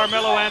with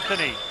Carmelo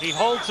Anthony? He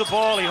holds the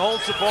ball,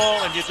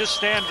 and you just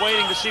stand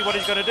waiting to see what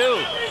he's going to do.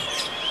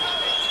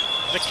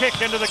 The kick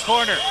into the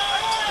corner.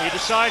 He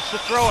decides to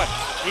throw it.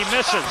 He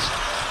misses.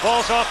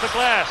 Ball's off the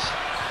glass.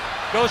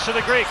 Goes to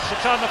the Greeks.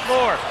 It's on the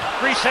floor.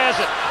 Greece has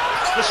it.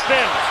 The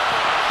spin.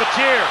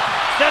 Batir.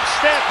 That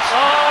steps.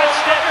 That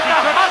steps. He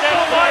took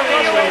steps by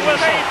the US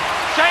whistle.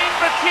 Shane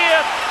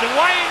Batir,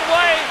 Dwyane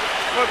Wade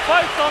were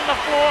both on the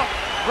floor,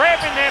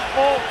 grabbing that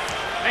ball,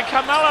 and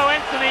Carmelo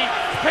Anthony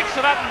picks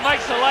it up and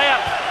makes a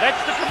layup. That's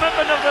the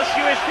commitment of this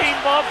US team,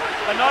 Bob.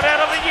 They're not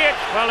out of it yet.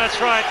 Well,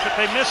 that's right, but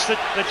they missed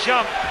the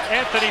jump.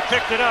 Anthony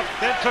picked it up,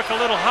 then took a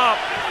little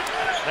hop.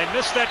 They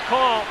missed that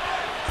call.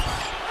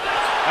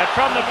 And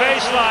from the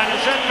baseline,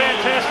 is that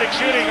fantastic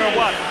shooting or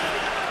what?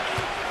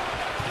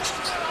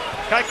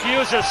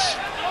 Kaikiuzis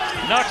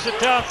knocks it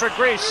down for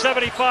Greece.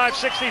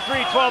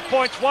 75-63, 12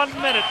 points,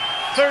 1 minute,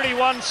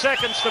 31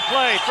 seconds to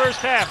play. First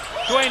half.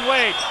 Dwyane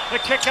Wade, the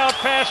kick out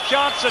pass.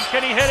 Johnson,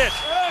 can he hit it?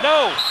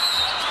 No.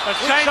 But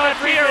Shane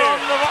Batir on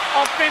the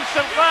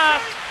offensive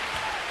glass.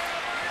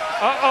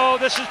 Uh-oh,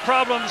 this is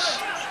problems.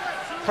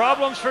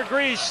 Problems for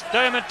Greece.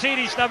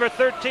 Dwyane number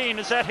 13.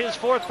 Is that his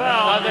 4th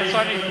foul? No, that's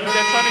only 3.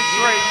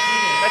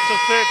 That's a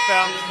 3rd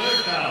foul.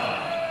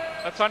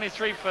 That's only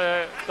 3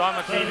 for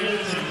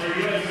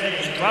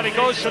Dwyane. Well, he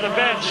goes to the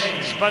bench.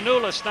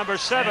 Spanoulis, number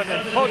 7,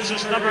 and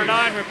Potsis, number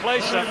 9,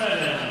 replace him.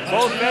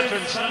 Both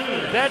veterans.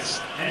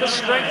 That's the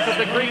strength of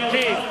the Greek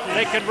team.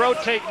 They can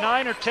rotate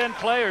 9 or 10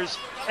 players,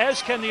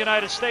 as can the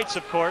United States,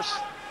 of course.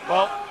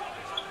 Well,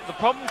 the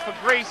problem for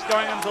Greece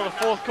going into the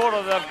fourth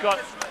quarter, they've got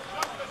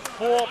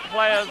 4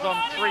 players on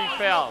 3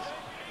 fouls.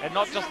 And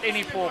not just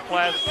any 4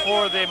 players,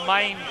 4 of their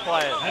main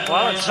players.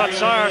 Well, and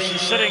Satsaris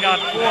is sitting on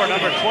 4,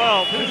 number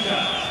 12.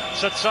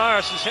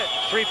 Satsaris has hit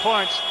 3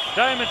 points.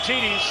 Dwyane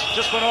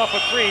just went off a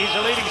 3. He's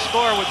a leading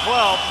scorer with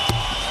 12.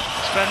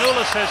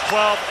 Spanoulis has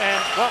 12,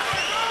 and, well,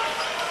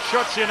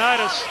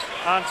 Shortsianitis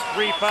on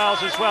 3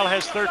 fouls as well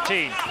has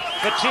 13.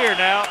 Batir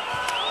now,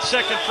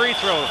 second free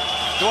throw.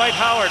 Dwight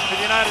Howard for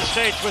the United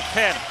States with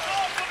 10.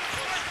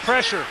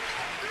 Pressure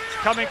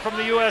coming from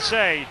the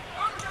USA.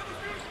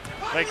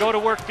 They go to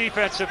work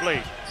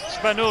defensively.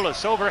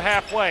 Spanoulis over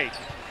halfway.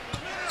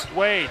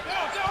 Wade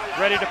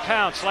ready to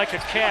pounce like a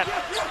cat.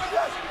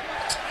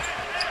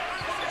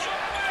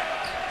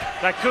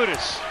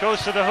 Dwyane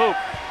goes to the hoop.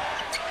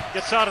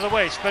 Gets out of the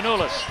way.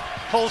 Spanoulis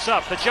pulls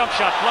up. The jump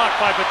shot blocked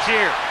by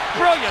Batir.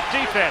 Brilliant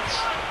defense.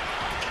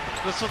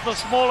 This is the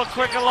smaller,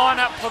 quicker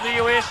lineup for the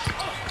US.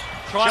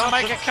 Trying to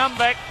make a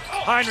comeback.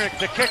 Heinrich,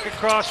 the kick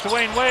across.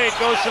 Dwyane Wade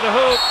goes to the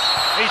hoop.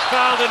 He's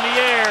fouled in the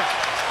air.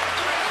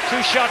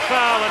 2-shot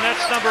foul, and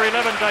that's number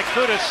 11,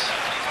 Dwyane.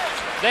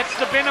 That's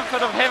the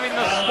benefit of having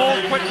the small,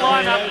 quick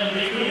lineup.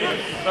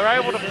 They're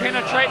able to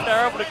penetrate,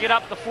 they're able to get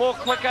up the floor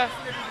quicker,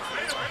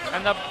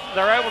 and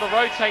they're able to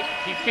rotate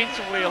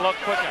defensively a lot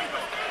quicker.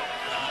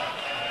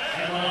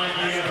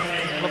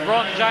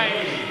 LeBron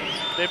James,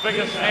 their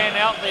biggest man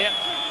out there,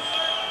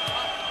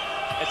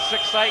 at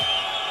 6'8".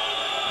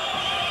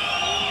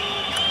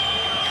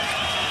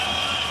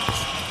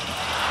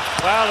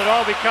 Well, it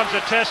all becomes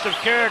a test of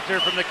character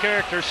from the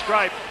character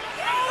stripe.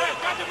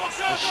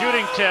 The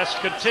shooting test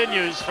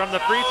continues from the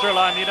free throw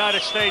line. The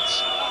United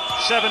States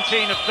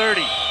 17 of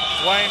 30.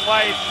 Dwyane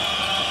Wade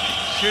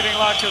shooting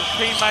like his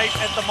teammate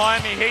at the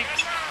Miami Heat,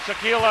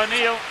 Shaquille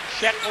O'Neal.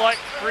 Shaq-like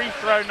free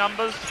throw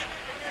numbers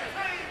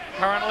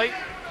currently.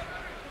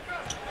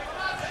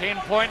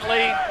 10-point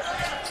lead.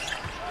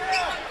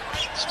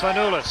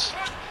 Spanoulis,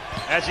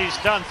 as he's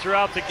done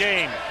throughout the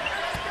game,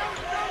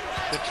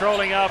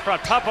 controlling out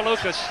front.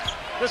 Papaloukas,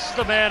 this is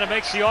the man that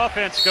makes the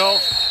offense go.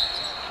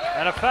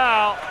 And a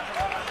foul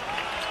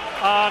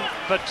on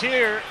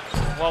Batir.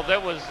 Well,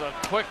 that was a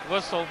quick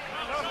whistle.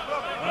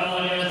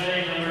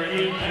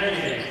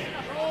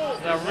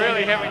 They're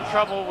really having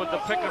trouble with the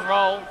pick and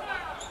roll.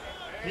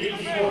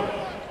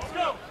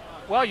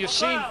 Well, you've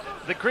seen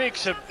the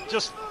Greeks have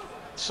just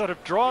sort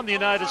of drawn the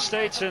United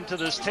States into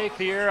this take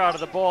the air out of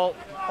the ball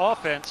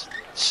offense.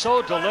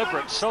 So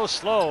deliberate, so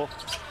slow.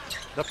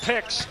 The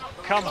picks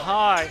come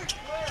high.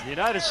 The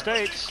United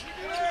States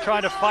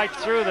trying to fight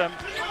through them.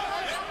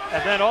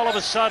 And then all of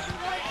a sudden,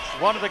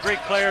 one of the Greek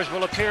players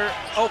will appear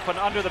open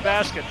under the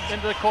basket,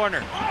 into the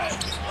corner.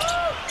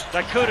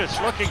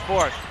 Dwyane looking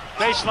for it.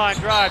 Baseline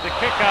drive, the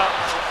kick out.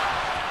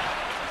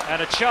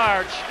 And a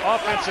charge,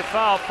 offensive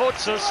foul.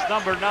 Futsis,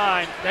 number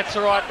 9. That's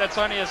all right. That's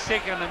only a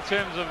second in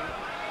terms of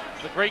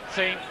the Greek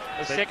team,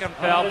 the second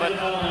foul, but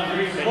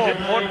more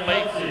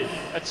importantly,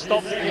 it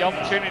stops the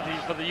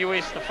opportunities for the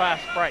US to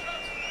fast break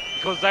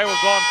because they were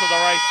gone to the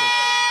races.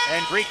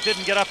 And Greek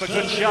didn't get up a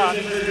good shot.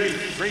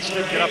 Greece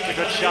didn't get up a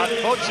good shot.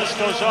 Futsis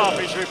goes off.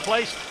 He's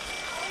replaced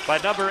by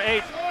number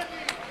 8.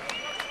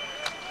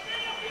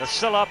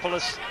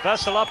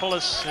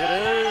 Vasilopoulos, it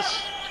is.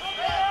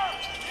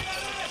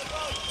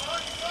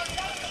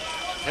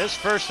 His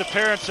first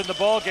appearance in the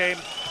ball game.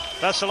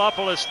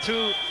 Vasilopoulos,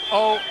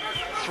 2'0",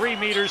 3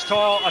 meters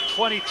tall, a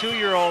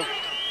 22-year-old.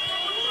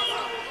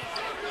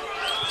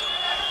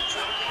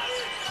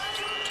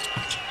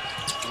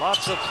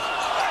 Lots of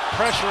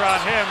pressure on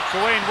him.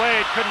 Dwyane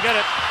Wade couldn't get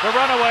it. The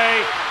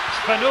runaway,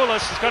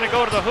 Spanoulis is going to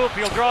go to the hoop.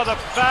 He'll draw the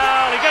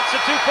foul. He gets the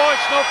 2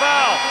 points, no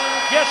foul.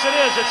 Yes, it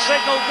is. It's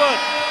signaled good.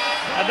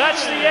 And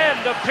that's the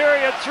end of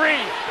period 3.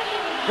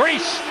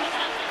 Greece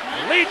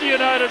lead the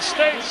United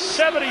States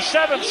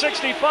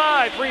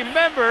 77-65.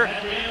 Remember,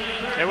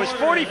 it was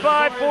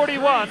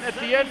 45-41 at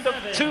the end of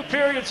 2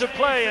 periods of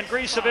play, and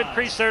Greece have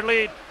increased their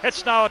lead.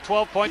 It's now a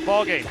 12-point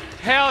ball game.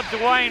 How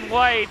Dwyane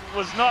Wade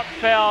was not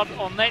fouled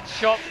on that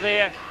shot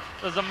there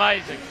is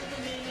amazing.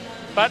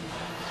 But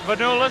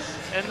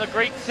Spanoulis and the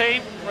Greek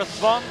team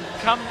respond,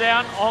 come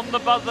down on the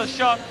buzzer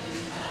shot,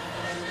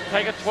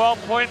 take a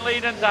 12-point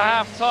lead into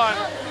halftime.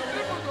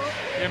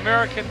 The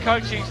American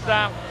coaching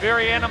staff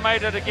very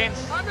animated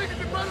against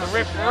the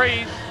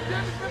referees.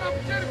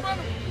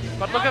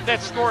 But look at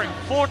that scoring.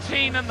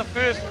 14 in the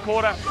first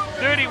quarter,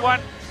 31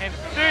 and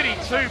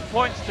 32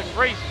 points to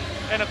Greece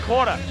in a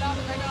quarter.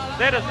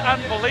 That is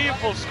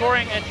unbelievable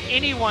scoring in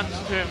anyone's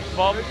terms,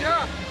 Bob.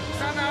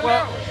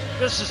 Well,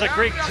 this is a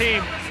Greek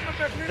team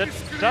that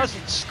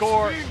doesn't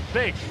score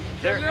big.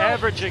 They're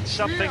averaging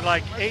something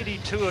like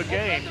 82 a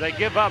game. They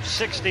give up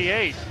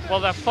 68. Well,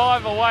 they're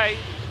 5 away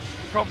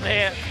from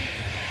their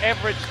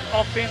average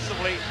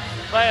offensively.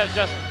 They are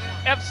just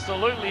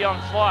absolutely on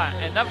fire,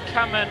 and they've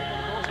come in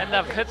and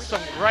they've hit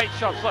some great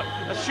shots. Look,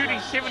 they're shooting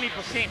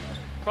 70%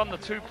 from the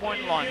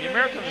 2-point line. The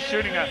Americans are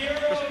shooting a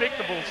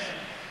respectable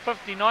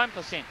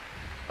 59%.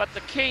 But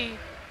the key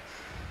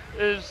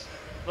is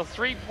the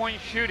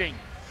 3-point shooting.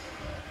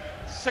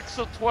 6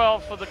 of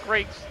 12 for the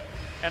Greeks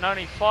and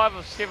only 5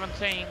 of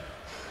 17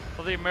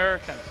 for the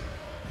Americans.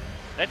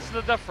 That's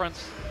the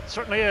difference.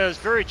 Certainly is.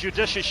 Very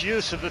judicious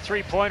use of the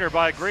 3-pointer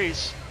by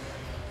Greece.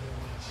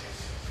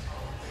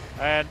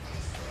 And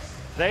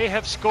they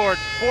have scored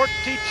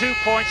 42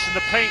 points in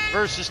the paint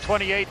versus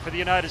 28 for the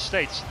United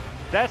States.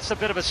 That's a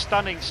bit of a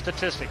stunning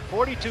statistic.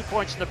 42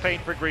 points in the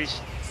paint for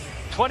Greece,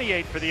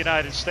 28 for the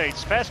United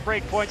States. Fast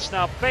break points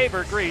now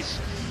favor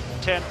Greece,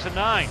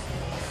 10-9.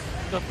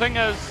 The thing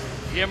is,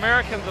 the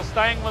Americans are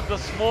staying with the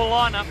small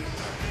lineup.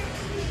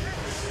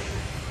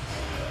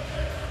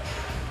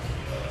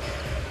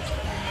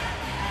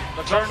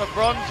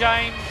 LeBron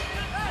James,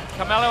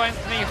 Carmelo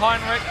Anthony,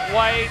 Heinrich,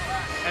 Wade,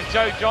 and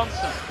Joe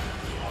Johnson.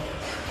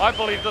 I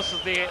believe this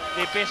is their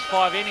best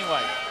 5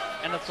 anyway,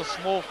 and it's a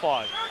small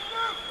 5.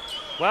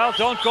 Well,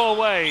 don't go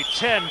away.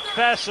 10,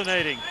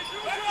 fascinating,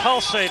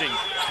 pulsating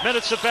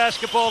minutes of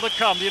basketball to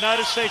come. The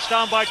United States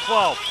down by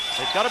 12.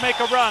 They've got to make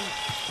a run.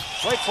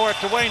 Wait for it,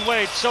 Dwyane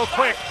Wade, so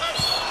quick.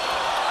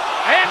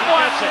 And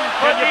one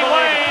for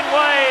Dwyane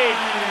Wade.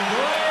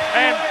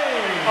 And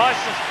I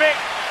suspect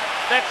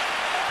that's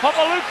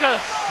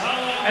Papaloukas,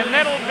 and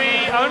that'll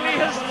be only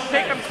his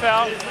second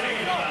foul.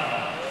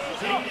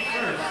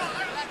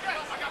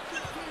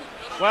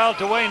 Well,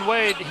 Dwyane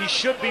Wade, he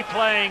should be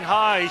playing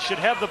high. He should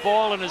have the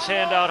ball in his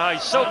hand out high.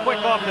 He's so quick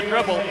off the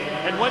dribble,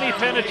 and when he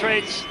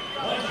penetrates,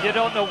 you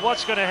don't know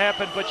what's going to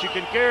happen, but you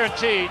can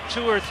guarantee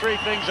 2 or 3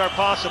 things are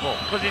possible.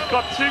 Because he's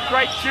got 2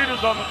 great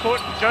shooters on the court,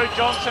 Joe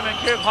Johnson and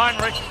Kurt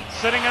Heinrich,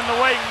 sitting in the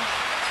wings.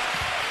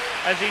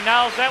 As he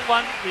nails that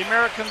one, the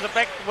Americans are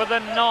back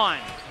within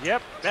 9.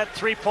 Yep, that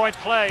 3-point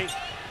play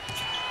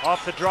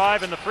off the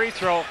drive and the free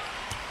throw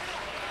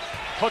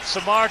puts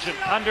the margin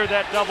under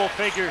that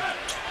double-figure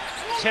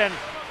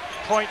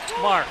 10-point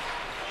mark.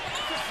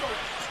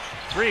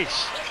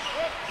 Greece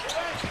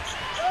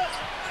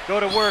go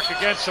to work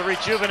against a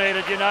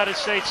rejuvenated United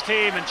States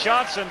team, and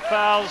Johnson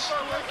fouls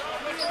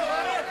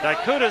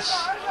Dykoutis.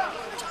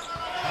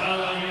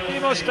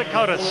 Dimos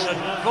Dykoutis,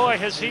 and boy,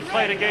 has he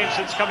played a game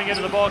since coming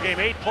into the ballgame.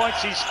 8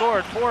 points he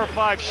scored, 4 or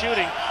 5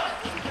 shooting.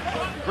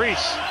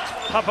 Greece,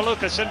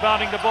 Papaloukas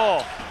inbounding the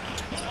ball.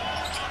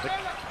 The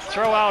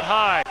throw out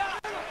high,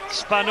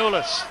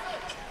 Spanoulis.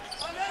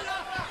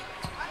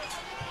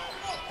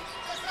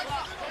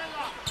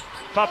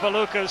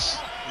 Papaloukas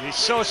He's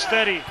so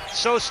steady,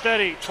 so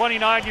steady.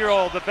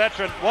 29-year-old, the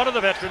veteran, one of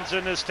the veterans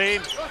in this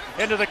team,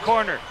 into the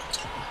corner.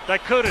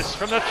 Dykudis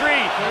from the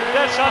three.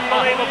 That's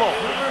unbelievable.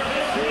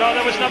 No,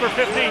 that was number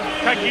 15,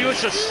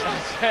 Kakiusis.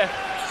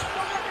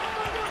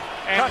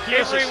 And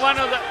every one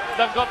of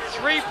they've got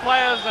 3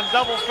 players in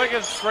double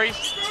figures,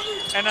 Greece,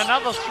 and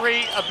another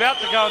 3 about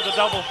to go into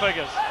double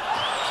figures.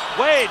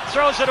 Wade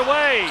throws it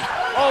away.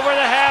 Over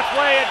the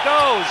halfway it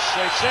goes.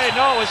 They say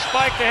no, it was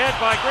spiked ahead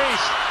by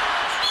Greece.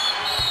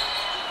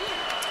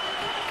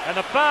 And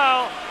the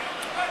foul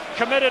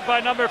committed by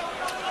number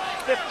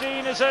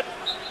 15, is it?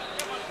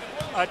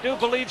 I do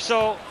believe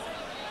so.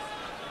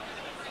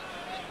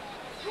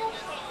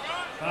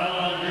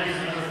 Foul on Greece,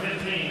 number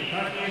 15,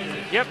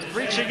 Kakiusis. Yep,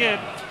 reaching in.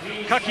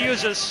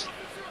 Kakiusis.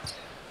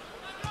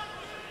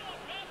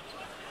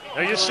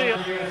 There you see it,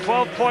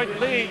 12-point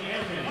lead.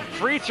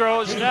 Free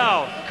throws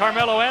now.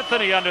 Carmelo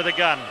Anthony under the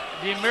gun.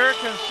 The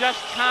Americans just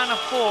can't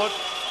afford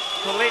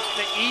to let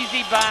the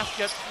easy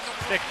baskets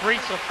that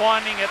Greece are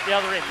finding at the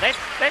other end.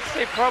 That's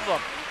their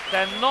problem.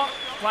 They're not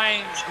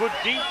playing good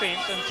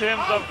defense in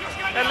terms of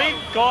they leave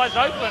guys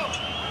open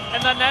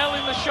and they're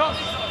nailing the shots.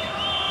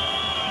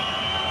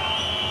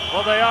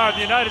 Well, they are.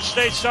 The United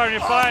States starting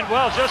to find,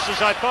 well, just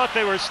as I thought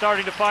they were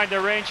starting to find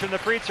their range from the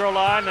free throw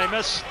line. They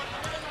miss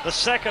the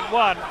second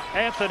one.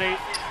 Anthony,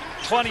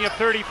 20 of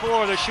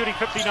 34. They're shooting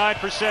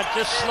 59%,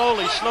 just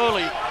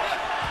slowly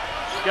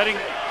getting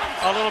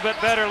a little bit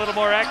better, a little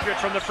more accurate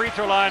from the free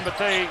throw line, but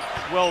they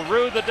will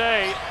rue the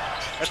day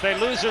if they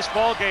lose this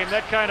ball game.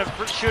 That kind of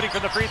shooting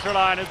from the free throw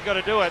line is going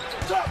to do it.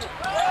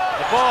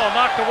 The ball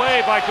knocked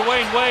away by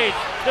Dwyane Wade.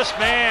 This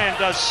man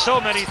does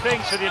so many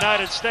things for the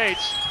United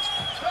States.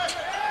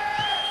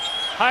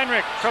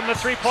 Heinrich from the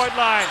three-point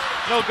line,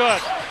 no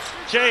good.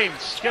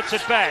 James gets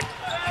it back.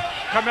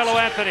 Carmelo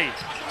Anthony,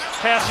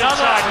 pass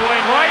inside,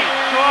 Dwyane Great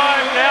Wade.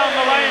 drive down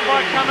the lane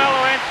by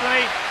Carmelo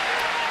Anthony,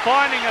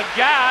 finding a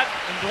guard,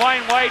 and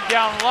Dwyane Wade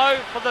down low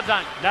for the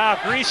dunk. Now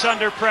Greece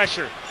under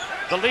pressure.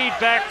 The lead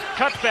back,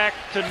 cut back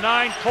to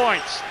 9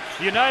 points.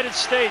 The United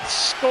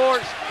States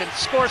can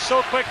score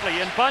so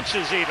quickly, in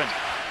bunches even.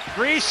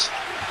 Greece,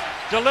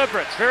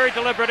 deliberate, very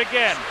deliberate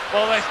again.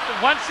 Well, they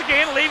once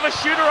again leave a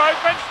shooter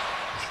open.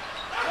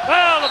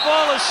 Well, the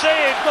ball is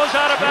saved, goes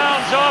out of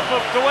bounds off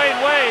of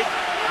Dwyane Wade.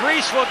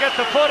 Greece will get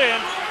the put in,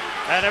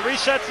 and it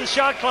resets the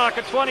shot clock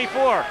at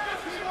 24.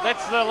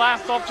 That's the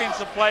last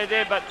offensive play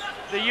there, but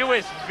the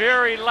US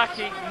very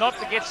lucky not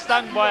to get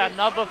stung by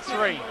another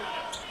 3.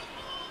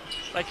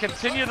 They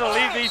continue to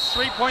leave these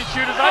three-point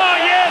shooters open. Oh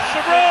yes,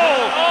 the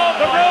roll!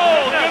 The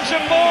roll gives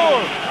him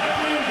more.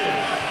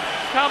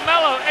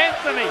 Carmelo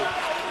Anthony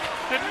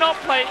did not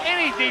play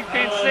any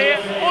defense there.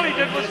 All he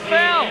did was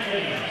foul.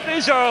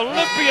 These are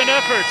Olympian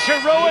efforts,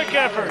 heroic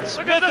efforts,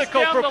 Look at this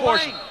mythical down the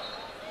proportion. lane.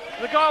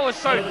 The guy was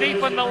so deep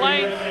in the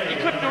lane, he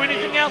couldn't do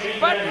anything else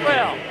but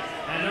foul.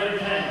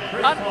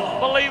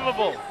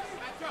 Unbelievable.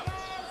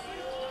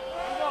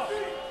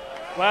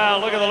 Wow,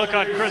 look at the look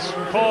on Chris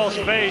Paul's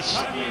face.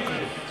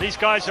 These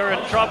guys are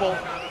in trouble.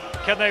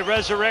 Can they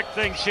resurrect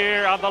things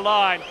here on the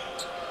line?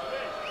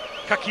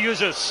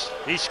 Kakiusis,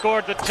 he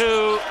scored the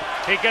 2.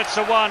 He gets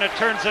the 1. It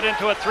turns it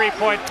into a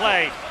 3-point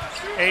play.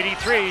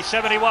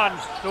 83-71.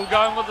 Still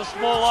going with the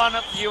small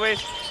lineup. The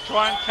US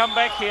try and come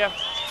back here.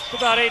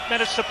 About 8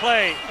 minutes to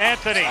play.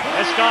 Anthony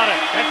has got it.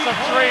 That's a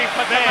 3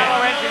 for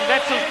Carmelo Anthony.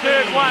 That's his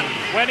third one.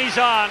 When he's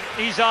on,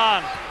 he's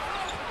on.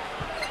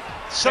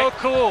 So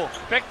cool.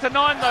 Back to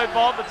 9 though,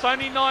 Bob. It's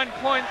only 9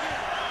 points.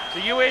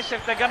 The US,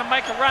 if they're going to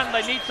make a run,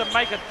 they need to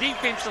make a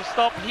defensive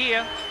stop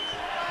here.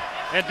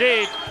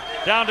 Indeed.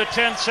 Down to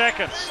 10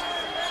 seconds.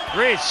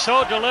 Greece,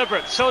 so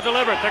deliberate, so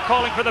deliberate. They're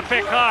calling for the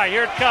pick high.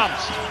 Here it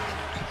comes.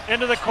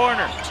 Into the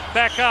corner.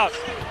 Back out.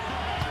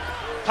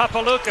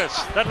 Papaloukas,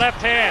 that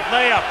left hand,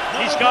 layup.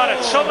 He's got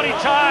it so many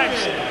times.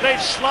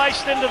 They've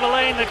sliced into the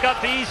lane. They've got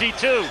the easy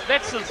 2.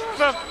 That's his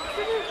 5th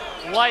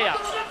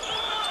layup.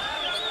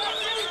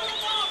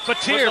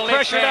 Batir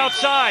pressured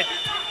outside.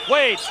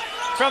 Wade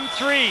from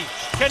 3.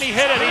 Can he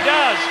hit it? He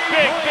does.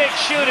 Big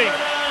shooting.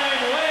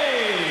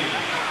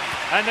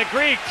 And the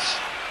Greeks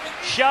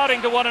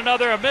shouting to one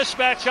another, a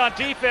mismatch on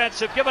defense,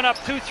 have given up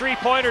 2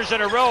 3-pointers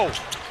in a row.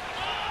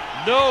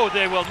 No,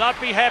 they will not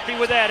be happy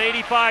with that.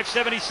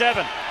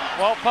 85-77.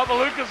 Well,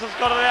 Papaloukas has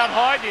got it out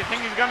high. Do you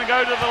think he's going to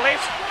go to the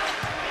left?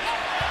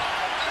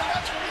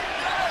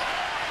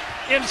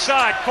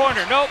 Inside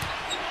corner, nope.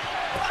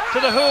 To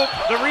the hoop,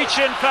 the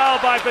reach-in foul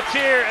by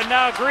Batir, and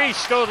now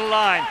Greece go to the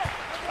line.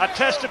 A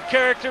test of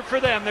character for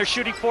them. They're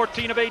shooting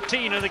 14 of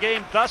 18 in the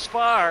game thus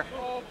far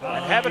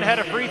and haven't had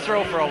a free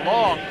throw for a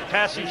long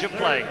passage of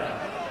play.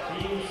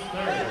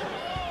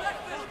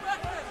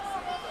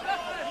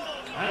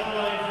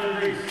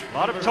 A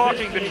lot of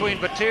talking between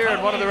Batir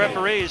and one of the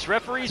referees.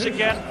 Referees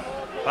again,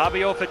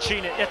 Fabio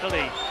Ficina,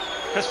 Italy,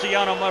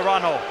 Cristiano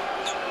Morano,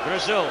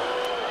 Brazil,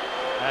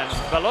 and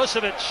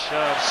Milosevic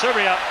of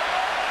Serbia.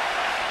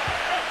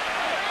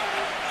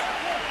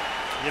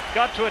 You've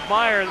got to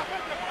admire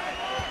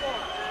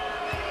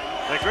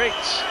the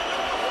Greeks,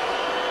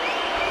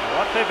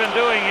 what they've been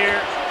doing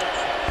here.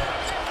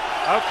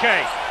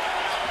 Okay,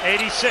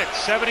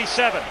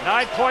 86-77,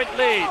 9-point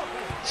lead.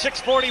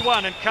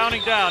 6:41 and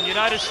counting down.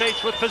 United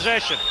States with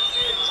possession.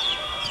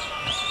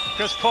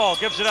 Chris Paul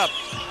gives it up.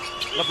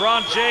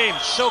 LeBron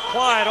James so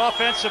quiet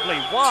offensively.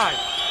 Why?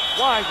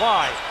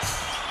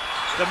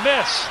 The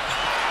miss.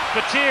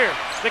 Batir,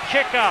 the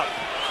kick out.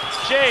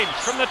 James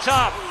from the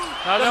top.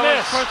 No, the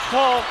miss. Chris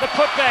Paul. The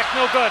putback,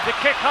 no good. The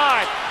kick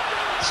high.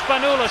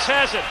 Spanoulis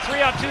has it.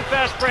 3-on-2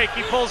 fast break.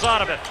 He pulls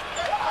out of it.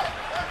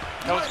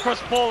 That was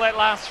Chris Paul, that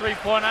last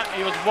three-pointer.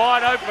 He was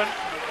wide open.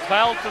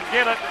 Failed to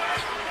get it.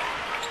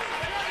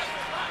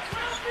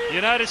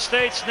 United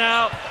States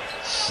now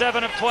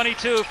 7 of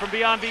 22 from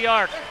beyond the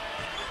arc.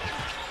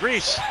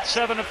 Greece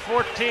 7 of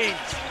 14.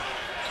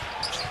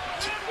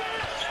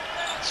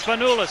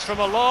 Spanoulis from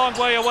a long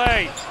way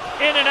away.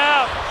 In and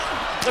out.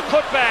 The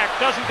putback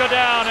doesn't go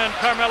down, and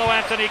Carmelo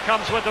Anthony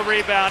comes with the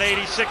rebound.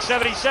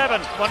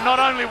 86-77. Well, not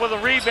only with a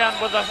rebound,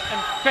 with an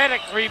emphatic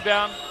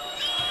rebound.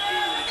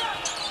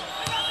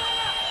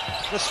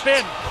 The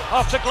spin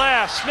off the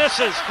glass,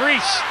 misses.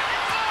 Greece.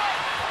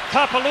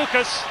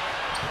 Papaloukas.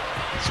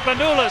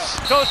 Spanoulis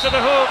goes to the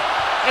hoop.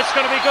 It's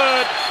going to be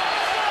good.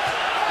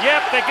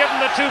 Yep, they give him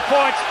the 2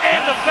 points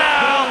and the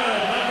foul.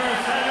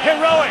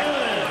 Heroic.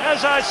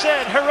 As I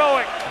said,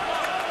 heroic.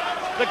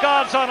 The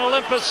gods on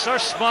Olympus are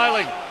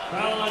smiling.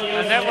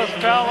 And that was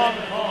foul on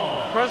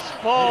Chris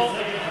Paul.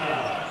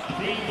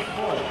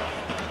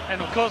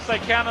 And of course they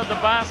counted the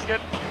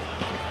basket.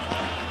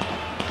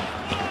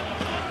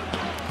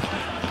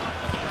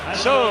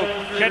 So,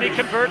 can he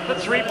convert the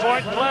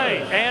three-point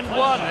play? And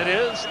one, it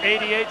is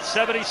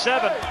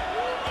 88-77.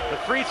 The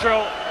free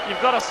throw.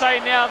 You've got to say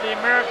now the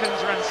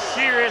Americans are in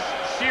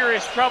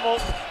serious trouble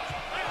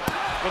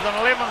with an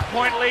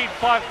 11-point lead,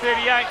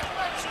 5:38.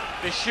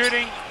 The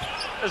shooting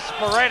is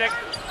sporadic.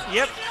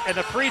 Yep, and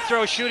the free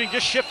throw shooting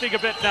just shifting a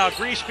bit now.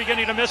 Greece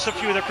beginning to miss a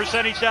few. The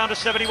percentage down to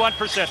 71%.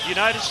 The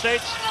United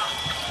States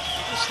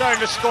is starting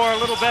to score a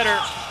little better.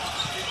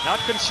 Not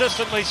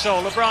consistently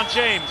so. LeBron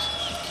James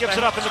gives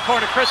it up in the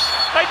corner. Chris.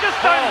 They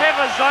just don't have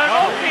a zone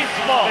offense,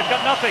 Bob. They've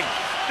got nothing.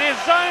 Their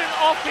zone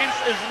offense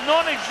is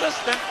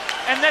non-existent,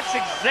 and that's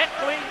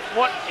exactly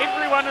what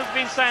everyone has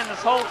been saying this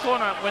whole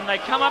tournament. When they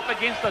come up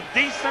against a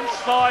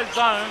decent-sized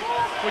zone,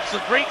 which the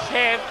Greeks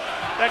have,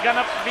 they're going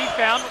to be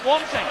found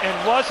wanting. And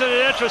wasn't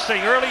it interesting?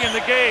 Early in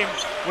the game,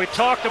 we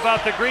talked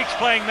about the Greeks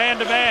playing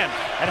man-to-man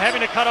and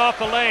having to cut off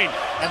the lane.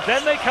 And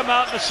then they come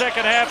out in the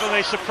second half and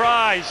they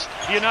surprise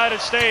the United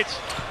States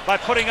by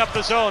putting up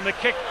the zone. The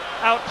kick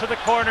out to the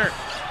corner.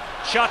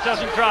 Shot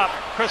doesn't drop.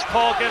 Chris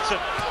Paul gets it.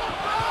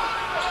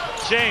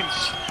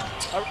 James,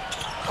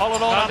 all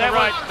alone on the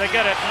right. They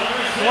get it.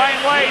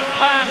 Dwyane Wade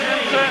pass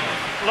into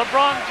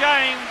LeBron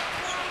James.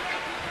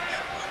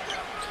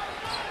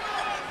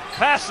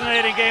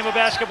 Fascinating game of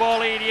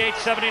basketball,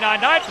 88-79.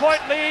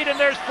 9-point lead, and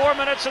there's 4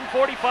 minutes and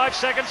 45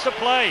 seconds to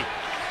play.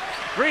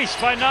 Greece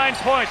by 9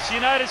 points. The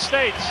United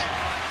States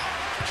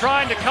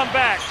trying to come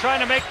back, trying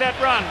to make that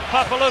run.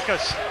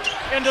 Papaloukas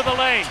into the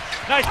lane.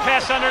 Nice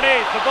pass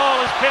underneath. The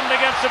ball is pinned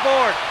against the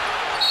board.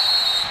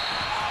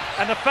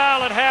 And the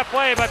foul at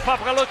halfway by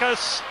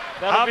Papaloukas.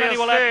 How many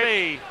will that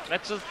be?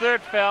 That's his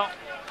third foul.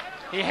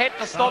 He had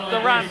to stop the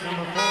run,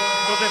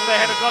 because if they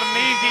had got an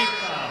easy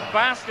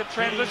basket,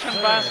 transition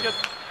basket,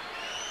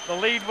 the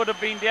lead would have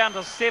been down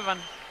to 7.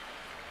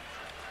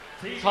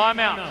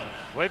 Timeout.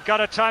 We've got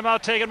a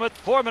timeout taken with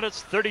 4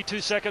 minutes, 32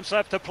 seconds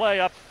left to play.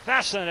 A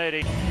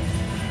fascinating.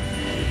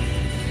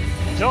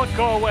 Don't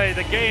go away.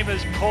 The game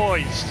is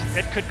poised.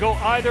 It could go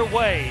either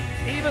way.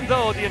 Even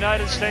though the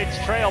United States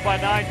trail by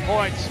 9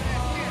 points,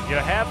 you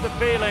have the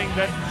feeling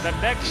that the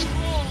next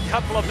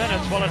couple of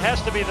minutes, well, it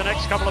has to be the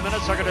next couple of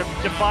minutes, are going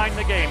to define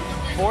the game.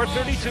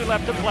 4:32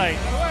 left to play.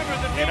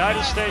 The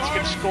United States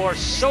can score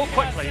so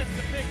quickly.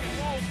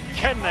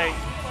 Can they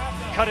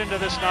cut into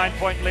this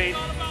 9-point lead?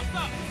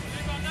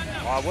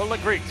 Or will the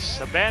Greeks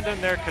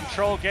abandon their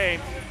control game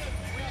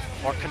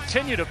or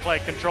continue to play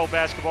control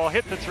basketball,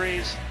 hit the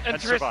threes, and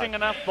Interesting survive?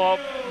 enough, Bob,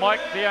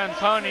 Mike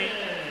D'Antoni,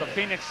 the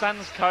Phoenix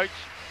Suns coach,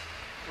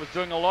 was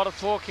doing a lot of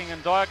talking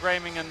and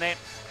diagramming in that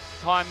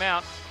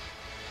timeout.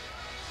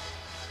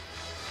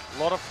 A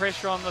lot of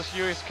pressure on this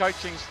US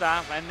coaching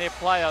staff and their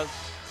players.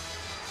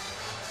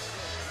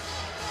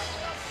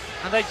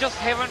 And they just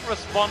haven't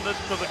responded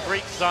to the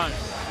Greek zone.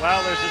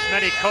 Well, there's as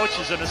many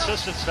coaches and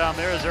assistants down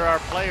there as there are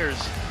players.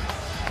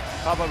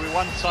 Probably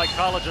one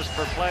psychologist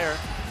per player.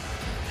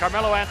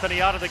 Carmelo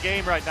Anthony out of the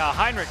game right now.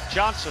 Heinrich,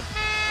 Johnson,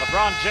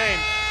 LeBron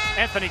James.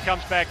 Anthony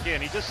comes back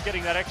in. He's just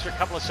getting that extra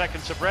couple of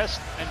seconds of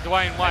rest. And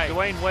Dwyane Wade. And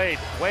Dwyane Wade.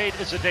 Wade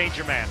is a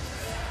danger man.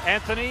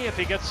 Anthony, if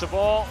he gets the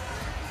ball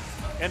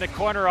in the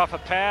corner off a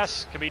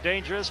pass, can be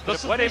dangerous. But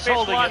This is when their he's best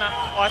holding lineup.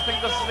 it, I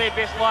think this is their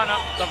best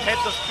lineup. They've had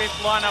this best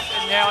lineup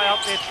and now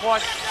out there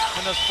twice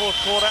in this fourth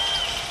quarter.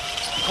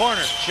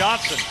 corner,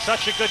 Johnson,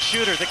 such a good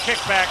shooter. The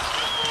kickback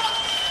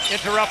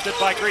interrupted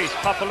by Greece.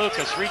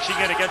 Papaloukas reaching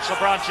in against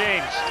LeBron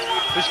James,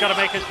 who's got to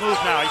make his move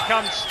now. He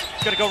comes,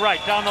 he's going to go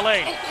right down the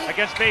lane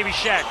against Baby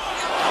Shaq.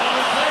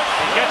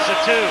 He gets a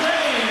two.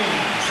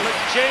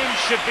 James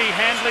should be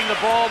handling the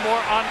ball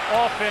more on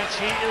offense.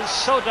 He is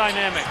so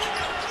dynamic.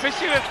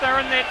 especially if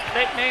they're in that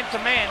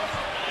man-to-man.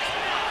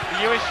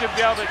 The US should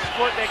be able to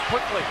exploit that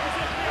quickly.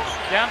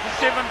 Down to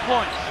 7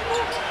 points.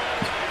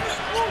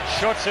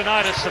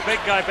 Shortsonitis, the big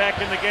guy back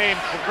in the game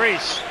for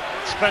Greece.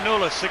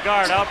 Spanoulis, the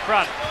guard out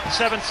front.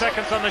 7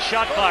 seconds on the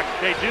shot clock.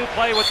 They do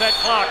play with that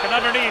clock. And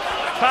underneath,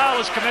 foul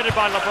is committed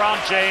by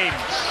LeBron James.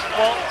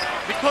 Well,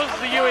 because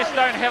the US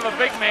don't have a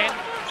big man,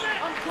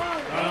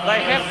 they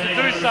have to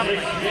do something.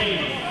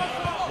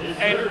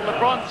 And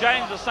LeBron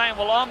James is saying,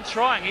 well, I'm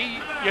trying.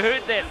 You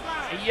heard that.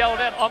 He yelled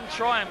out, I'm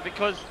trying,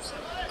 because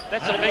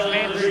that's a big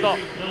man to stop.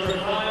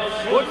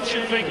 Wouldn't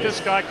you think this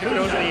guy could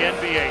go to the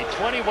NBA?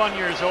 21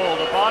 years old,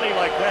 a body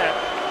like that.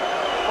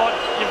 But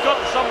you've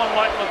got someone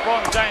like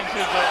LeBron James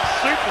who's a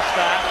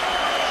superstar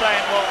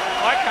saying, well,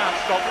 I can't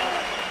stop him.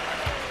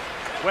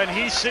 When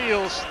he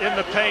seals in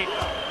the paint,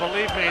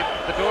 believe me,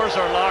 the doors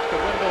are locked, the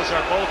windows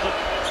are bolted.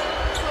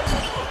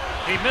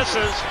 He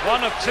misses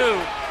 1 of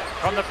 2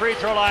 from the free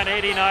throw line,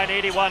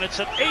 89-81. It's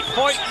an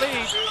 8-point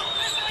lead.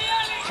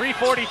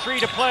 3:43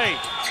 to play.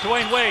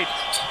 Dwyane Wade.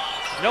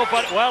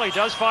 Nobody, well, he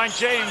does find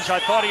James. I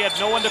thought he had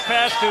no one to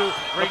pass to.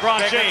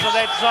 LeBron James. Into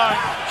that zone.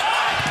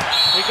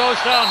 He goes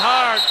down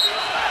hard.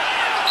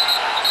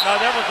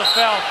 No, that was a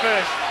foul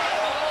first.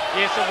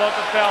 Yes, it was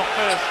a foul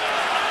first.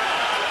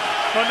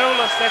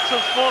 Spanoulis, that's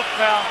his 4th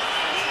foul.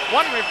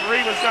 One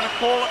referee was going to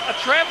call it a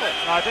travel.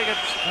 No, I think it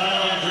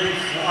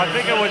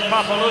was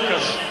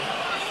Papaloukas.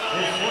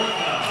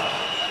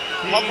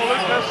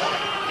 Papaloukas?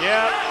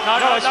 Yeah. No,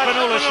 it's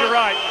Spanoulis, you're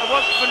right. It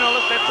was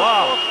Spanoulis, that's his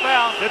 4th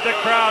foul. Did the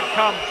crowd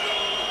come?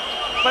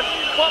 But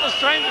what was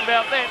strange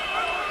about that,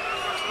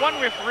 one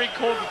referee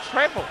called a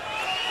travel,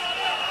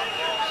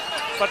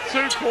 but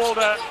 2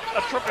 called a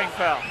tripping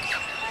foul.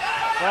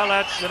 Well,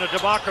 that's in a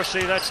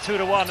democracy, that's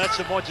 2-1. That's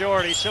a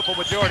majority, simple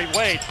majority.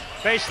 Wade,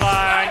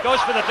 baseline,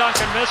 goes for the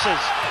dunk and misses.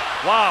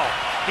 Wow,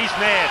 he's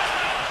mad.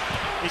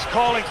 He's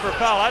calling for a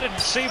foul. I didn't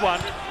see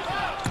one.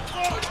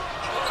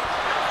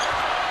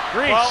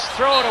 Greece,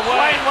 throw it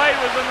away. Dwyane Wade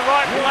was in the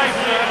right place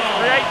to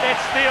create that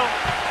steal.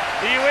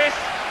 The US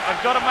have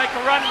got to make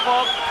a run,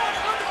 Bob.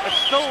 It's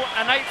still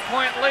an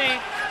 8-point lead.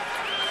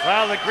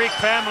 Well, the Greek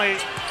family,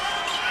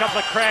 a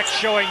couple of cracks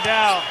showing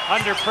now,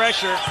 under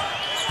pressure.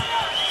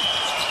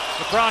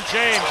 LeBron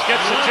James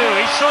gets it too.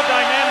 He's so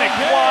dynamic.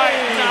 Why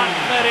not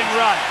let him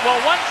run?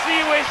 Well, once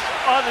the US,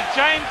 either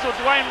James or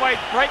Dwyane Wade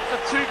break the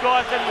 2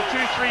 guys in the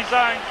 2-3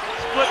 zone,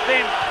 split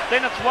them,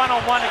 then it's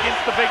 1-on-1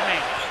 against the big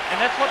man.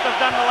 And that's what they've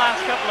done the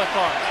last couple of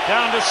times.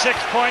 Down to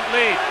 6-point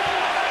lead.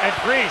 And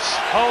Greece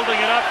holding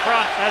it up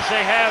front as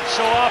they have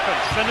so often.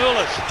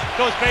 Spanoulis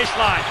goes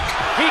baseline.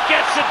 He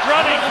gets it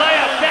running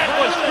layup. That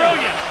was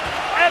brilliant.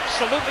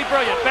 Absolutely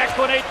brilliant. Back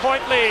to an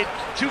 8-point lead.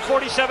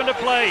 2:47 to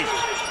play.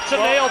 It's a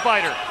nail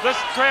biter. This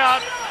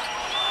crowd.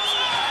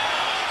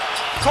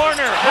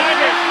 Corner.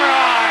 Heinrich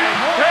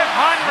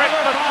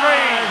for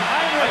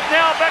 3. It's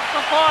now back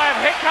to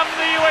 5. Here comes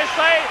the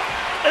USA.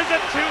 Is it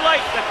too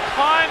late? The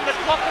clock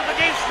is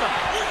against them.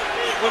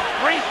 With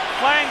Greece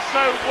playing so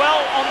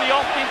well on the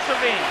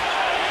offensive end.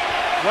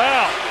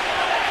 Well,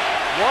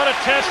 what a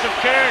test of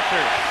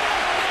character.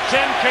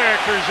 10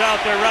 characters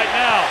out there right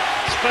now.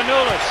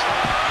 Spanoulis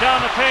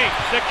down the paint,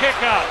 the kick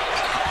out.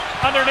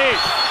 Underneath,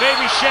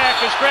 Baby Shaq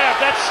is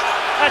grabbed.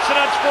 That's an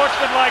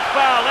unsportsmanlike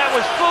foul. That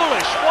was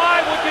foolish.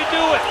 Why would you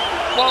do it?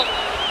 Well,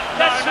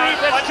 that's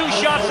 2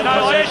 shots in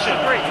possession.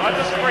 I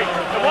disagree.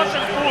 It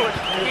wasn't foolish.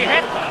 He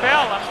had to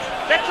foul him.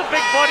 That's a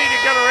big body to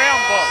get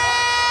around, Bob.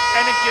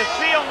 And if you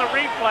see on the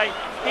replay,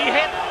 he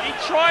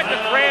tried to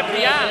grab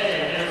the arm.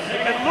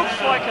 It looks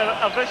like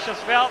a vicious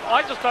foul.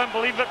 I just don't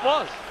believe it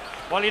was.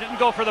 Well, he didn't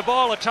go for the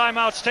ball. A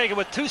timeout's taken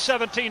with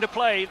 2:17 to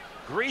play.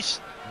 Greece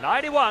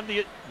 91,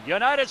 the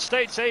United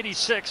States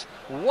 86.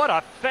 What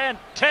a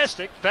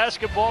fantastic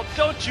basketball.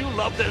 Don't you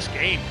love this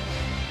game?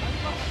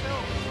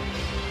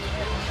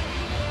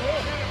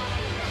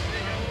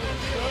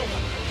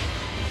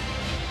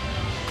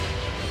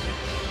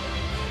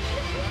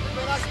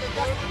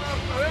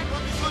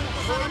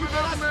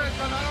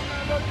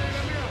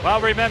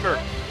 Well, remember,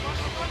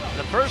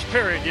 the first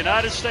period, the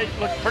United States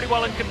looked pretty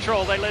well in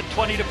control. They led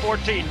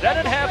 20-14. Then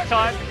at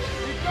halftime,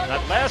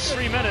 that last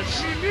 3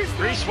 minutes,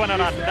 Greece went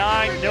on a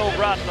 9-0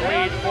 run, the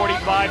lead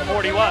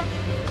 45-41.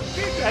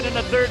 And in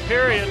the third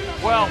period,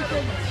 well,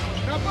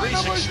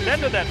 Greece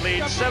extended that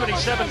lead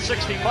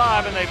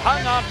 77-65, and they've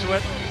hung on to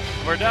it.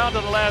 We're down to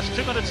the last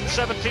 2 minutes and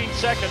 17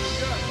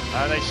 seconds.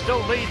 They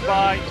still lead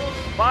by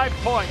 5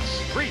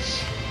 points,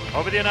 Greece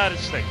over the United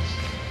States.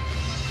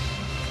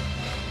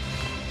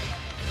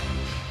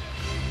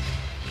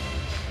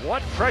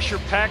 What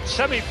pressure-packed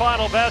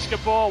semifinal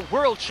basketball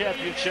world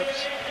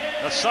championships.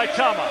 The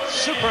Saitama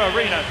Super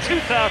Arena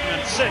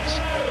 2006.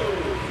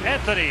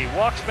 Anthony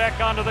walks back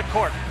onto the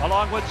court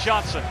along with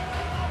Johnson,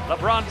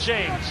 LeBron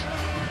James,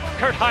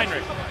 Kurt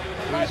Heinrich,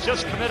 who's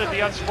just committed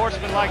the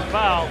unsportsmanlike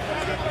foul,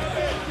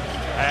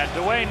 and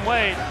Dwyane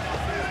Wade.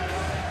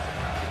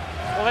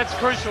 Well, that's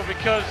crucial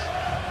because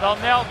they'll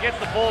now get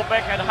the ball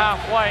back at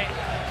halfway.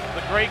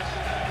 The Greeks,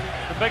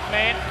 the big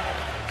man.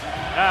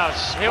 Now,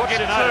 he'll get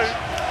 2.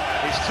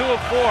 He's 2 of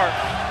 4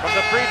 from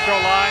the free throw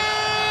line.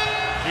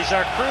 These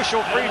are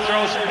crucial free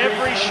throws.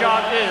 Every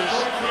shot is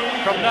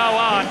from now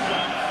on.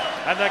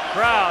 And the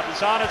crowd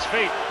is on its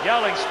feet,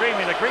 yelling,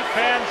 screaming. The Greek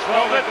fans,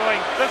 well, they're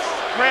going. This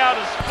crowd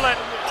is split.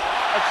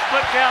 It's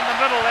split down the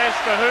middle as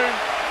to who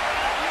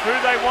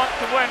they want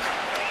to win.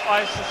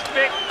 I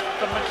suspect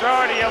the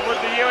majority are with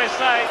the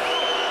USA.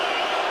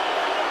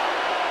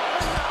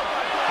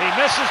 He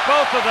misses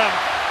both of them.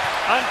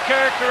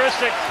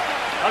 Uncharacteristic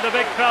of the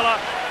big fella,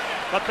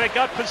 but they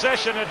got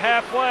possession at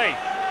halfway.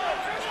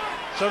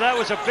 So that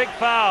was a big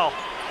foul.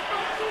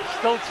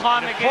 Still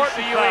time against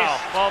the US.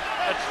 Well,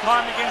 it's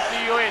time against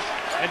the US.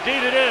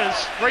 Indeed it is.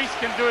 Greece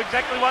can do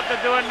exactly what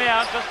they're doing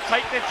now. Just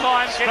take their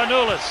time.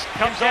 Spanoulis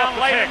comes down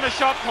off late the in the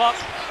shot clock.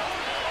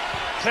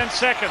 10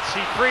 seconds.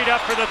 He freed up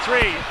for the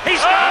three.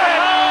 He's got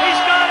it!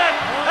 He's got it!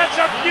 That's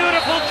a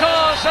beautiful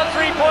toss. A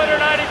three-pointer,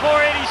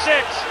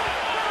 94-86.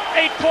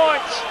 8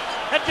 points.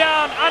 And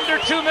down under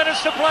 2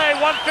 minutes to play.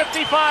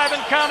 1:55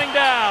 and counting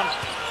down.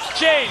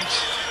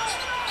 James.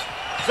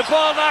 The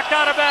ball knocked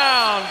out of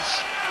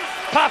bounds.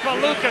 Papa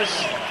Lucas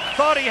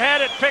thought he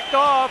had it picked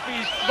off.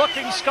 He's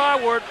looking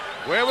skyward.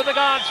 Where were the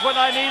gods when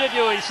I needed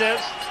you, he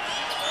says.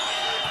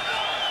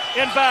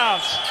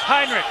 Inbounds.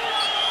 Heinrich.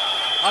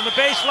 On the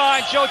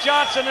baseline, Joe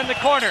Johnson in the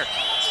corner.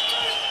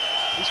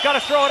 He's got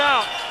to throw it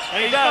out.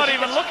 And He's not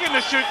even looking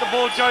to shoot the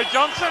ball, Joe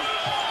Johnson.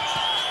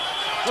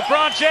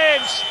 LeBron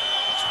James.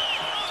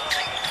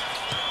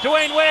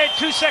 Dwyane Wade,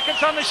 2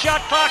 seconds on the shot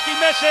clock. He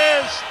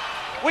misses.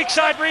 Weak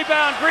side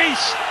rebound,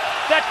 Greece.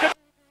 That could.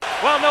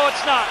 Well, no,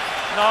 it's not.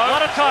 No. A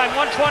lot of time,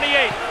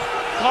 1:28.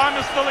 Time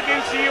is still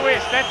against the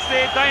US. That's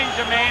their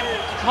danger, man.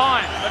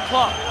 Time, the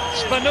clock.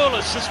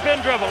 Spanoulis, the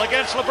spin dribble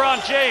against LeBron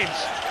James.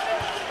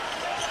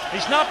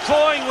 He's not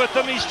toying with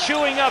them. He's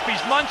chewing up.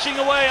 He's munching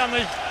away on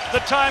the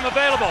time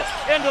available.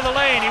 Into the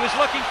lane. He was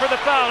looking for the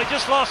foul. He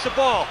just lost the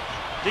ball.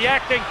 The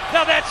acting.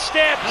 Now that's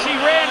steps. He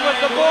ran with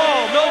the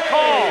ball. No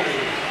call.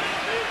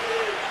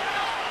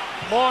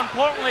 More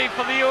importantly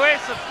for the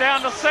US, it's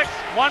down to 6.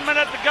 1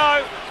 minute to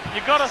go.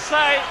 You've got to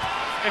say,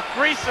 if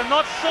Greece are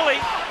not silly,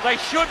 they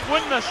should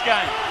win this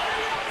game.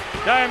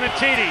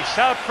 Diamantidis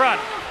out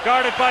front,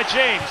 guarded by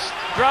James.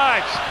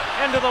 Drives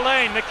into the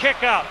lane. The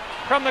kick out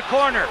from the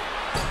corner.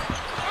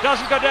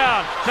 Doesn't go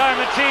down.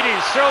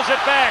 Diamantidis throws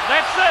it back.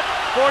 That's it.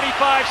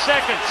 45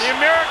 seconds. The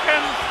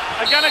Americans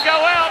are going to go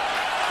out.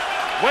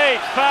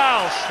 Wade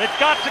fouls. They've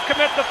got to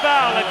commit the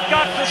foul. They've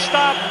got to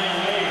stop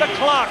the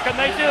clock, and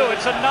they do.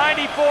 It's a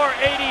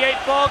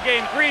 94-88 ball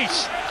game.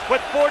 Greece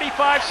with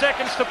 45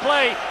 seconds to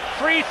play.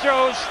 Free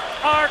throws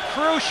are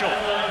crucial.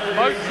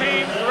 Both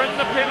teams are in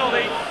the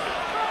penalty.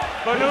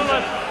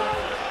 Spanoulis.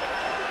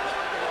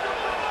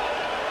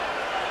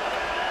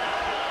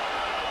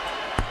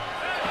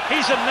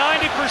 He's a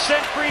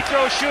 90% free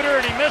throw shooter,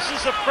 and he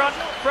misses the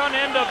front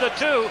end of the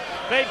two.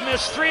 They've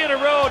missed 3 in a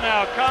row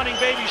now, counting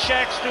Baby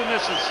Shaq's 2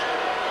 misses.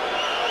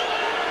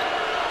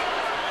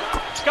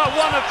 He's got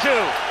 1 of 2.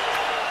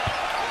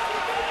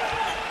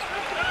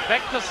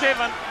 Back to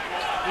 7.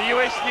 The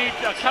US need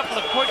a couple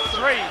of quick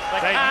threes. They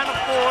can't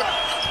afford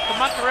to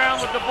muck around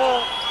with the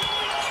ball.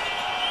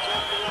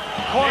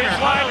 Corner,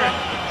 Heinrich.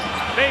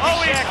 Baby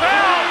he's Shaq.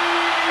 fouled.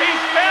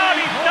 He's fouled.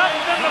 He's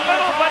dumped in the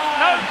middle, but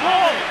no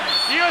call.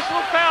 The US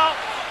will foul.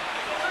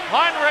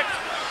 Heinrich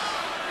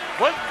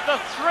with the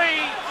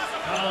 3.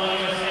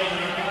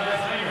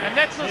 And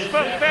that's his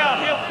 5th foul.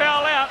 He'll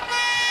foul out.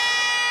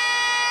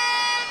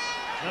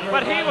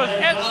 But he was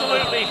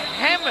absolutely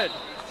hammered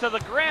to the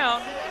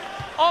ground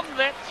on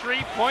that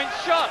 3-point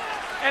shot.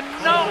 And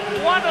not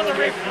one of the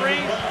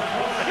referees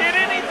did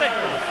anything.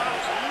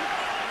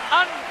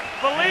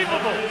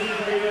 Unbelievable.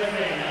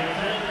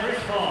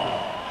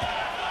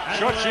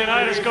 Shorts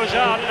Unitas goes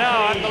out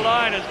now on the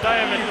line as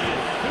Diamond.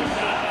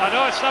 I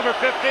know it's number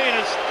 15,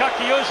 it's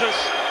Kakiuzis,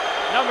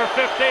 number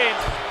 15.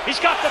 He's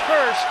got the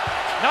first.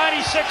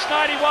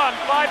 96-91,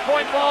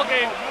 5-point ball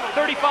game.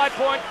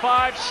 35.5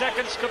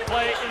 seconds to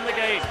play in the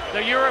game.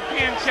 The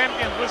European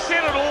champions. We've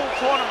said it all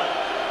tournament.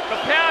 The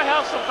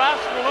powerhouse of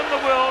basketball in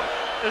the world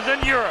is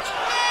in Europe.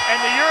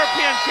 And the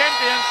European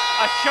champions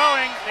are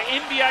showing the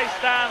NBA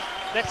stars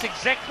that's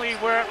exactly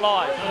where it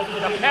lies.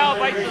 The power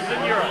base is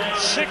in Europe.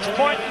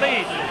 6-point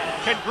lead.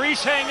 Can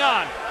Greece hang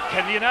on?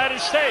 Can the United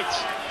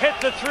States hit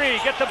the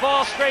 3, get the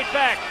ball straight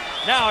back?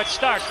 Now it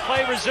starts.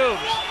 Play resumes.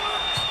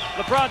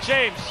 LeBron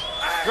James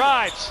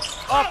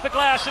drives. Off the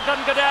glass, it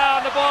doesn't go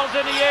down, the ball's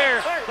in the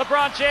air.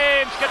 LeBron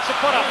James gets a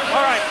put up.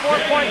 All right,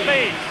 4-point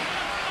lead.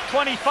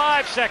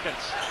 25 seconds.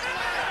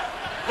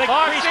 The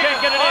Greece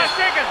can't get it in. 5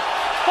 seconds.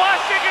 5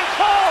 seconds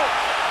hold.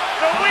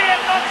 So we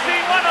have not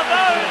seen one of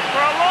those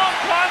for a long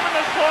time in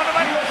this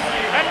tournament.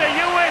 And the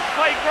US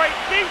play great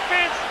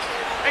defense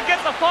and get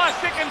the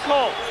 5-second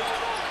call.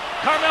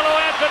 Carmelo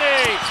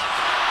Anthony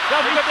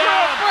doesn't go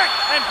down.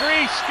 And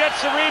Greece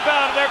gets the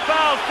rebound. They're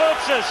fouled.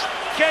 Fultzis.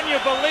 Can you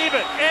believe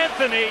it?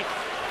 Anthony.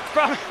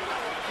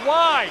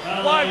 Why?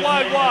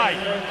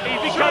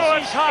 Because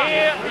he's hot.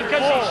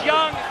 Because he's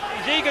young,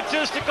 he's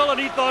egotistical, and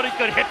he thought he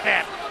could hit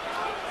that.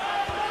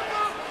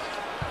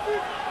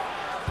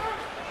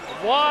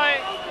 Why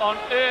on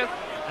earth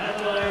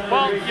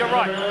Well, you're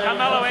right.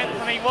 Carmelo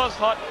Anthony was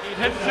hot. He'd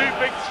hit 2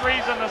 big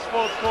threes in this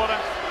fourth quarter.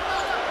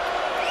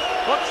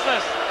 What's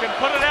this? Can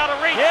put it out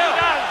of reach. Yeah.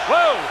 He does.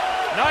 Whoa.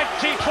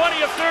 20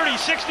 of 30,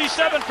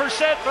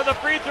 67% for the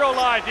free throw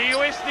line. The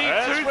US need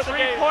That's 2 for the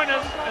game.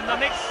 three-pointers in the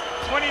next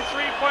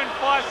 23.5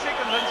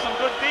 seconds and some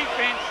good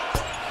defense.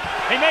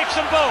 He makes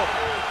them both.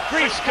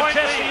 Greece 6-point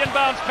contests lead. the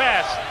inbounds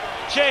pass.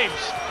 James,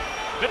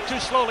 a bit too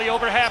slowly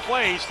over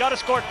halfway. He's got to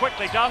score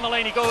quickly. Down the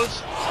lane he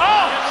goes.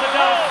 Oh! Gets it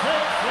down.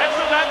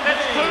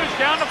 That's 2. It's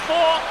down to 4.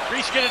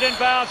 Greece get it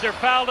inbounds. They're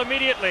fouled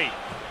immediately.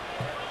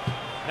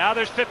 Now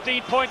there's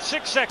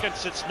 15.6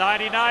 seconds. It's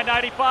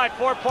 99-95,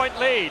 4-point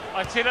lead.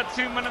 I said it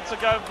 2 minutes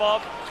ago,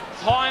 Bob.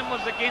 Time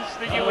was against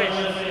the US.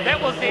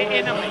 That was their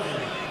enemy.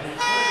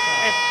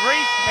 If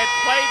Greece had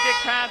played their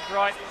cards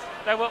right,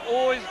 they were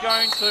always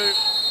going to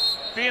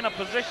be in a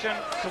position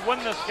to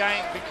win this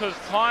game because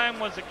time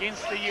was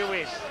against the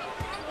US.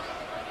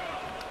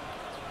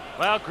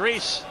 Well,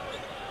 Greece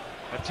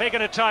have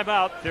taken a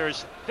timeout.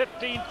 There's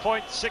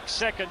 15.6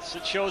 seconds.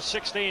 It shows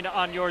 16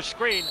 on your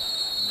screen.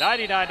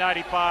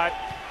 99-95,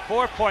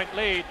 4-point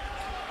lead.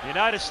 The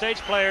United States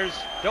players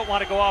don't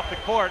want to go off the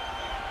court.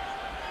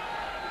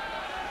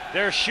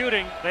 They're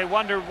shooting. They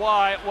wonder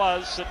why it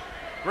was that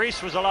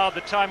Greece was allowed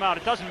the timeout.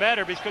 It doesn't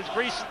matter because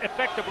Greece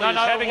effectively is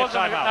having a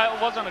timeout. No,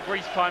 it wasn't a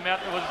Greece timeout.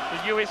 It was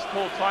the US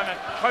called timeout.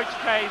 Coach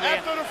K there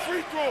After the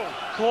free throw.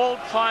 called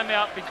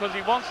timeout because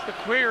he wants to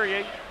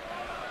query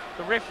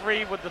the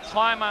referee with the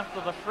time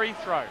after the free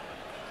throw.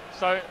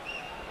 So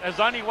his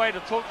only way to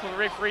talk to the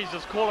referees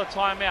is call a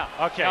timeout.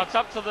 Okay. Now it's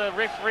up to the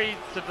referee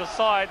to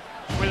decide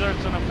whether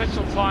it's an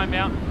official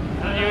timeout in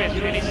the US,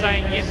 and he's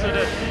saying yes it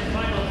is.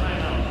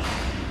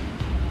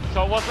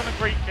 So it wasn't a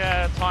Greek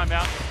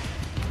timeout.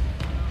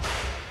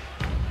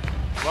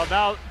 Well,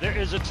 now there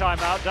is a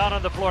timeout down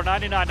on the floor,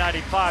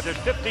 99-95. There's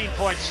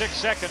 15.6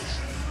 seconds.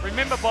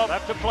 Remember, Bob,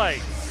 Left to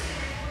play.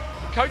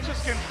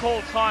 coaches can call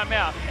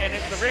timeout, and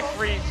if the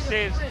referee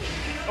says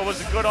it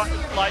was a good,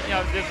 like, you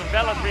know, there's a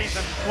valid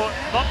reason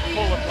not to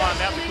call a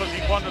timeout because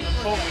he wanted to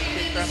talk,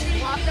 etc.,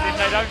 then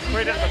they don't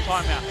credit the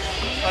timeout.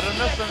 But in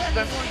this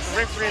instance, the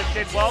referee has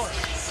said, well,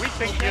 we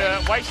think you're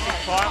wasting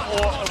time,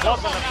 or it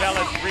wasn't a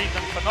valid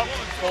reason for not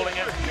calling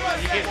it,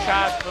 you get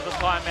charged for the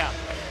timeout.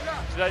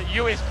 The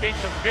US bench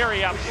is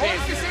very upset.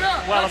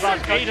 Well,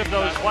 about 8 of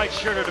those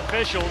white-shirted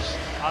officials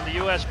on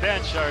the US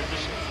bench are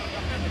just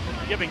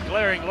giving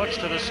glaring looks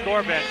to the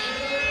score bench.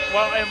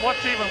 Well, and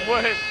what's even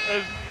worse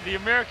is the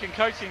American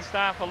coaching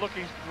staff are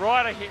looking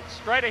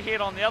straight ahead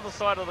on the other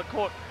side of the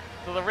court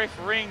to the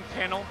refereeing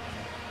panel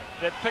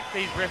that picked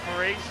these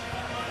referees.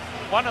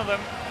 One of them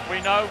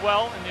we know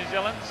well in New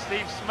Zealand,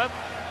 Steve Smith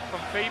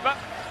from FIBA.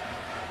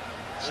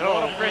 So, a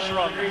lot of pressure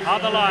on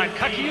the line,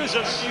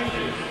 Kakiuzis.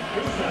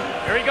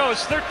 Here he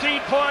goes,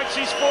 13 points.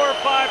 He's 4 or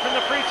 5 from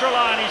the free throw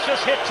line. He's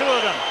just hit 2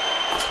 of them.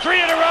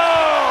 3 in a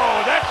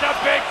row. That's a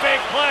big,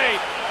 big play.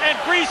 And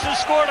Greece has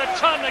scored a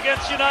ton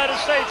against the United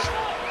States.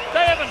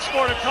 They haven't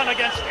scored a ton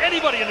against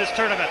anybody in this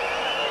tournament.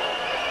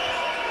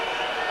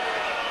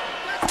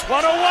 101.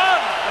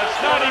 That's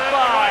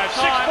 95.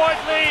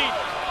 6-point lead.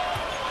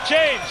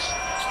 James,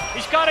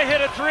 he's got to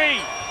hit a 3.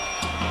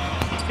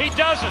 He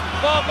doesn't.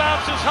 Ball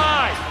bounces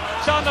high.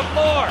 It's on the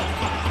floor.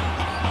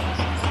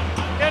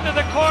 Into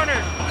the corner.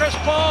 Chris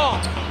Paul.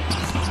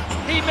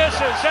 He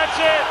misses. That's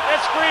it.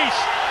 That's Greece.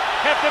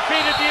 Have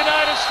defeated the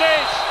United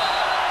States.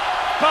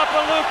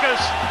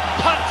 Papaloukas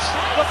punts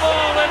the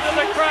ball into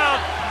the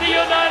crowd. The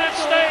United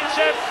States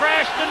have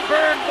crashed and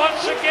burned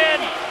once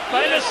again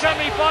in a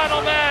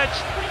semi-final match.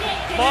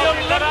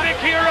 The Olympic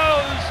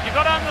heroes. You've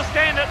got to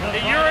understand it.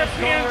 The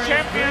European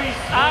champions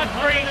are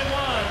Greece.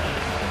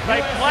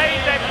 They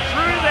played that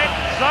through that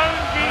zone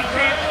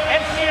defense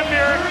at the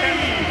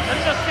Americans in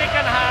the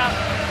second half.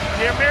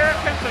 The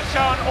Americans have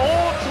shown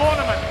all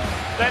tournament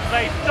that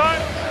they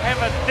don't have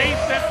a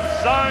decent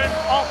zone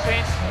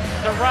offense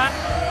to run,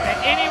 and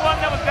anyone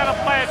that was going to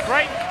play a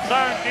great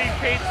zone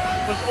defense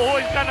was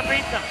always going to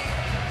beat them.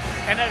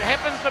 And it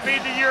happens to be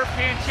the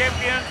European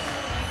champion.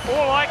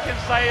 All I can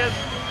say is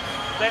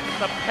that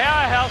the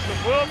powerhouse of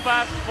world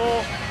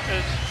basketball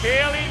is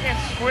fairly and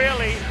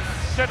squarely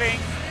sitting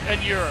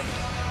in Europe.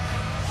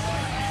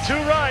 2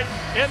 right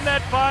in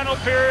that final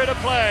period of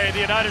play.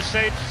 The United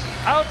States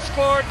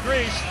outscored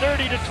Greece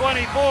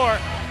 30-24,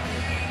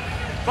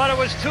 but it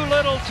was too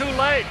little too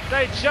late.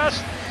 They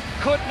just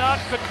could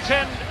not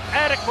contend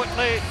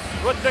adequately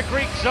with the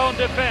Greek zone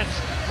defense.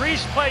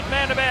 Greece played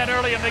man-to-man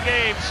early in the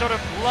game, sort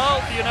of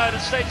lulled the United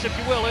States, if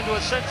you will, into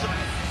a sense of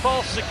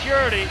false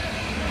security.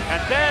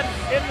 And then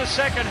in the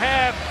second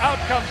half,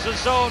 out comes the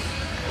zone.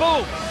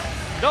 Boom!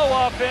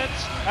 No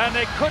offense, and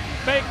they couldn't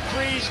make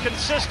threes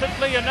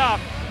consistently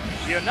enough.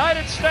 The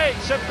United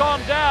States have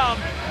gone down.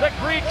 The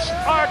Greeks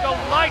are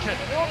delighted.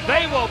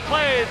 They will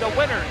play the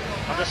winner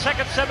of the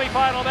second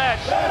semifinal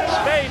match,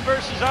 Spain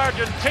versus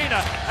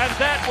Argentina, and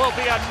that will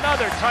be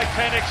another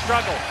titanic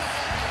struggle.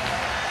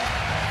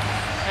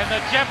 And the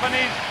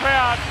Japanese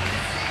crowd,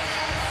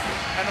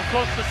 and of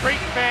course the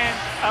Greek fans,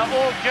 are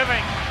all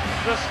giving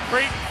this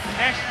Greek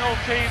national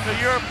team, the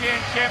European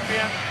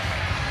champion,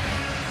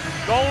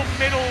 gold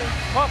medal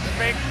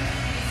prospect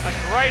a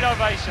great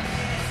ovation.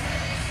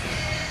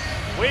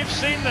 We've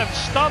seen them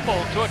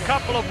stumble to a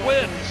couple of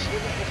wins.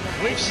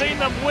 We've seen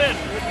them win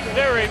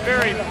very,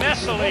 very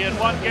messily in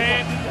one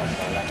game.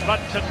 But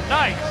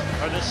tonight,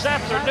 or this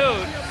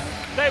afternoon,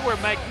 they were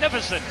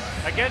magnificent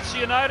against the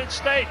United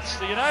States.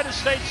 The United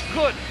States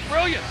good,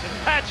 brilliant in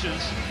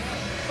patches,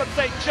 but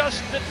they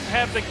just didn't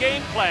have the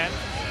game plan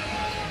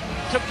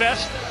to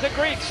best the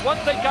Greeks.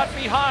 Once they got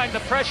behind,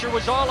 the pressure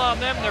was all on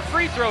them. Their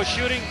free throw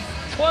shooting,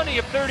 20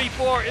 of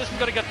 34, isn't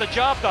going to get the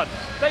job done.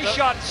 They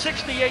shot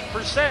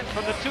 68%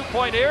 from the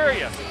two-point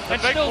area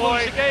and still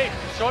lose the game.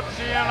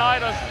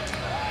 Unitas,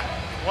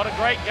 what a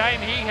great game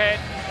he had.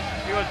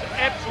 He was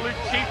absolute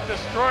chief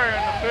destroyer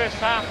in the first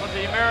half of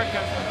the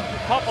Americans.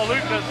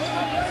 Papaloukas,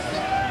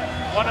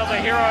 one of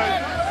the heroes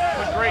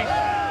for Greece.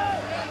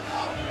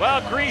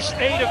 Well, Greece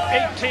 8 of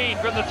 18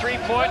 from the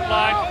three-point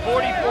line,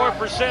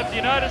 44%. The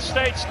United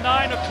States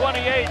 9 of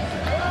 28.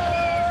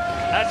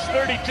 That's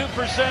 32%.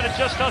 It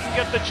just doesn't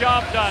get the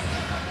job done.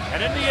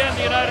 And in the end,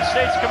 the United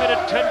States committed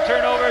 10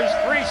 turnovers,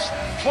 Greece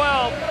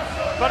 12.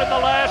 But in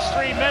the last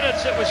 3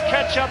 minutes, it was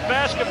catch-up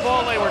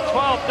basketball. They were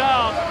 12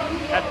 down,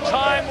 and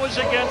time was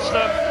against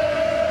them.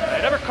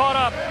 They never caught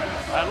up.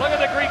 And look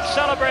at the Greeks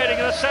celebrating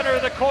in the center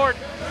of the court.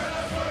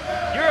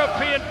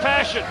 European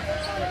passion.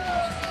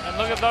 And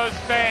look at those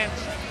fans.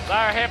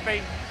 They're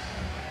happy.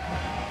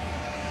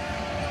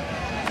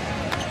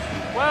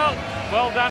 Well done.